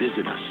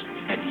 visit us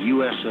at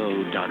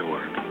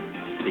USO.org.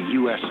 The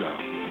USO,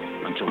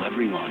 until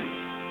everyone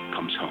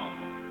comes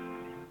home.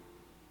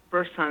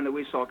 First time that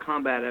we saw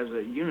combat as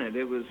a unit,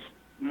 it was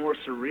more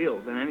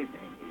surreal than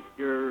anything.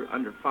 You're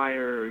under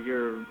fire,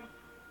 you're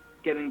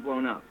getting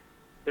blown up.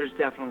 There's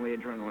definitely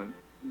adrenaline.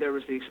 There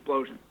was the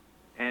explosion,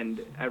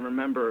 and I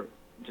remember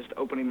just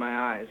opening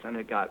my eyes, and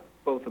it got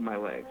both of my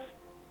legs.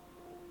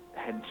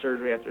 I had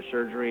surgery after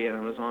surgery, and I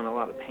was on a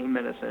lot of pain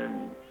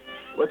medicine.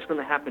 What's going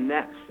to happen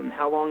next, and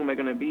how long am I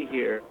going to be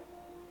here?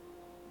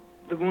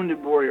 The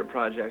Wounded Warrior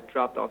Project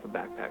dropped off a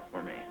backpack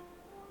for me,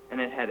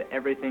 and it had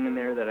everything in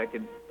there that I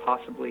could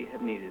possibly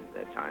have needed at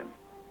that time.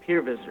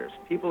 Peer visitors,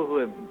 people who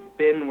have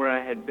been where I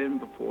had been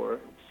before,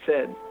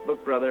 said,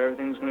 look, brother,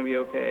 everything's going to be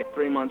okay.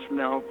 3 months from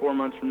now, 4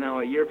 months from now,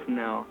 a year from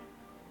now,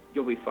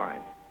 you'll be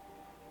fine.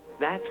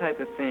 That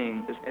type of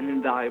thing is an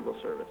invaluable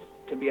service.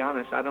 To be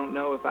honest, I don't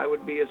know if I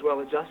would be as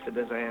well adjusted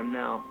as I am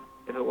now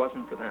if it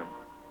wasn't for them.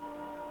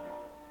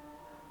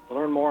 To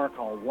learn more,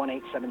 call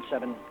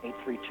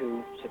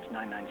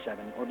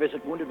 1-877-832-6997 or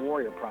visit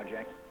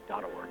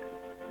woundedwarriorproject.org.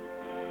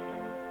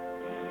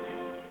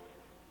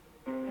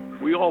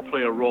 We all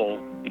play a role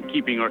in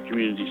keeping our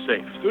community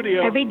safe.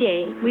 Studio. Every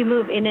day, we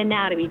move in and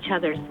out of each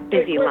other's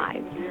busy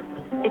lives.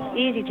 It's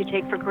easy to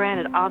take for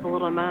granted all the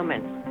little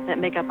moments that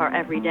make up our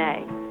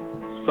everyday.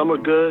 Some are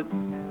good,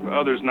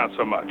 others not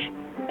so much.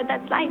 But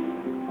that's life.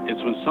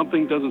 It's when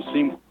something doesn't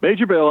seem...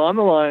 Major Bill on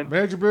the line.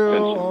 Major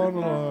Bill on the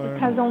line.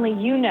 Because only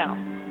you know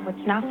what's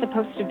not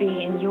supposed to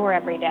be in your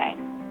everyday.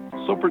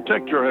 So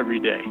protect your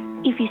everyday.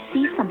 If you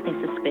see something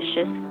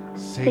suspicious,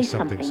 say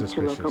something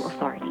to local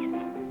authorities.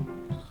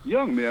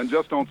 Young men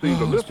just don't seem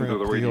to listen to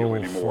the radio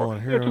anymore.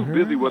 They're too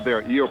busy with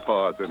their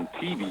earpods and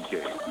TV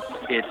games.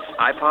 It's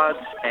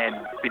iPods and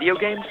video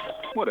games?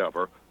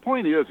 Whatever.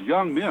 Point is,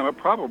 young men are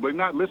probably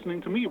not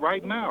listening to me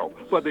right now,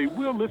 but they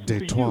will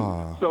listen to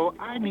you. So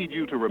I need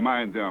you to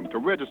remind them to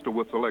register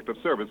with Selective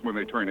Service when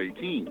they turn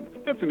 18.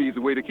 It's an easy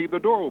way to keep the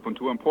door open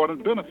to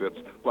important benefits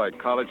like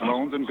college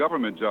loans and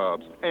government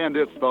jobs. And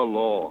it's the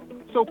law.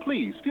 So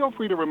please, feel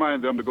free to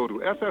remind them to go to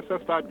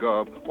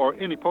sss.gov or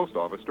any post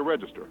office to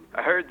register.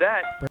 I heard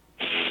that.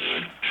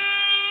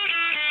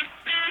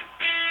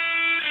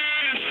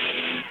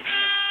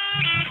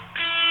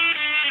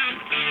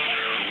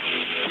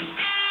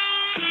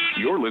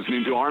 You're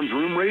listening to Arms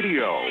Room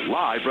Radio,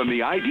 live from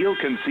the Ideal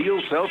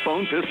Conceal Cell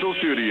Phone Pistol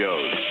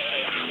Studios.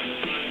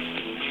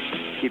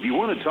 If you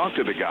want to talk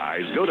to the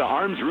guys, go to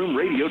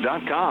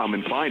armsroomradio.com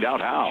and find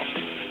out how.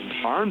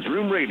 Arms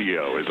Room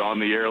Radio is on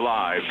the air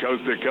live,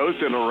 coast to coast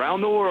and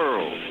around the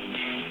world.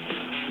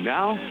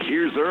 Now,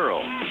 here's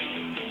Earl.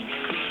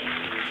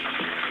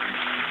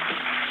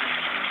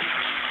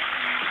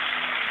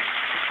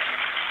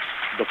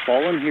 The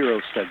Fallen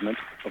Hero segment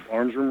of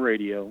Arms Room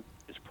Radio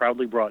is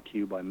proudly brought to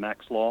you by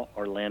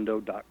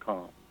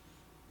MaxLawOrlando.com.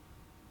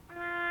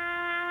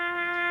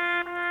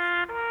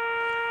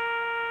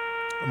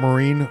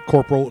 Marine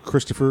Corporal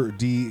Christopher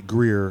D.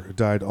 Greer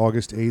died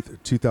August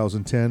 8,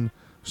 2010,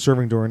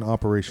 serving during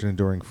Operation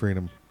Enduring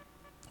Freedom.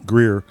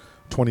 Greer,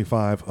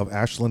 25, of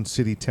Ashland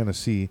City,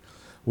 Tennessee,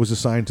 was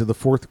assigned to the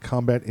 4th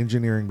Combat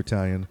Engineering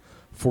Battalion,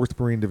 4th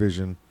Marine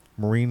Division,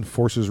 Marine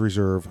Forces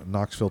Reserve,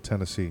 Knoxville,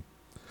 Tennessee.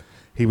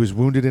 He was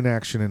wounded in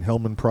action in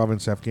Helmand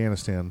Province,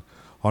 Afghanistan,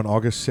 on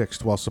August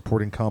 6th while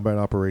supporting combat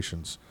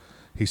operations.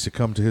 He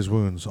succumbed to his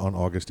wounds on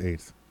August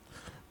 8th.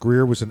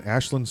 Greer was an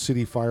Ashland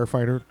City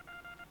firefighter,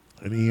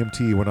 an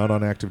EMT when not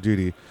on active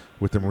duty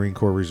with the Marine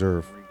Corps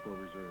Reserve.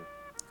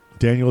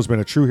 Daniel has been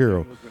a true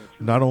hero,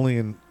 not only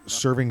in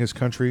serving his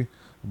country,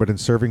 but in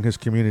serving his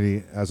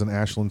community as an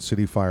Ashland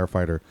City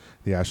firefighter,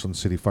 the Ashland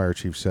City Fire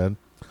Chief said.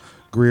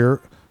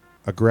 Greer,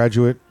 a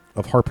graduate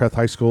of Harpeth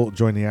High School,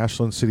 joined the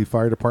Ashland City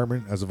Fire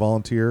Department as a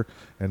volunteer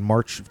in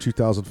March of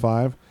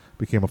 2005,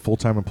 became a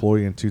full-time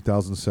employee in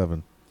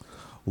 2007.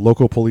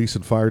 Local police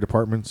and fire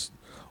departments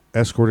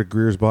escorted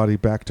Greer's body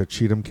back to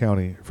Cheatham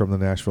County from the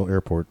Nashville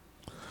airport.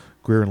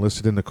 Greer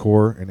enlisted in the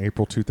Corps in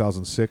April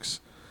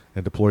 2006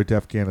 and deployed to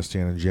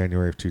Afghanistan in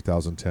January of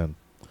 2010.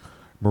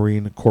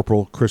 Marine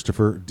Corporal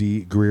Christopher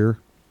D. Greer,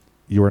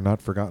 you are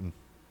not forgotten.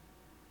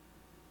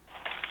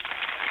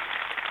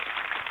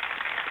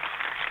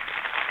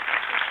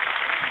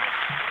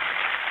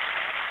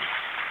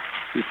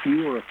 If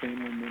you or a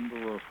family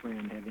member or a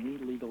friend have any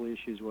legal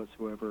issues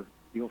whatsoever,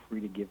 feel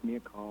free to give me a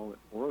call at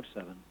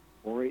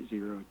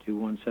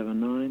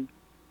 407-480-2179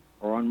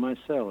 or on my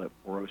cell at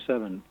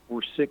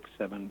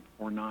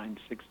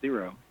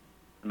 407-467-4960,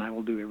 and I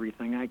will do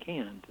everything I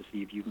can to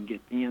see if you can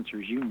get the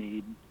answers you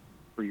need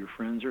for your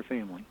friends or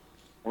family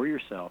or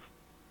yourself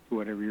to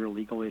whatever your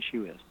legal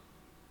issue is.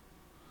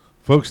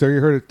 Folks, there you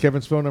heard it.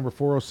 Kevin's phone number,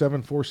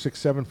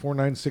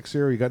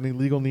 407-467-4960. You got any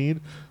legal need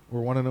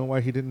or want to know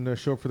why he didn't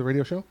show up for the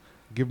radio show?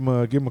 Give him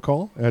a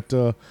call at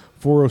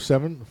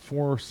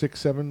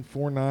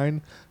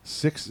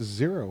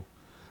 407-467-4960.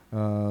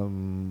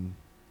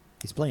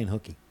 He's playing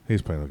hooky.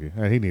 He's playing hooky.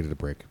 He needed a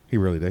break. He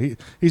really did.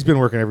 He's been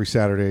working every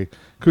Saturday,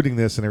 including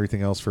this and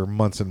everything else, for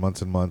months and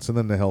months and months. And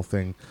then the health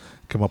thing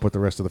come up with the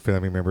rest of the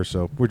family members.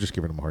 So we're just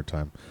giving him a hard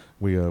time.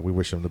 We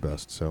wish him the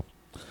best. So,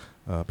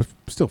 but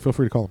still, feel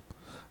free to call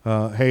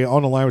him. Hey,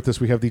 on the line with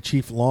us, we have the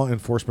Chief Law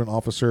Enforcement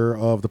Officer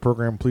of the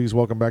program. Please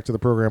welcome back to the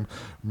program,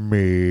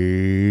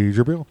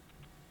 Major Bill.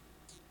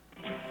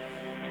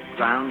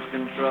 Ground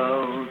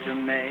control to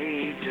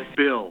Major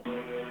Bill.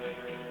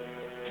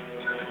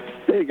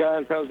 Hey,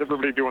 guys. How's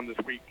everybody doing this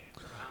week?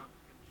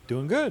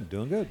 Doing good.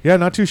 Yeah,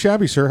 not too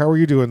shabby, sir. How are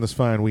you doing this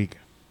fine week?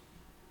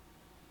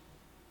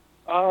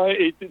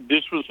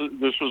 This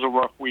was a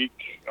rough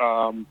week.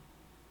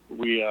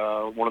 We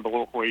one of the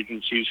local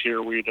agencies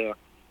here, we had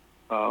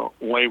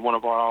lay one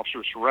of our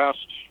officers to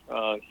rest.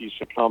 He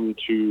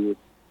succumbed to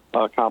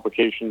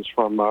complications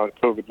from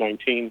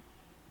COVID-19.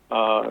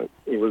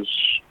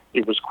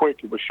 It was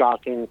quick. It was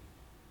shocking.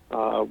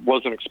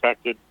 Wasn't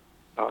expected.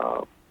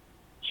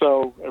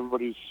 So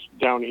everybody's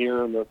down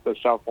here in the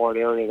South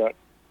Florida area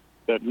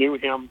that knew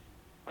him.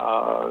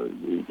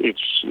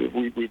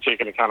 We've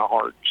taken it kind of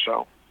hard.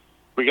 So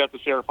we got to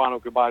say our final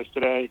goodbyes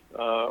today,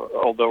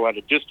 although at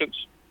a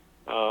distance.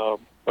 But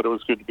it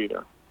was good to be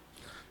there.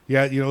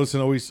 Yeah,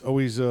 listen,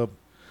 always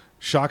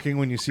shocking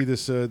when you see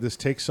this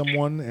take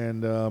someone,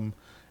 and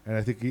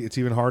I think it's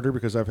even harder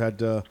because I've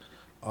had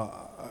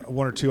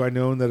one or two I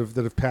know that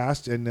have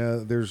passed, and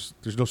there's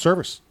no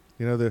service.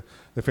 The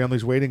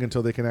family's waiting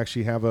until they can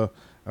actually have a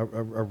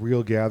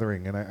real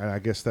gathering, and I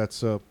guess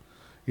that's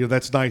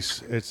that's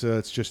nice.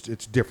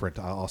 It's different.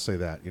 I'll say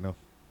that.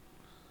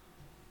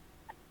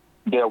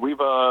 Yeah, we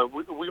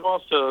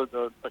lost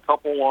a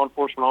couple law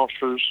enforcement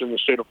officers in the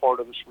state of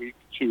Florida this week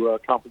to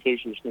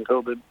complications from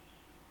COVID.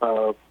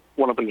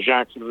 One up in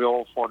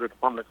Jacksonville, Florida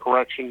Department of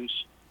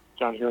Corrections,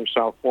 down here in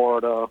South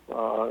Florida.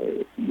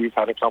 We've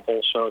had a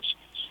couple, so it's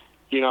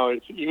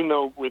even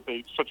though with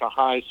such a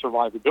high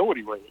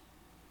survivability rate,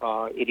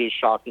 it is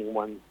shocking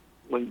when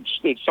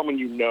it's someone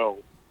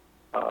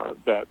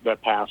that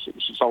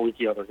passes. It's always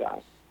the other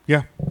guy.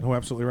 Yeah, no,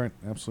 absolutely right.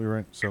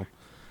 So.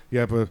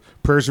 Yeah, but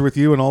prayers are with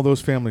you and all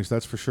those families.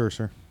 That's for sure,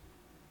 sir.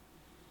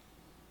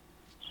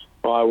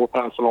 Well, I will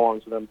pass it along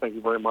to them. Thank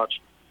you very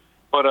much.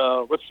 But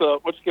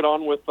let's get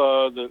on with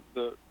the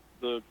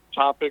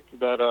topic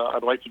that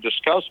I'd like to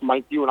discuss.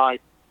 Mike, you and I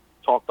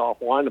talked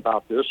offline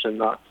about this,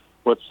 and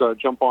let's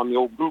jump on the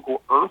old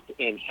Google Earth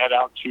and head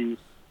out to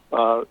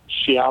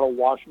Seattle,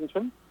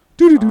 Washington,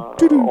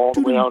 all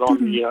the way out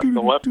on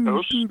the left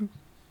coast.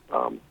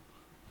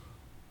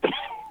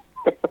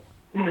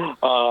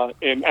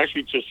 And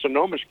actually to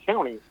Sonoma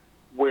County,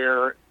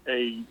 where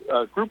a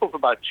group of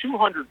about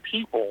 200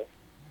 people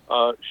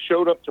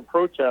showed up to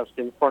protest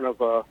in front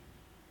of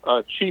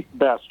Chief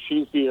Best.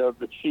 She's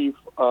the chief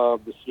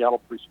of the Seattle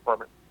Police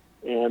Department.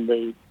 And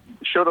they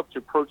showed up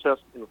to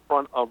protest in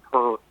front of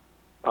her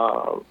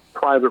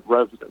private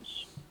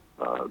residence.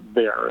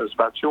 there. It was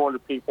about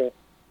 200 people.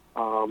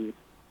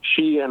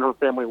 She and her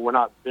family were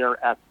not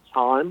there at the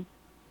time,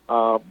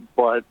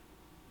 but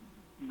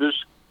this,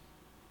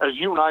 as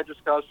you and I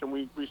discussed, and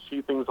we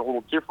see things a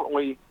little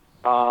differently,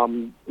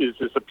 is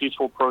this a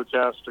peaceful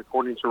protest?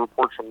 According to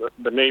reports from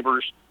the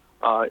neighbors,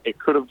 it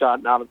could have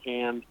gotten out of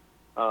hand.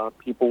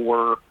 People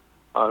were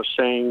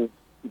saying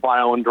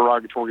violent,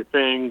 derogatory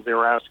things. They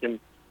were asking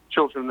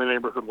children in the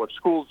neighborhood what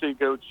schools they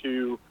go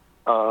to.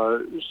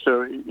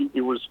 So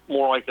it was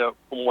more like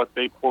from what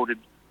they quoted,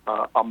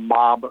 a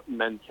mob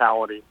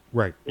mentality.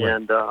 Right.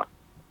 And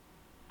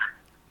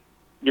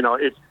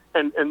it's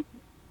and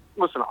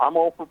listen, I'm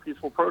all for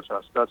peaceful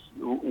protest. That's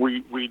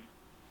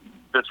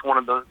that's one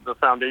of the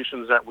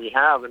foundations that we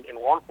have in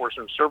law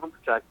enforcement, serve and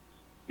protect,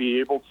 be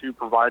able to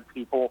provide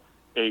people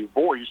a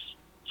voice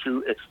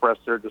to express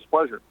their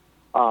displeasure.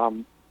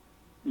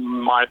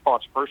 My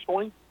thoughts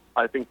personally,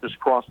 I think this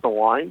crossed the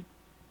line.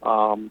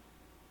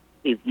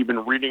 If you've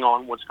been reading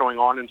on what's going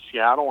on in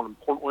Seattle and in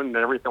Portland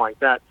and everything like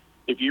that,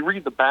 if you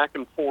read the back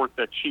and forth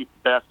that Chief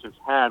Best has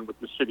had with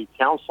the city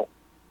council,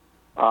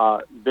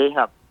 they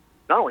have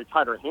not only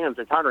tied her hands,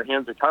 they tied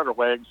her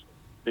legs,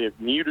 they have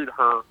muted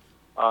her,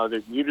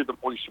 they've muted the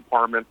police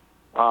department,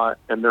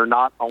 and they're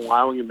not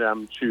allowing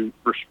them to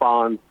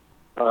respond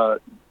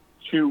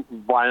to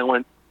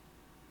violent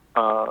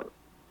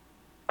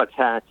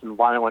attacks and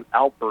violent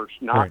outbursts,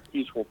 not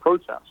peaceful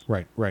protests.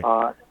 Right.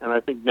 And I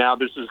think now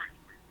to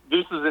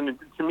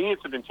me,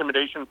 it's an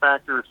intimidation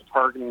factor. It's a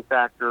targeting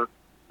factor.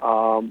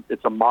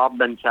 It's a mob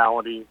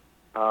mentality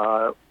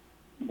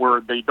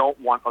where they don't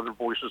want other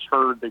voices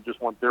heard. They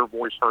just want their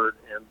voice heard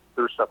and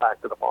their stuff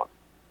acted upon.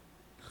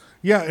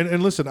 Yeah,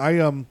 and listen, I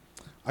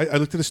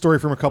looked at the story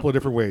from a couple of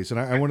different ways, and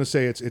I want to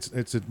say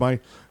it's my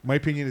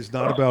opinion is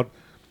not about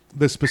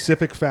the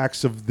specific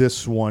facts of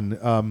this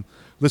one.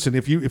 Listen,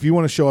 if you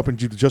want to show up and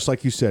just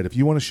like you said, if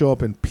you want to show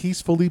up and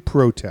peacefully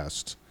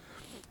protest,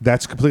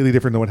 that's completely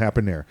different than what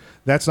happened there.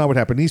 That's not what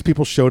happened. These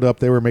people showed up.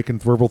 They were making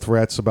verbal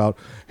threats about,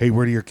 hey,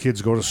 where do your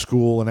kids go to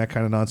school and that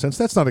kind of nonsense.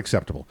 That's not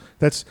acceptable.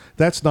 That's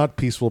not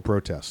peaceful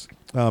protest.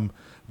 The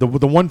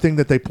one thing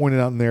that they pointed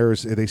out in there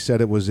is they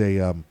said it was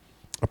a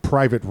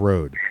private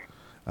road.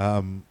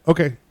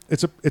 Okay,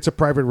 it's a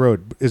private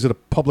road. Is it a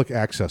public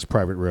access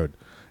private road?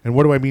 And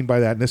what do I mean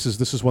by that? And this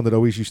is one that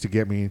always used to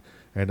get me,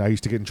 and I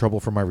used to get in trouble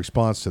for my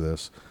response to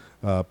this.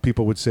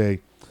 People would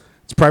say,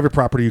 it's private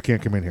property, you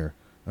can't come in here.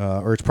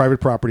 Or it's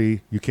private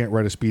property, you can't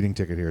write a speeding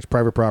ticket here. It's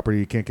private property,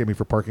 you can't get me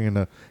for parking in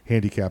the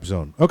handicap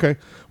zone. Okay,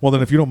 well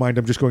then if you don't mind,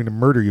 I'm just going to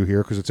murder you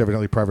here because it's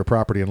evidently private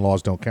property and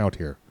laws don't count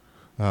here.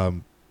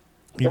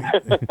 Yes.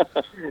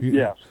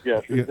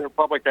 They're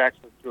public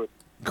access to it.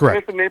 Correct.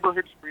 If it's a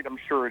neighborhood street, I'm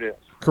sure it is.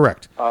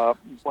 Correct. But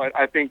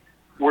I think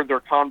where they're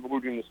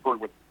convoluting the story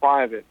with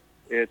private,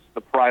 it's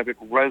the private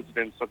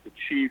residence of the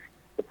chief,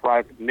 the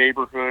private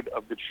neighborhood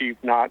of the chief,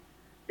 not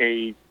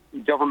a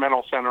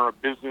governmental center, a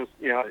business.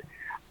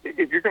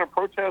 If you're going to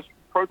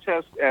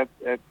protest at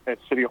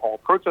City Hall,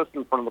 protest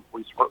in front of the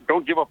police.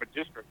 Don't give up a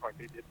district like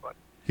they did, but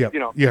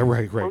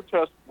right.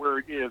 Protest where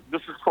it is.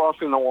 This is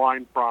crossing the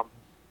line from,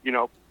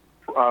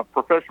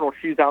 professional.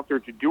 She's out there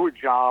to do a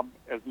job.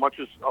 As much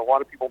as a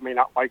lot of people may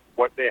not like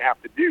what they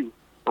have to do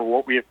or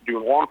what we have to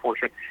do in law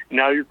enforcement,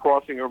 now you're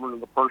crossing over into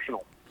the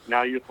personal.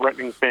 Now you're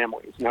threatening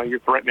families. Now you're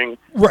threatening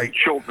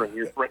children.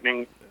 You're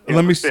threatening.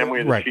 Let me say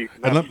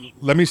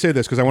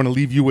this because I want to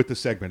leave you with the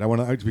segment.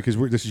 Because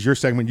this is your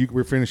segment.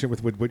 We're finishing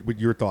with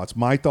your thoughts.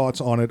 My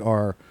thoughts on it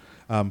are,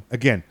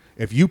 again,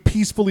 if you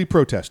peacefully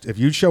protest, if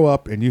you show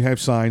up and you have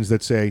signs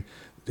that say,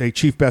 "Hey,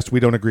 Chief Best, we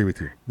don't agree with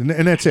you," and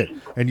that's it,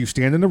 and you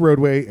stand in the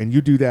roadway and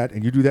you do that,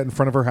 in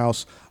front of her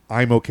house,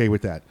 I'm okay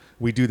with that.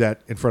 We do that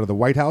in front of the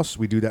White House.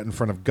 We do that in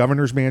front of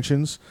governors'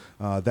 mansions.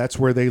 That's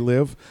where they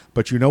live.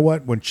 But you know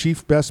what? When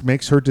Chief Best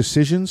makes her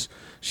decisions,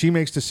 she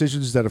makes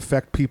decisions that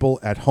affect people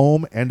at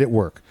home and at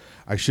work.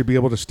 I should be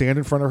able to stand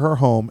in front of her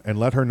home and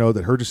let her know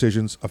that her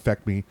decisions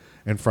affect me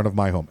in front of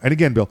my home. And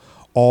again, Bill,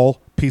 all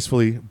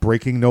peacefully,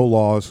 breaking no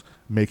laws,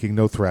 making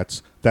no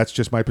threats. That's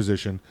just my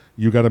position.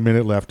 You got a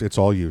minute left. It's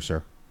all you,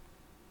 sir.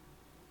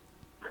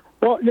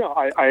 Well,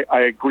 I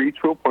agree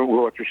to a point with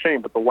what you're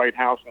saying, but the White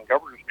House and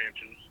governor's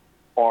mansions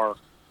are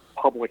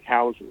public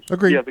houses.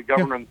 Agreed. Yeah, the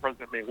governor and the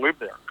president may live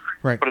there,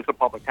 right? But it's a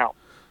public house.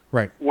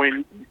 Right.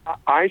 When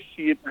I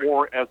see it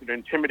more as an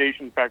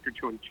intimidation factor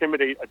to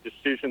intimidate a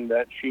decision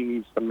that she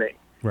needs to make.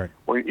 Right.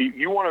 When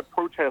you want to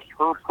protest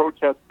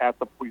at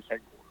the police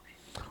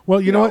headquarters. Well,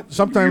 you know what?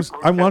 Sometimes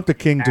I want the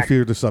king to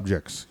fear the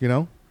subjects.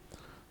 I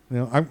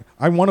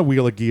want to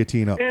wheel a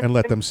guillotine up and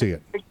let them see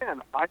it.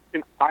 Again,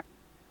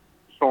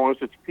 so long as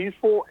it's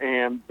peaceful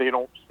and they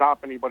don't stop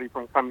anybody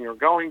from coming or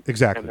going.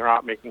 Exactly. And they're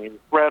not making any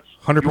threats.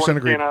 100%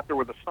 agree. Stand out there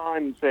with a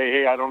sign and say,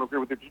 "Hey, I don't agree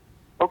with it."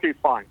 Okay,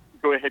 fine.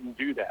 Go ahead and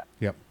do that.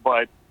 Yep.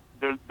 But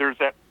there's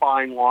that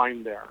fine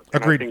line there.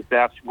 And Agreed. I think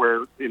that's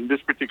where, in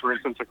this particular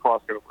instance, it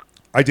crossed over.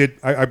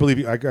 I believe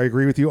you. I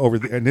agree with you.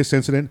 In this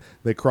incident,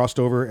 they crossed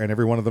over, and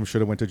every one of them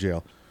should have went to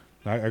jail.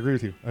 I agree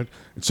with you.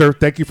 Sir,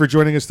 thank you for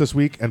joining us this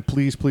week, and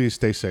please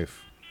stay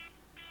safe.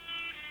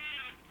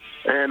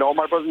 And all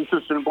my brothers and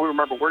sisters in blue,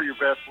 remember, wear your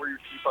vest, wear your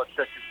seatbelt,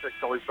 check your six,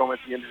 always film at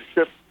the end of the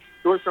shift.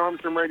 You're listening to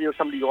Arms Room Radio,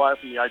 coming to you live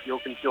from the Ideal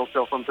Concealed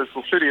Cell Phone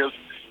Pistol Studios.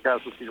 Guys,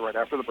 we'll see you right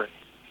after the break.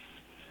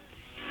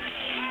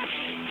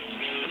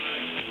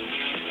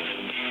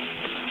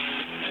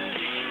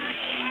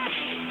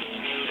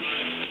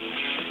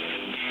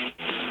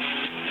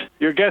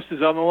 Your guest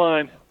is on the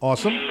line.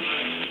 Awesome.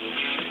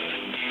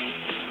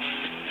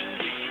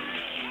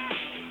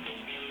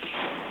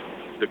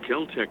 The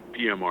Kel-Tec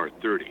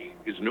PMR-30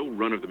 is no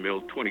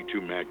run-of-the-mill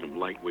 .22 Magnum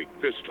lightweight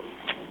pistol,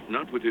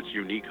 not with its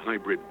unique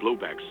hybrid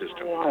blowback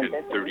system and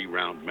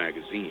 30-round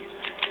magazine.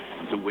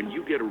 So when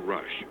you get a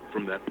rush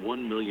from that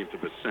 1/1,000,000th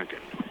of a second,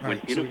 when Right,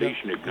 so we got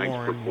innovation ignites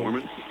Lauren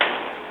performance,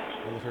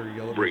 Military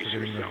Yellow brace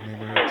forgetting the yourself.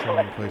 neighborhood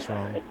training place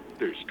wrong.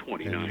 There's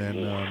 29 And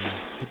then more.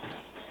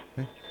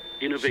 she's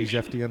Innovation,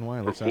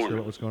 FDNY. Let's ask her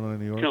what was going on in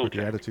New York with the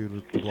Kel-Tec. attitude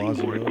with the See more at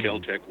Blasio,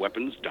 gun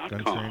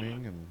KelTecWeapons.com.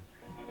 training, and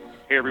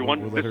Hey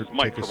everyone, We'll this let her is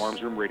Mike take from us-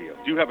 Arms Room Radio.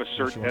 Do you have a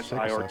CERT she wants to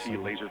take us off SIRT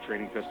something. laser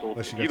training pistol?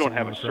 Unless you If got you don't something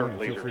have a on the phone, CERT feel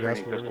laser free to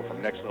ask training whatever pistol it from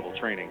is. Next Level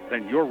Training,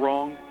 then you're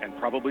wrong and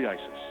probably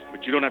ISIS.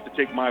 But you don't have to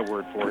take my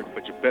word for it,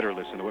 but you better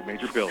listen to what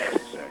Major Bill has to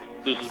say.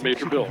 This is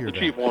Major Bill, hear the that.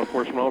 Chief Law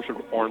Enforcement Officer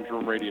of Arms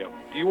Room Radio.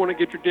 Do you want to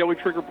get your daily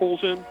trigger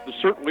pulls in? The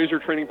CERT laser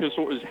training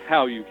pistol is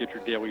how you get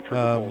your daily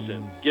trigger pulls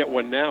in. Get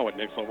one now at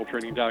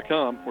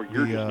nextleveltraining.com, or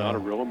you're The, just not a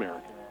real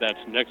American. That's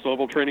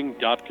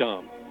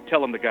nextleveltraining.com. Tell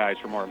them the guys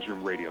from Arms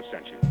Room Radio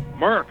sent you.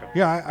 America.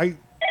 Yeah,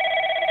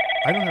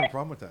 I don't have a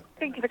problem with that.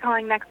 Thank you for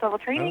calling Next Level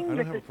I Training. don't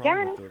This have a is problem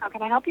Jen. with How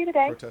can I help you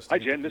today? Hi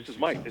Jen, this is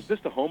Mike. Is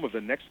this the home of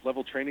the Next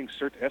Level Training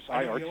CERT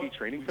SIRT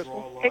training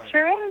pistol? It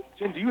sure is.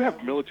 Jen, do you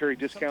have military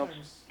discounts?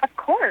 Of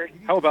course.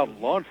 How about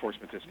law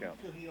enforcement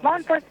discounts? Law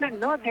enforcement and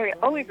military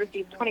always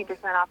receive 20%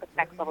 off at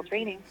Next Level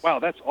Training. Wow,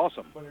 that's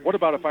awesome. What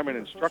about if I'm an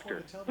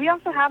instructor? We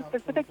also have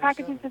specific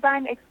packages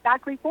designed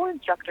exactly for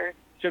instructors.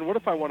 Jen, what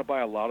if I want to buy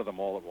a lot of them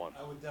all at once?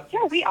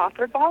 Yeah, we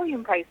offer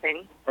volume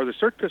pricing. Are the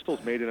CERT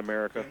pistols made in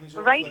America?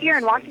 Right here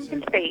in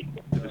Washington State.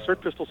 Do the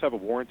CERT pistols have a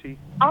warranty?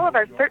 All of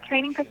our CERT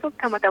training pistols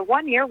come with a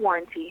 1-year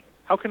warranty.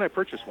 How can I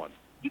purchase one?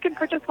 You can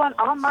purchase one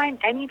online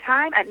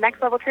anytime at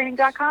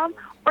nextleveltraining.com,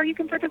 or you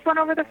can purchase one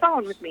over the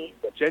phone with me.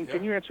 Jen,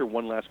 can you answer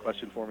one last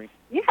question for me?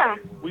 Yeah,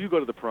 Will you go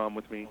to the prom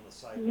with me?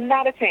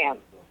 not a chance.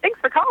 Thanks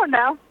for calling,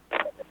 though.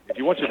 If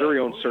you want your very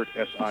own CERT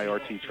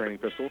SIRT training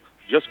pistol,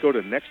 just go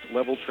to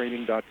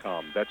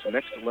nextleveltraining.com. That's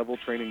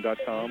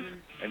nextleveltraining.com.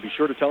 And be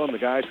sure to tell them the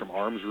guys from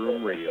Arms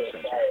Room Radio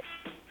sent you.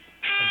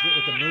 I get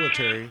with the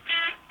military,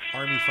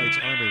 Army fights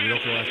Army. We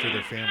don't go after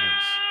their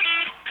families.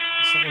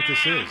 That's not what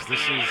this is. This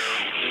is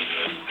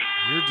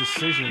your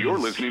decision. You're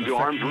listening to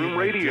Arms Room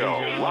Radio,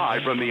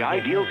 live from the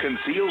Ideal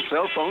Concealed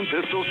Cell Phone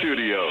Pistol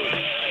Studios.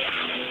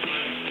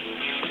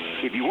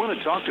 If you want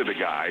to talk to the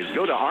guys,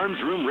 go to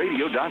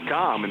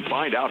armsroomradio.com and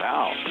find out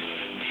how.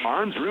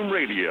 Arms Room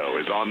Radio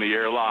is on the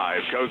air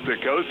live, coast to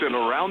coast and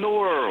around the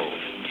world.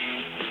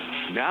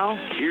 Now,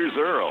 here's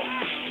Earl.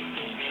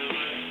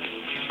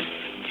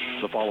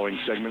 The following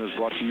segment is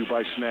brought to you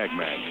by Snag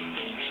Mag.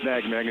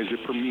 Snag Mag is your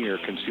premier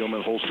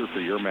concealment holster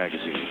for your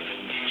magazine.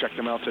 Check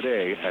them out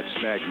today at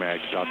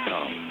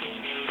snagmag.com.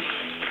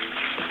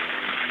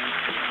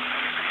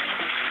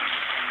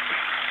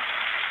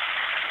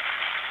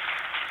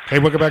 Hey,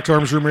 welcome back to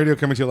Arms Room Radio,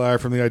 coming to you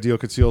live from the Ideal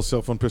Concealed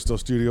Cell Phone Pistol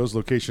Studios,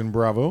 location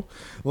Bravo.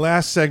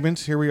 Last segment,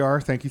 here we are.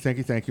 Thank you. I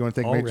want to thank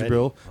Major Already?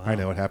 Bill. Wow. I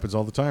know it happens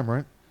all the time,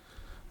 right?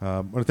 I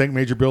want to thank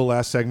Major Bill.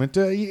 Last segment,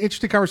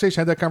 interesting conversation.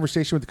 I had that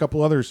conversation with a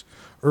couple others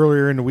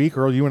earlier in the week.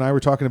 Earl, you and I were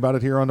talking about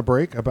it here on the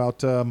break about,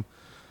 do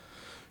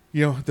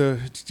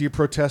you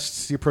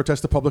protest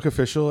the public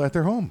official at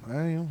their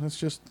home? That's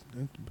just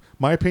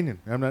my opinion.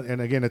 I'm not,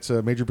 and again, it's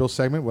a Major Bill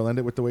segment. We'll end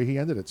it with the way he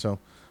ended it. So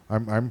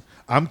I'm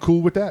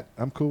cool with that.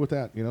 I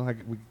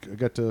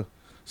got to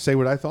say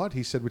what I thought.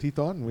 He said what he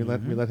thought, and we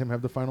let him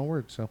have the final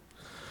word. So,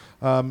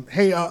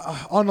 hey,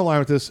 on the line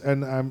with this,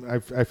 and I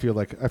feel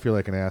like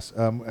an ass.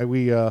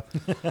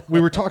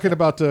 We were talking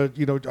about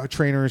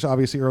trainers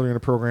obviously earlier in the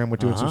program. We're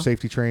doing some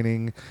safety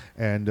training,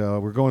 and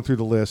we're going through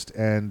the list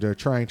and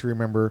trying to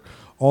remember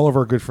all of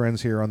our good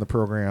friends here on the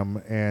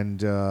program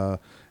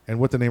and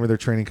what the name of their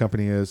training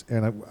company is.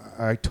 And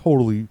I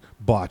totally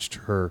botched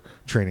her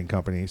training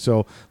company.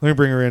 So let me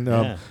bring her in.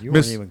 You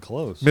weren't even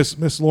close.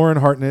 Miss Lauren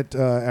Hartnett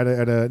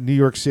at a New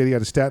York City, out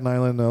of Staten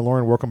Island.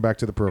 Lauren, welcome back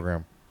to the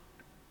program.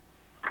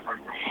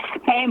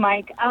 Hey,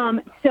 Mike.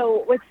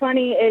 So what's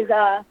funny is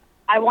I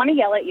want to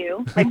yell at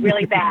you, like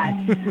really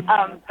bad, but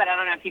I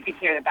don't know if you could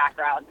hear the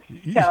background.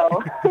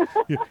 So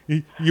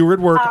you were at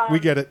work. We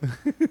get it.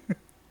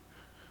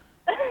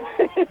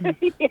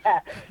 yeah.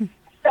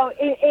 So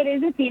it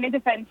is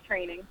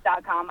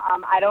AthenaDefenseTraining.com.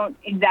 I don't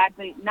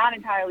not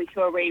entirely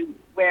sure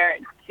where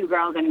Two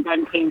Girls and a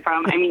Gun came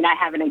from. I mean, I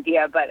have an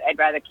idea, but I'd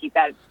rather keep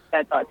that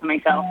thought to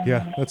myself.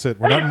 Yeah, that's it.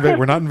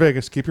 We're not in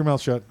Vegas. Keep your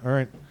mouth shut. All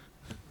right.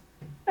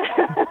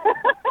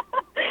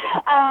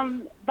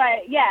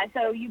 But yeah,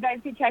 so you guys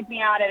can check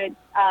me out at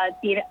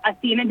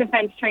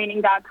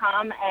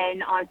AthenaDefenseTraining.com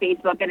and on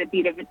Facebook at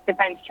Athena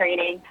Defense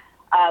Training.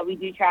 We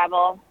do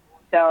travel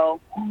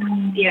So,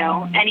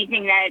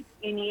 anything that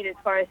you need as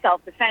far as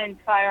self-defense,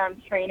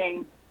 firearms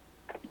training,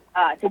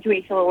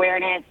 situational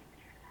awareness,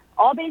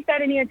 all based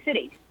out of New York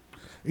City.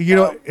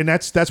 And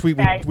that's we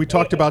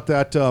talked about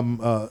that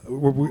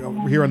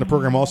we're here on the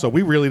program also.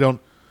 We really don't.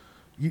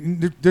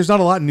 There's not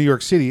a lot in New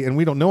York City, and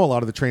we don't know a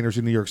lot of the trainers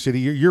in New York City.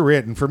 You're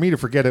it, and for me to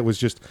forget it was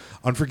just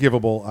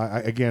unforgivable.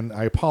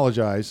 I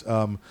apologize,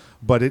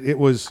 but it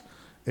was.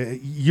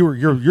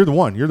 You're the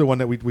one. You're the one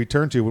that we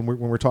turn to when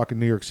we're talking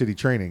New York City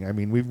training. I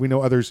mean, we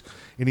know others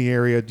in the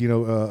area,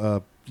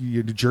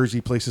 New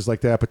Jersey, places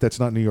like that, but that's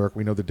not New York.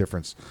 We know the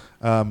difference.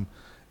 And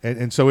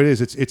so it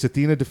is. It's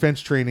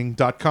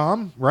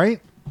AthenaDefenseTraining.com,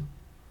 right?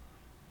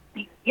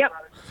 Yep.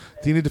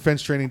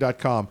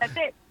 AthenaDefenseTraining.com. That's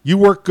it. You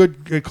work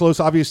good close.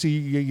 Obviously,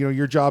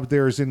 your job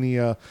there is in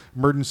the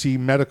emergency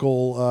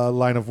medical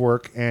line of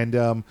work,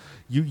 and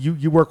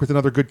you work with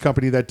another good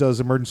company that does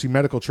emergency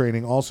medical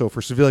training also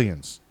for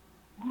civilians.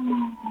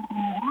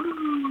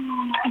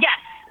 Yes,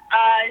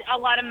 a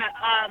lot of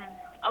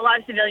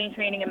civilian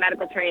training and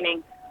medical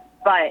training,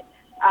 but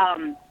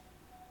I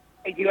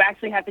do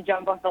actually have to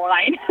jump off the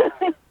line.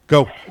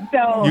 Go.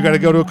 So you got to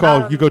go to a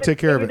call. You go take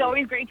care of it. It was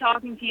always great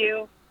talking to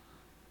you.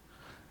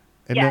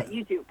 And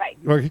you too. Bye.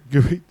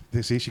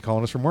 See, she's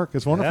calling us from work.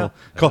 It's wonderful.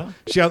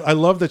 Yeah. I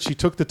love that she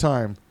took the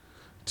time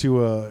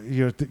to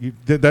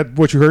that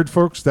what you heard,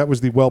 folks. That was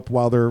the whelp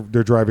while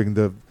they're driving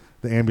the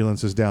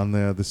ambulances down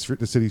the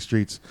city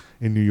streets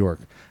in New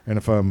York.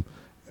 And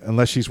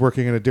unless she's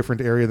working in a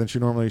different area than she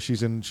normally,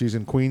 she's in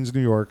Queens,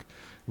 New York,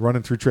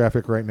 running through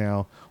traffic right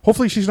now.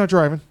 Hopefully, she's not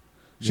driving.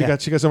 She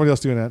got somebody else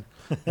doing that,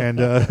 and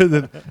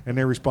and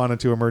they're responding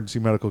to emergency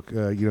medical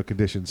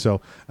conditions. So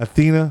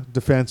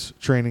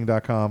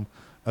AthenaDefenseTraining.com,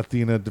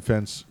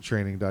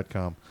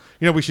 AthenaDefenseTraining.com.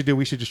 We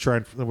should just try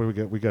and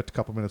we got a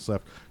couple minutes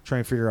left. Try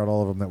and figure out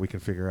all of them that we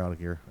can figure out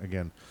here.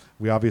 Again,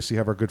 we obviously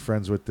have our good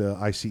friends with the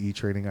ICE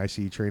Training,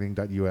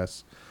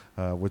 ICETraining.us,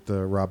 with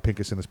Rob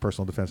Pincus and his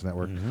Personal Defense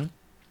Network. Mm-hmm.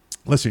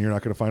 Listen, you're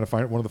not going to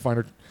find one of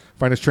the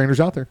finest trainers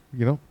out there.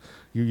 You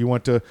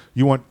want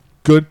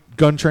good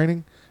gun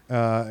training.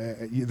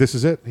 This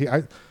is it.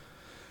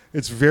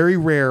 It's very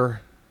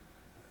rare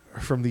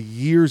from the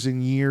years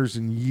and years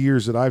and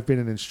years that I've been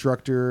an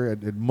instructor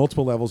at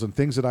multiple levels and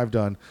things that I've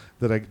done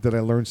that I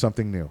learned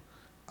something new.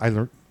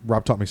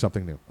 Rob taught me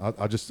something new. I'm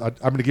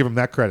going to give him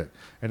that credit,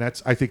 and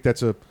I think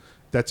that's a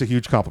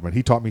huge compliment.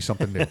 He taught me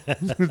something new.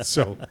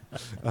 So,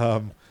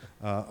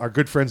 our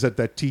good friends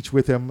that teach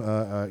with him,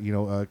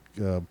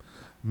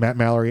 Matt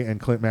Mallory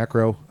and Clint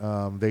Macro,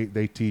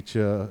 they teach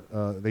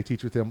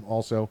with him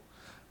also.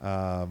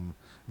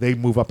 They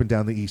move up and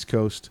down the East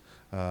Coast.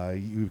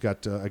 You've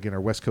got, again,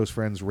 our West Coast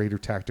friends, Raider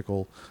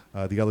Tactical,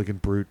 the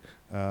Elegant Brute,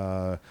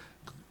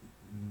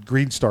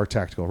 Green Star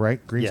Tactical,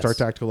 right? Green Star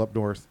Tactical up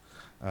north.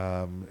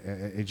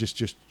 And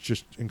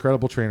just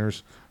incredible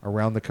trainers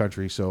around the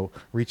country. So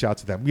reach out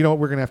to them. You know what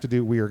we're going to have to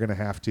do? We are going to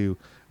have to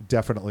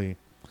definitely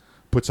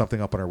put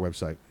something up on our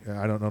website.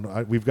 I don't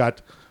know. We've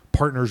got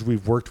partners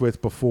we've worked with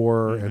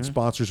before and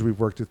sponsors we've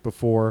worked with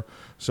before.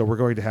 So we're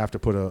going to have to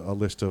put a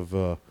list of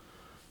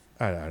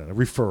I don't know,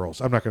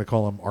 referrals. I'm not going to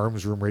call them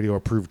Arms Room Radio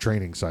approved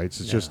training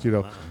sites. It's just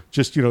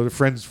the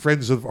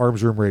friends of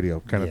Arms Room Radio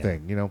kind of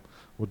thing.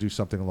 We'll do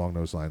something along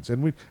those lines.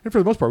 And for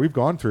the most part, we've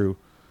gone through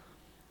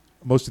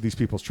most of these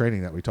people's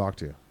training that we talked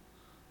to,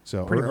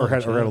 so or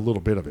had a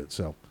little bit of it.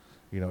 So,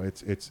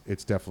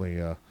 it's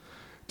definitely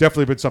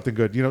been something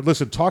good.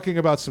 Listen, talking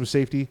about some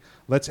safety.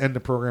 Let's end the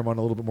program on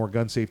a little bit more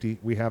gun safety.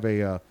 We have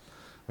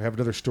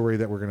another story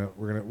that we're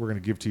gonna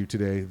give to you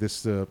today.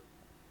 This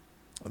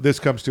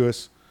comes to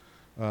us.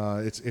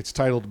 It's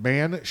titled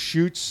Man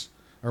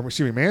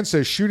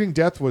says shooting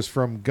death was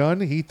from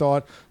gun he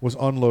thought was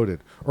unloaded.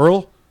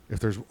 Earl,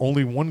 if there's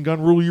only one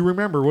gun rule you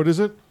remember, what is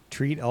it?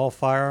 Treat all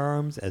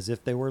firearms as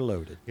if they were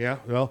loaded. Yeah,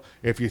 well,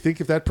 if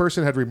that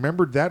person had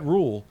remembered that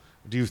rule,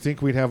 do you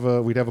think we'd have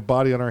a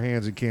body on our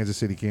hands in Kansas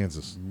City,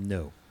 Kansas?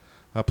 No.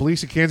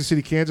 Police in Kansas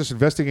City, Kansas,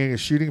 investigating a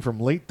shooting from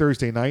late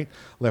Thursday night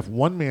left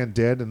one man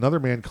dead, another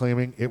man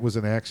claiming it was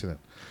an accident.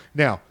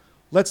 Now,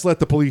 let's let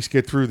the police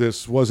get through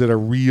this. Was it a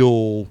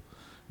real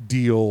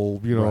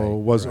deal?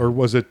 Or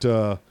was it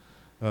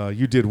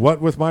you did what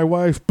with my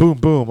wife? Boom,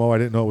 boom. Oh, I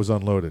didn't know it was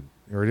unloaded,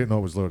 or I didn't know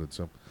it was loaded.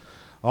 So,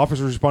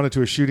 officers responded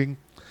to a shooting.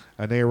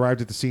 And they arrived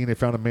at the scene. They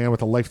found a man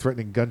with a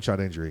life-threatening gunshot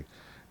injury.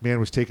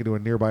 Man was taken to a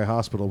nearby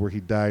hospital where he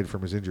died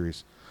from his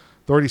injuries.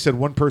 Authorities said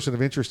one person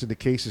of interest in the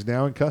case is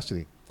now in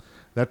custody.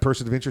 That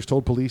person of interest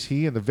told police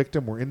he and the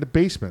victim were in the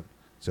basement.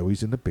 So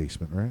he's in the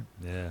basement, right?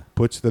 Yeah.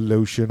 Puts the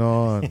lotion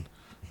on.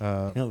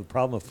 The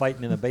problem of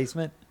fighting in a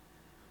basement?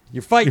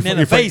 You're fighting in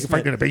a basement. You're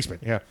fighting in a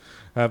basement, yeah.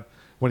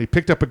 When he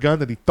picked up a gun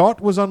that he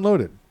thought was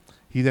unloaded,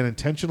 he then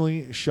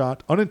unintentionally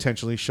shot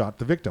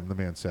the victim, the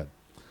man said.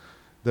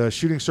 The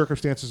shooting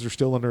circumstances are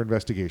still under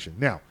investigation.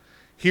 Now,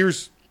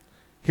 here's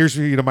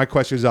my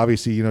question is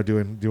obviously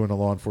doing a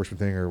law enforcement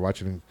thing or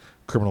watching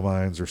Criminal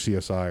Minds or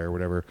CSI or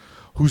whatever.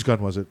 Whose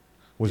gun was it?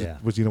 Was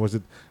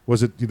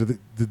it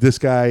this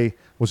guy?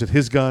 Was it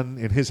his gun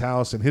in his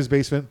house in his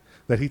basement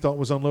that he thought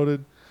was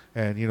unloaded?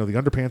 and the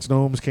underpants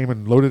gnomes came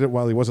and loaded it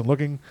while he wasn't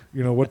looking.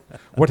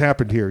 What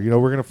happened here?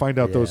 We're going to find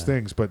out those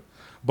things. But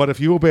if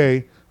you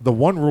obey the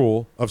one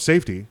rule of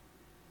safety,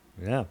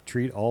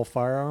 treat all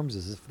firearms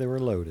as if they were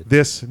loaded.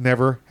 This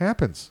never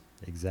happens.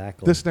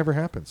 Exactly. This never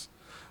happens.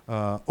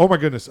 Oh my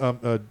goodness,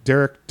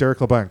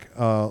 Derek LeBlanc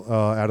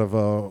out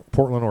of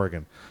Portland,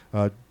 Oregon.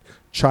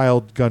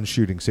 Child gun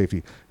shooting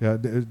safety.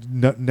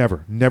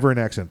 Never an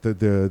accident.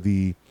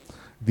 The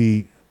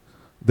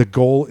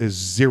goal is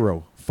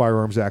 0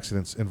 firearms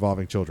accidents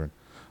involving children.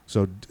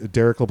 So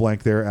Derek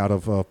LeBlanc there out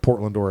of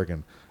Portland,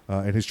 Oregon,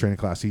 in his training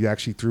class. He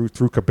actually through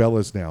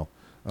Cabela's now.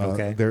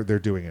 They're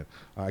doing it.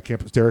 I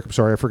can't. Derek, I'm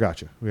sorry, I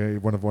forgot you.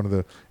 One of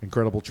the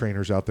incredible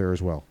trainers out there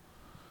as well.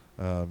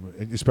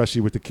 And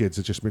especially with the kids,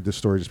 this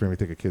story just made me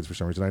think of kids for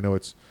some reason. I know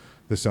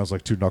this sounds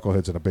like two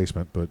knuckleheads in a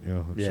basement, but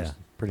it's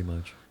pretty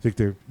much. I think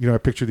they're I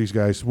picture these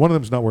guys. One of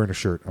them's not wearing a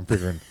shirt. I'm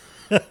figuring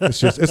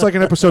it's like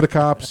an episode of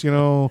Cops.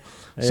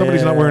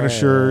 Somebody's not wearing a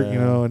shirt.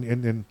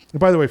 And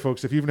by the way,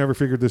 folks, if you've never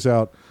figured this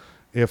out,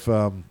 if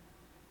when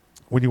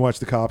you watch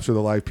the Cops or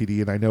the Live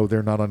PD, and I know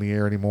they're not on the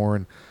air anymore,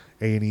 and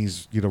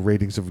A&E's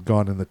ratings have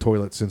gone in the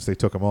toilet since they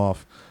took them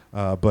off,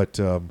 but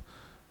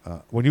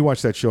when you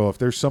watch that show, if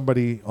there's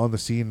somebody on the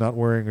scene not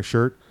wearing a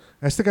shirt,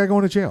 that's the guy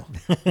going to jail.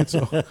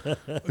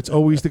 It's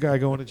always the guy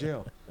going to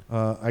jail.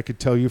 I could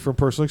tell you from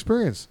personal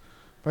experience.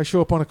 If I show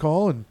up on a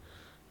call and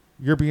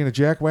you're being a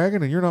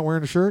jackwagon and you're not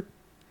wearing a shirt,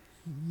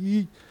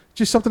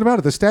 just something about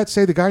it. The stats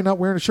say the guy not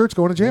wearing a shirt's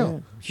going to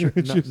jail. Yeah,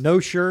 no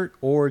shirt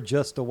or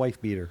just a wife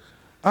beater.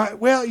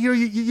 Well,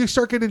 you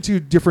start getting into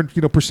different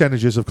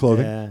percentages of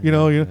clothing.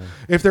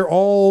 If they're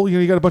all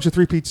you got a bunch of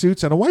 3-piece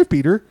suits and a wife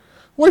beater's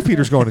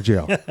going to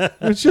jail.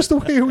 It's just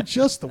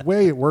the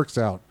way it works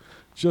out.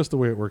 Just the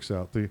way it works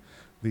out.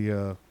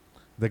 The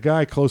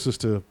guy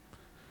closest to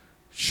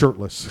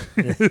shirtless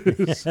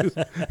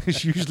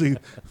is usually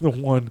the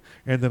one,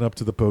 and then up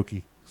to the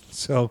pokey.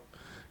 So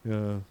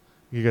you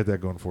got that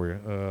going for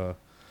you.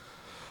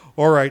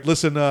 All right,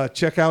 listen.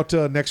 Check out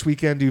next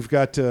weekend. You've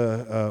got.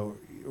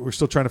 We're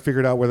still trying to figure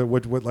it out whether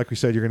what like we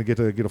said, you're going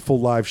to get a full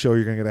live show,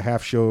 you're going to get a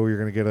half show, you're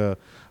going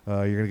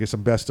to get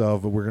some best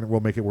of, but we'll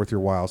make it worth your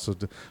while. So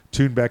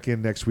tune back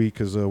in next week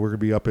because we're going to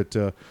be up at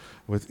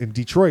in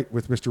Detroit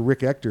with Mr.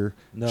 Rick Ector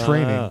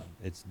training. No,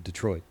 it's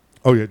Detroit.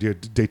 Oh yeah,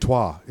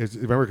 Detroit.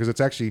 Remember, because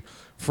it's actually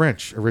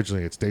French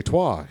originally. It's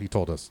Detroit. He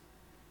told us,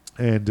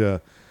 and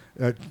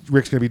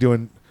Rick's going to be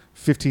doing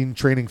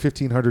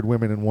 1,500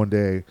 women in one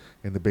day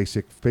in the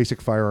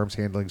basic firearms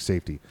handling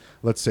safety.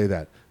 Let's say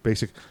that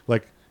basic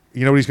like.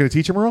 You know what he's going to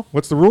teach him, Earl?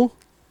 What's the rule?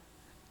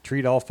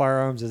 Treat all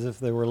firearms as if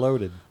they were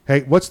loaded.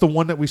 Hey, what's the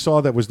one that we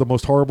saw that was the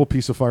most horrible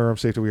piece of firearm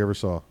safety we ever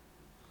saw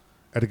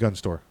at a gun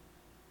store?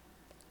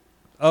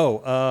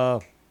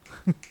 I'm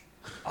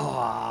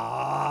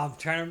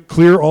trying to...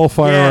 Clear all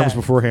firearms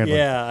before handling.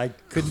 Yeah, I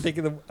couldn't think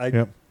of the...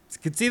 I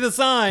could see the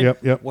sign.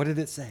 Yep. What did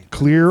it say?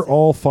 Clear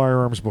all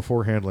firearms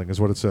before handling is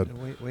what it said.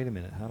 Wait a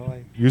minute. How do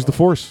I... Use the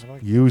force.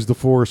 Use the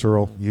force,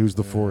 Earl. Use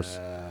the force.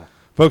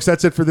 Folks,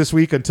 that's it for this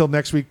week. Until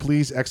next week,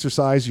 please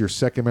exercise your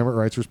Second Amendment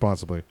rights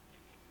responsibly.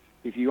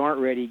 If you aren't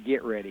ready,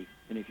 get ready.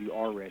 And if you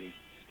are ready,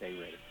 stay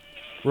ready.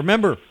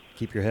 Remember,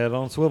 keep your head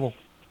on swivel.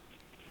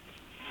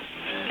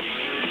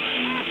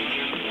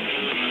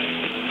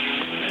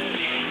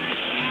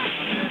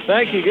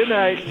 Thank you. Good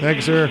night. Thank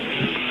you, sir.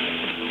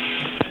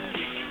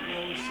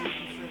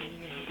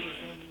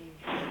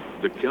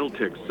 The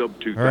Kel-Tec Sub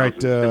 2000 all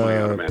right,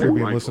 semi-automatic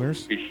premium rifle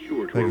listeners. is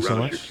sure to Thank you so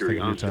arouse much. your Thank you for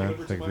your curiosity, time. Thank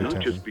you for your not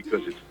attention. just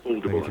because it's Thank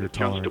you foldable for and your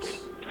adjustable,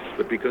 tolerance.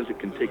 but because it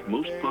can take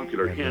most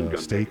popular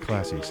handgun Stay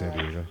classy, San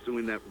Diego. So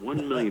in that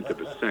 1/millionth of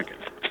a second,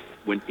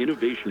 when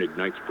innovation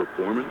ignites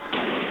performance,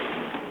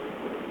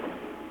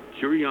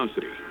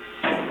 curiosity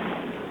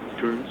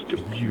turns to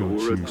You don't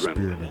pure chew adrenaline.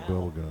 spearmint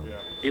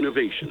bubblegum.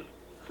 Innovation,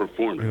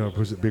 performance.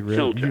 Was it Big Red?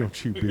 Kel-Tec. You don't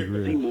chew Big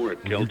Red. See more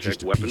at You're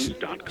just a piece of-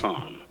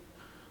 KelTecWeapons.com.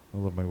 I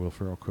love my Will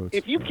Ferrell quotes.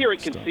 If you carry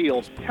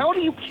concealed, how do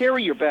you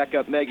carry your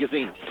backup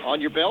magazine? On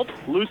your belt?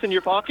 Loose in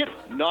your pocket?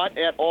 Not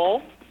at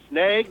all?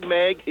 Snag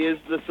Mag is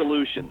the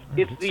solution.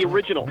 It's the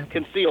original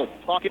concealed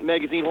pocket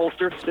magazine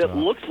holster that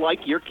looks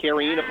like you're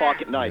carrying a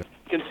pocket knife.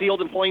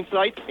 Concealed in plain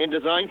sight and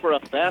designed for a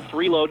fast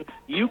reload,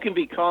 you can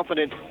be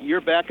confident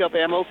your backup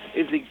ammo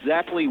is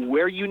exactly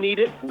where you need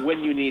it,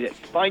 when you need it.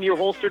 Find your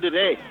holster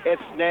today at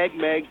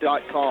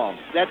snagmag.com.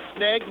 That's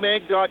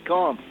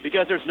snagmag.com,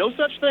 because there's no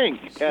such thing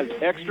as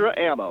extra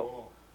ammo.